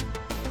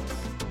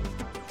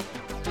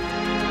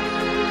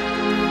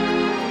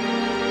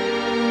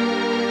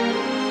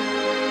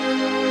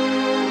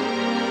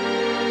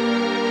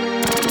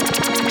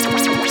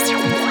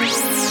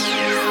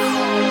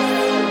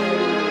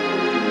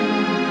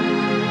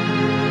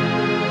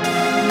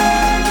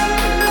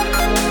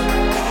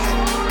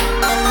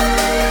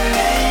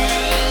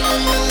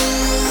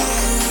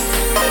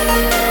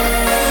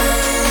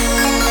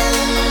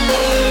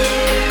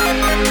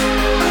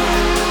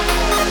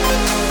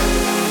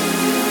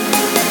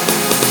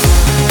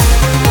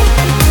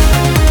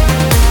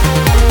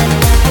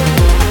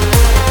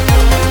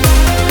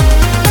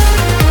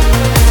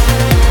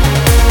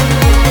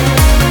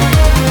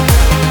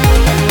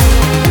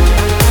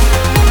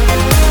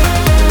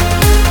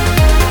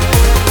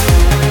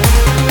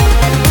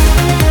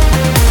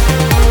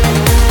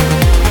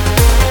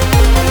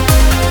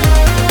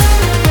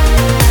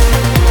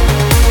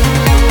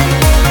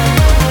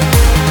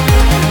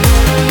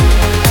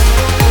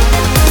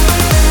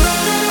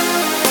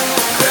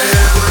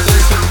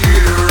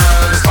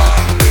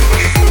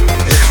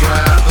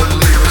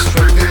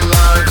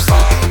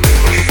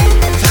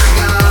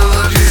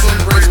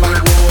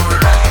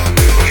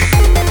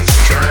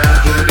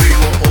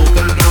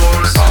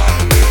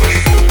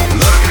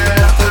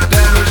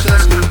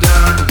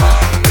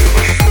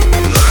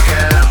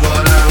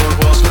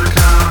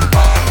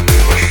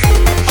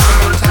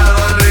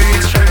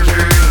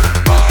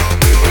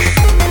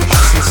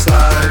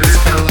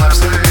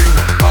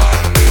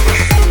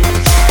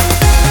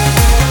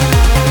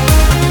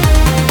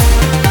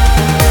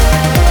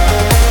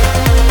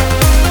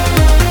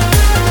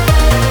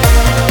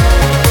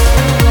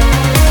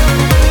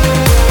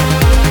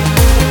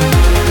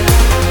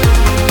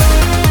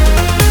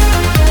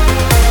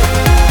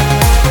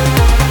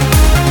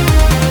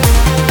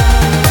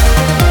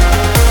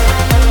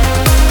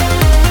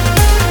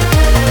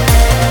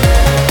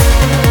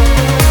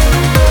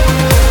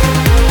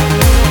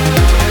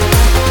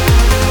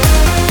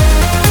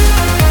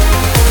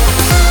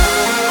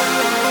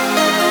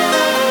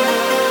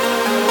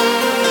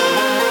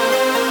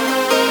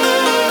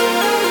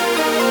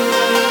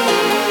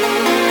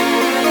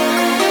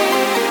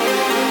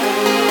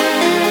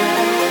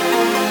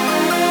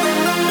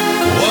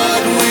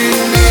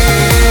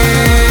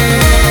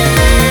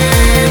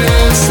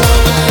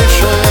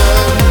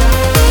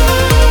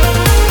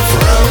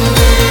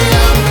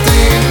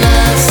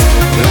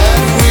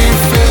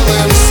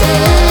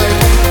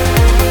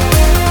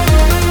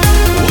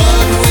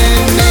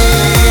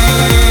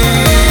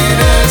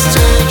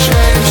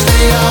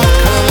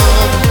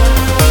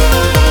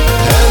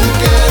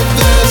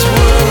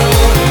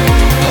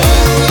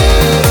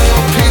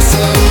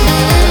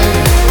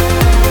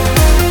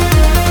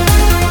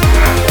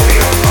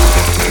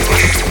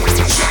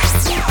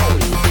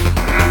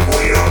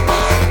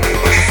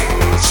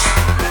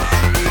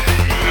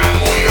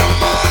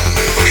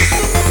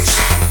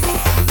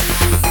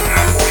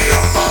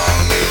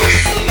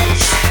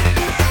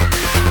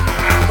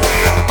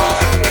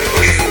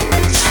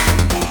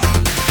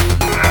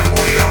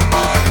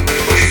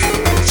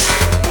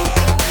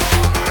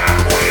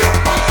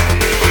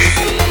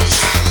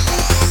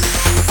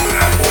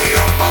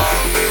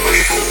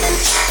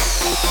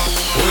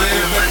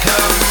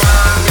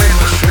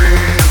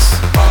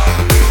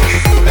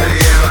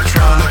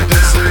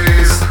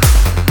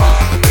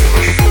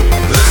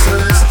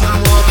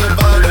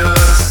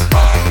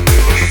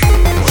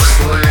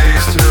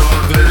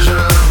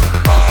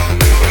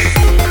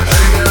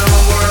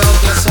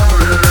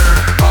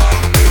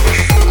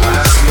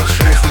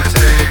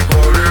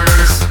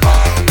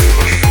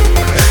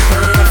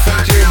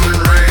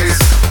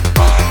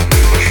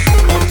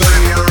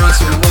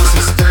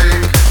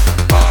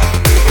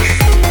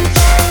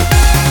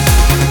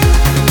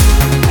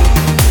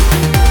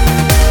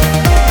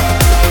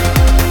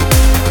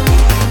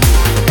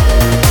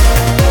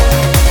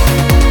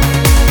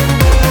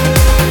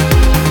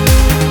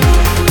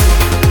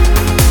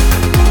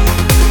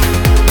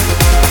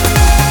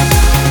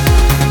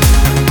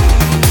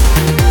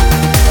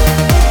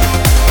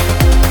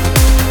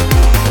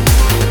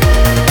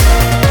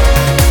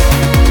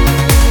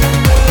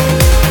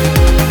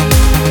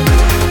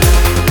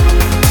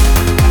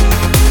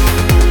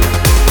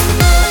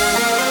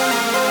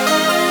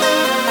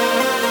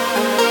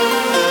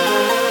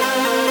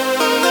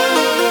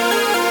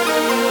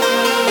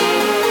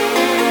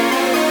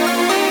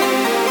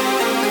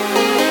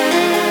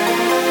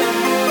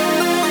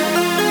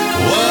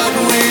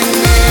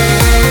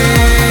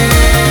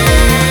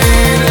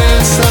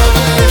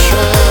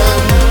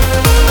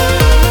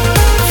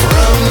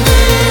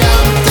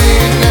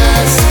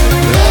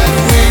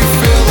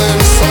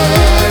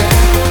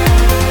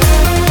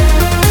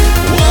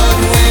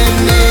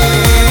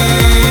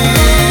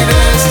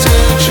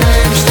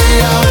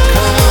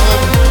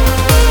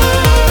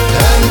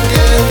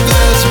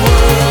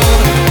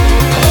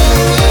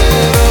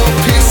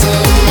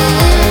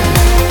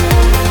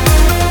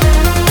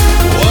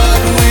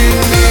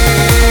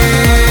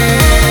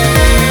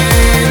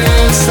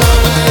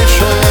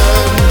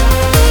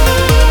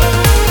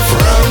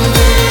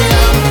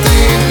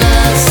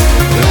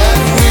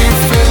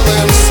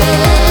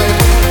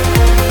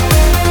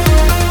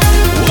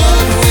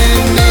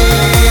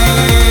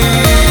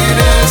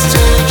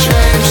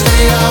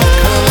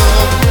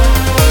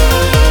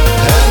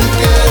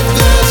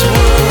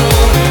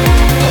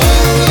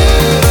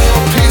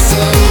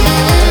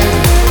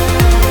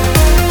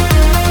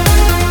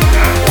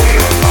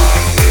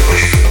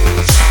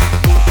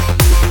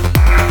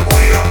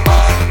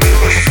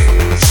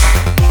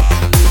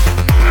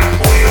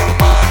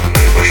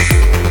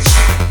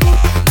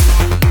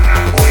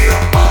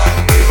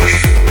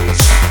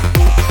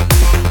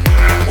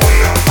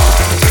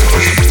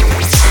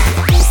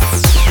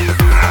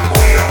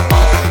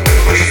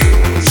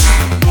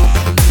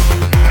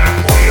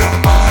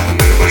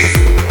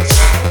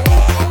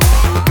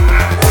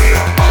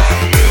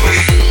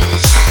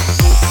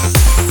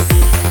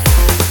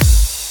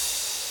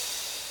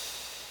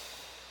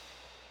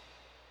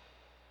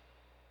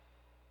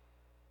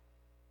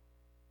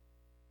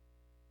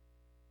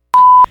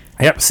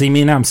 Yep, see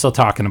me now, I'm still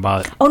talking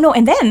about it. Oh, no,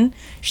 and then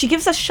she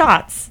gives us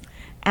shots.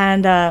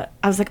 And I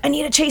was like, I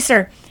need a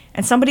chaser.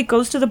 And somebody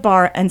goes to the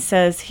bar and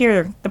says,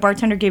 here, the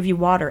bartender gave you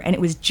water. And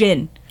it was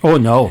gin. Oh,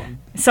 no.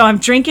 So I'm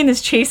drinking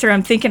this chaser.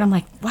 I'm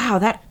like, wow,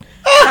 that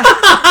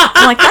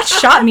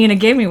shot Mina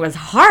gave me was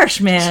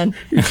harsh, man.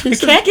 I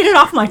can't get it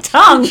off my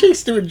tongue.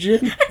 Chased it with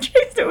gin. I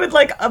chased it with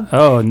like a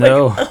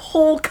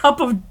whole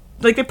cup of,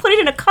 like they put it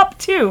in a cup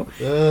too.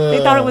 They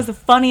thought it was the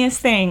funniest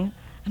thing.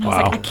 And I was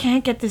like, I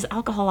can't get this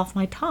alcohol off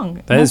my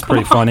tongue. That is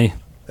pretty funny.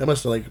 That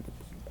must have like...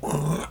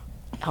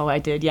 Oh, I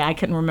did. Yeah, I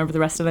couldn't remember the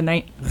rest of the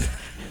night.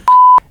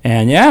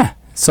 And yeah,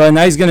 so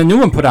now he's getting a new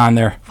one put on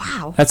there.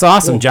 Wow. That's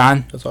awesome,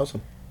 John. That's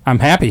awesome. I'm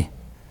happy.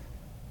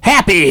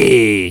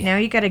 Happy! Now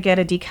you got to get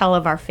a decal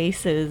of our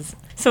faces.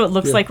 So it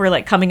looks like we're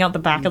like coming out the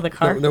back of the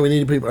car. No, we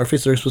need to put our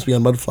faces are supposed to be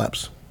on mud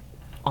flaps.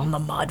 On the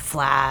mud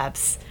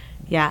flaps.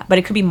 Yeah, but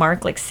it could be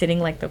Mark like sitting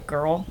like the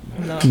girl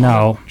in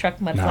the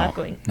truck mud flap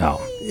going. No.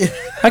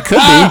 That could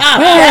be.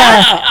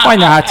 Yeah. Why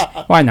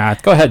not? Why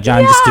not? Go ahead,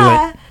 John. Just do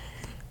it.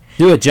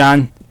 Do it,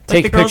 John.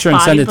 Take a picture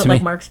and send it to me.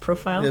 Like Mark's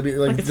profile. Yeah,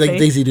 like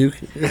Daisy Duke.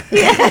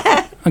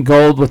 A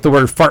gold with the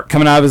word fart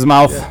coming out of his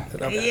mouth.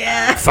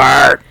 Yeah.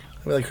 Fart.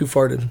 Like who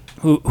farted?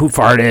 Who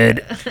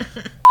farted?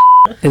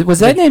 Was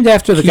that named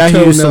after the guy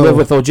who used to live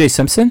with O.J.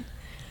 Simpson?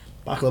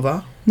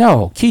 Baklava?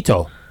 No,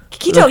 Keto.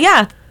 Keto,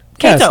 yeah.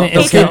 Kato.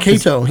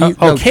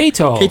 Kato.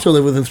 Kato. Kato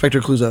lived with Inspector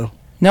Clouseau.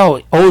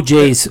 No,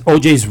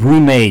 OJ's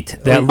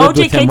roommate that lived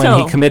with him when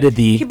he committed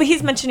the... But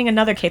he's mentioning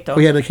another Kato.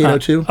 We had a Kato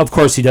too? Of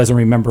course he doesn't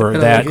remember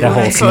that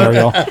whole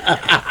scenario.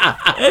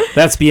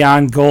 That's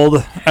beyond gold.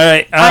 All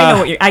right. I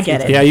know I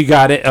get it. Yeah, you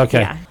got it.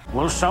 Okay. Yeah.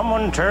 Will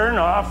someone turn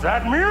off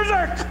that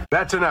music?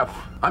 That's enough.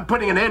 I'm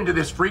putting an end to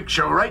this freak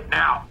show right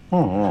now.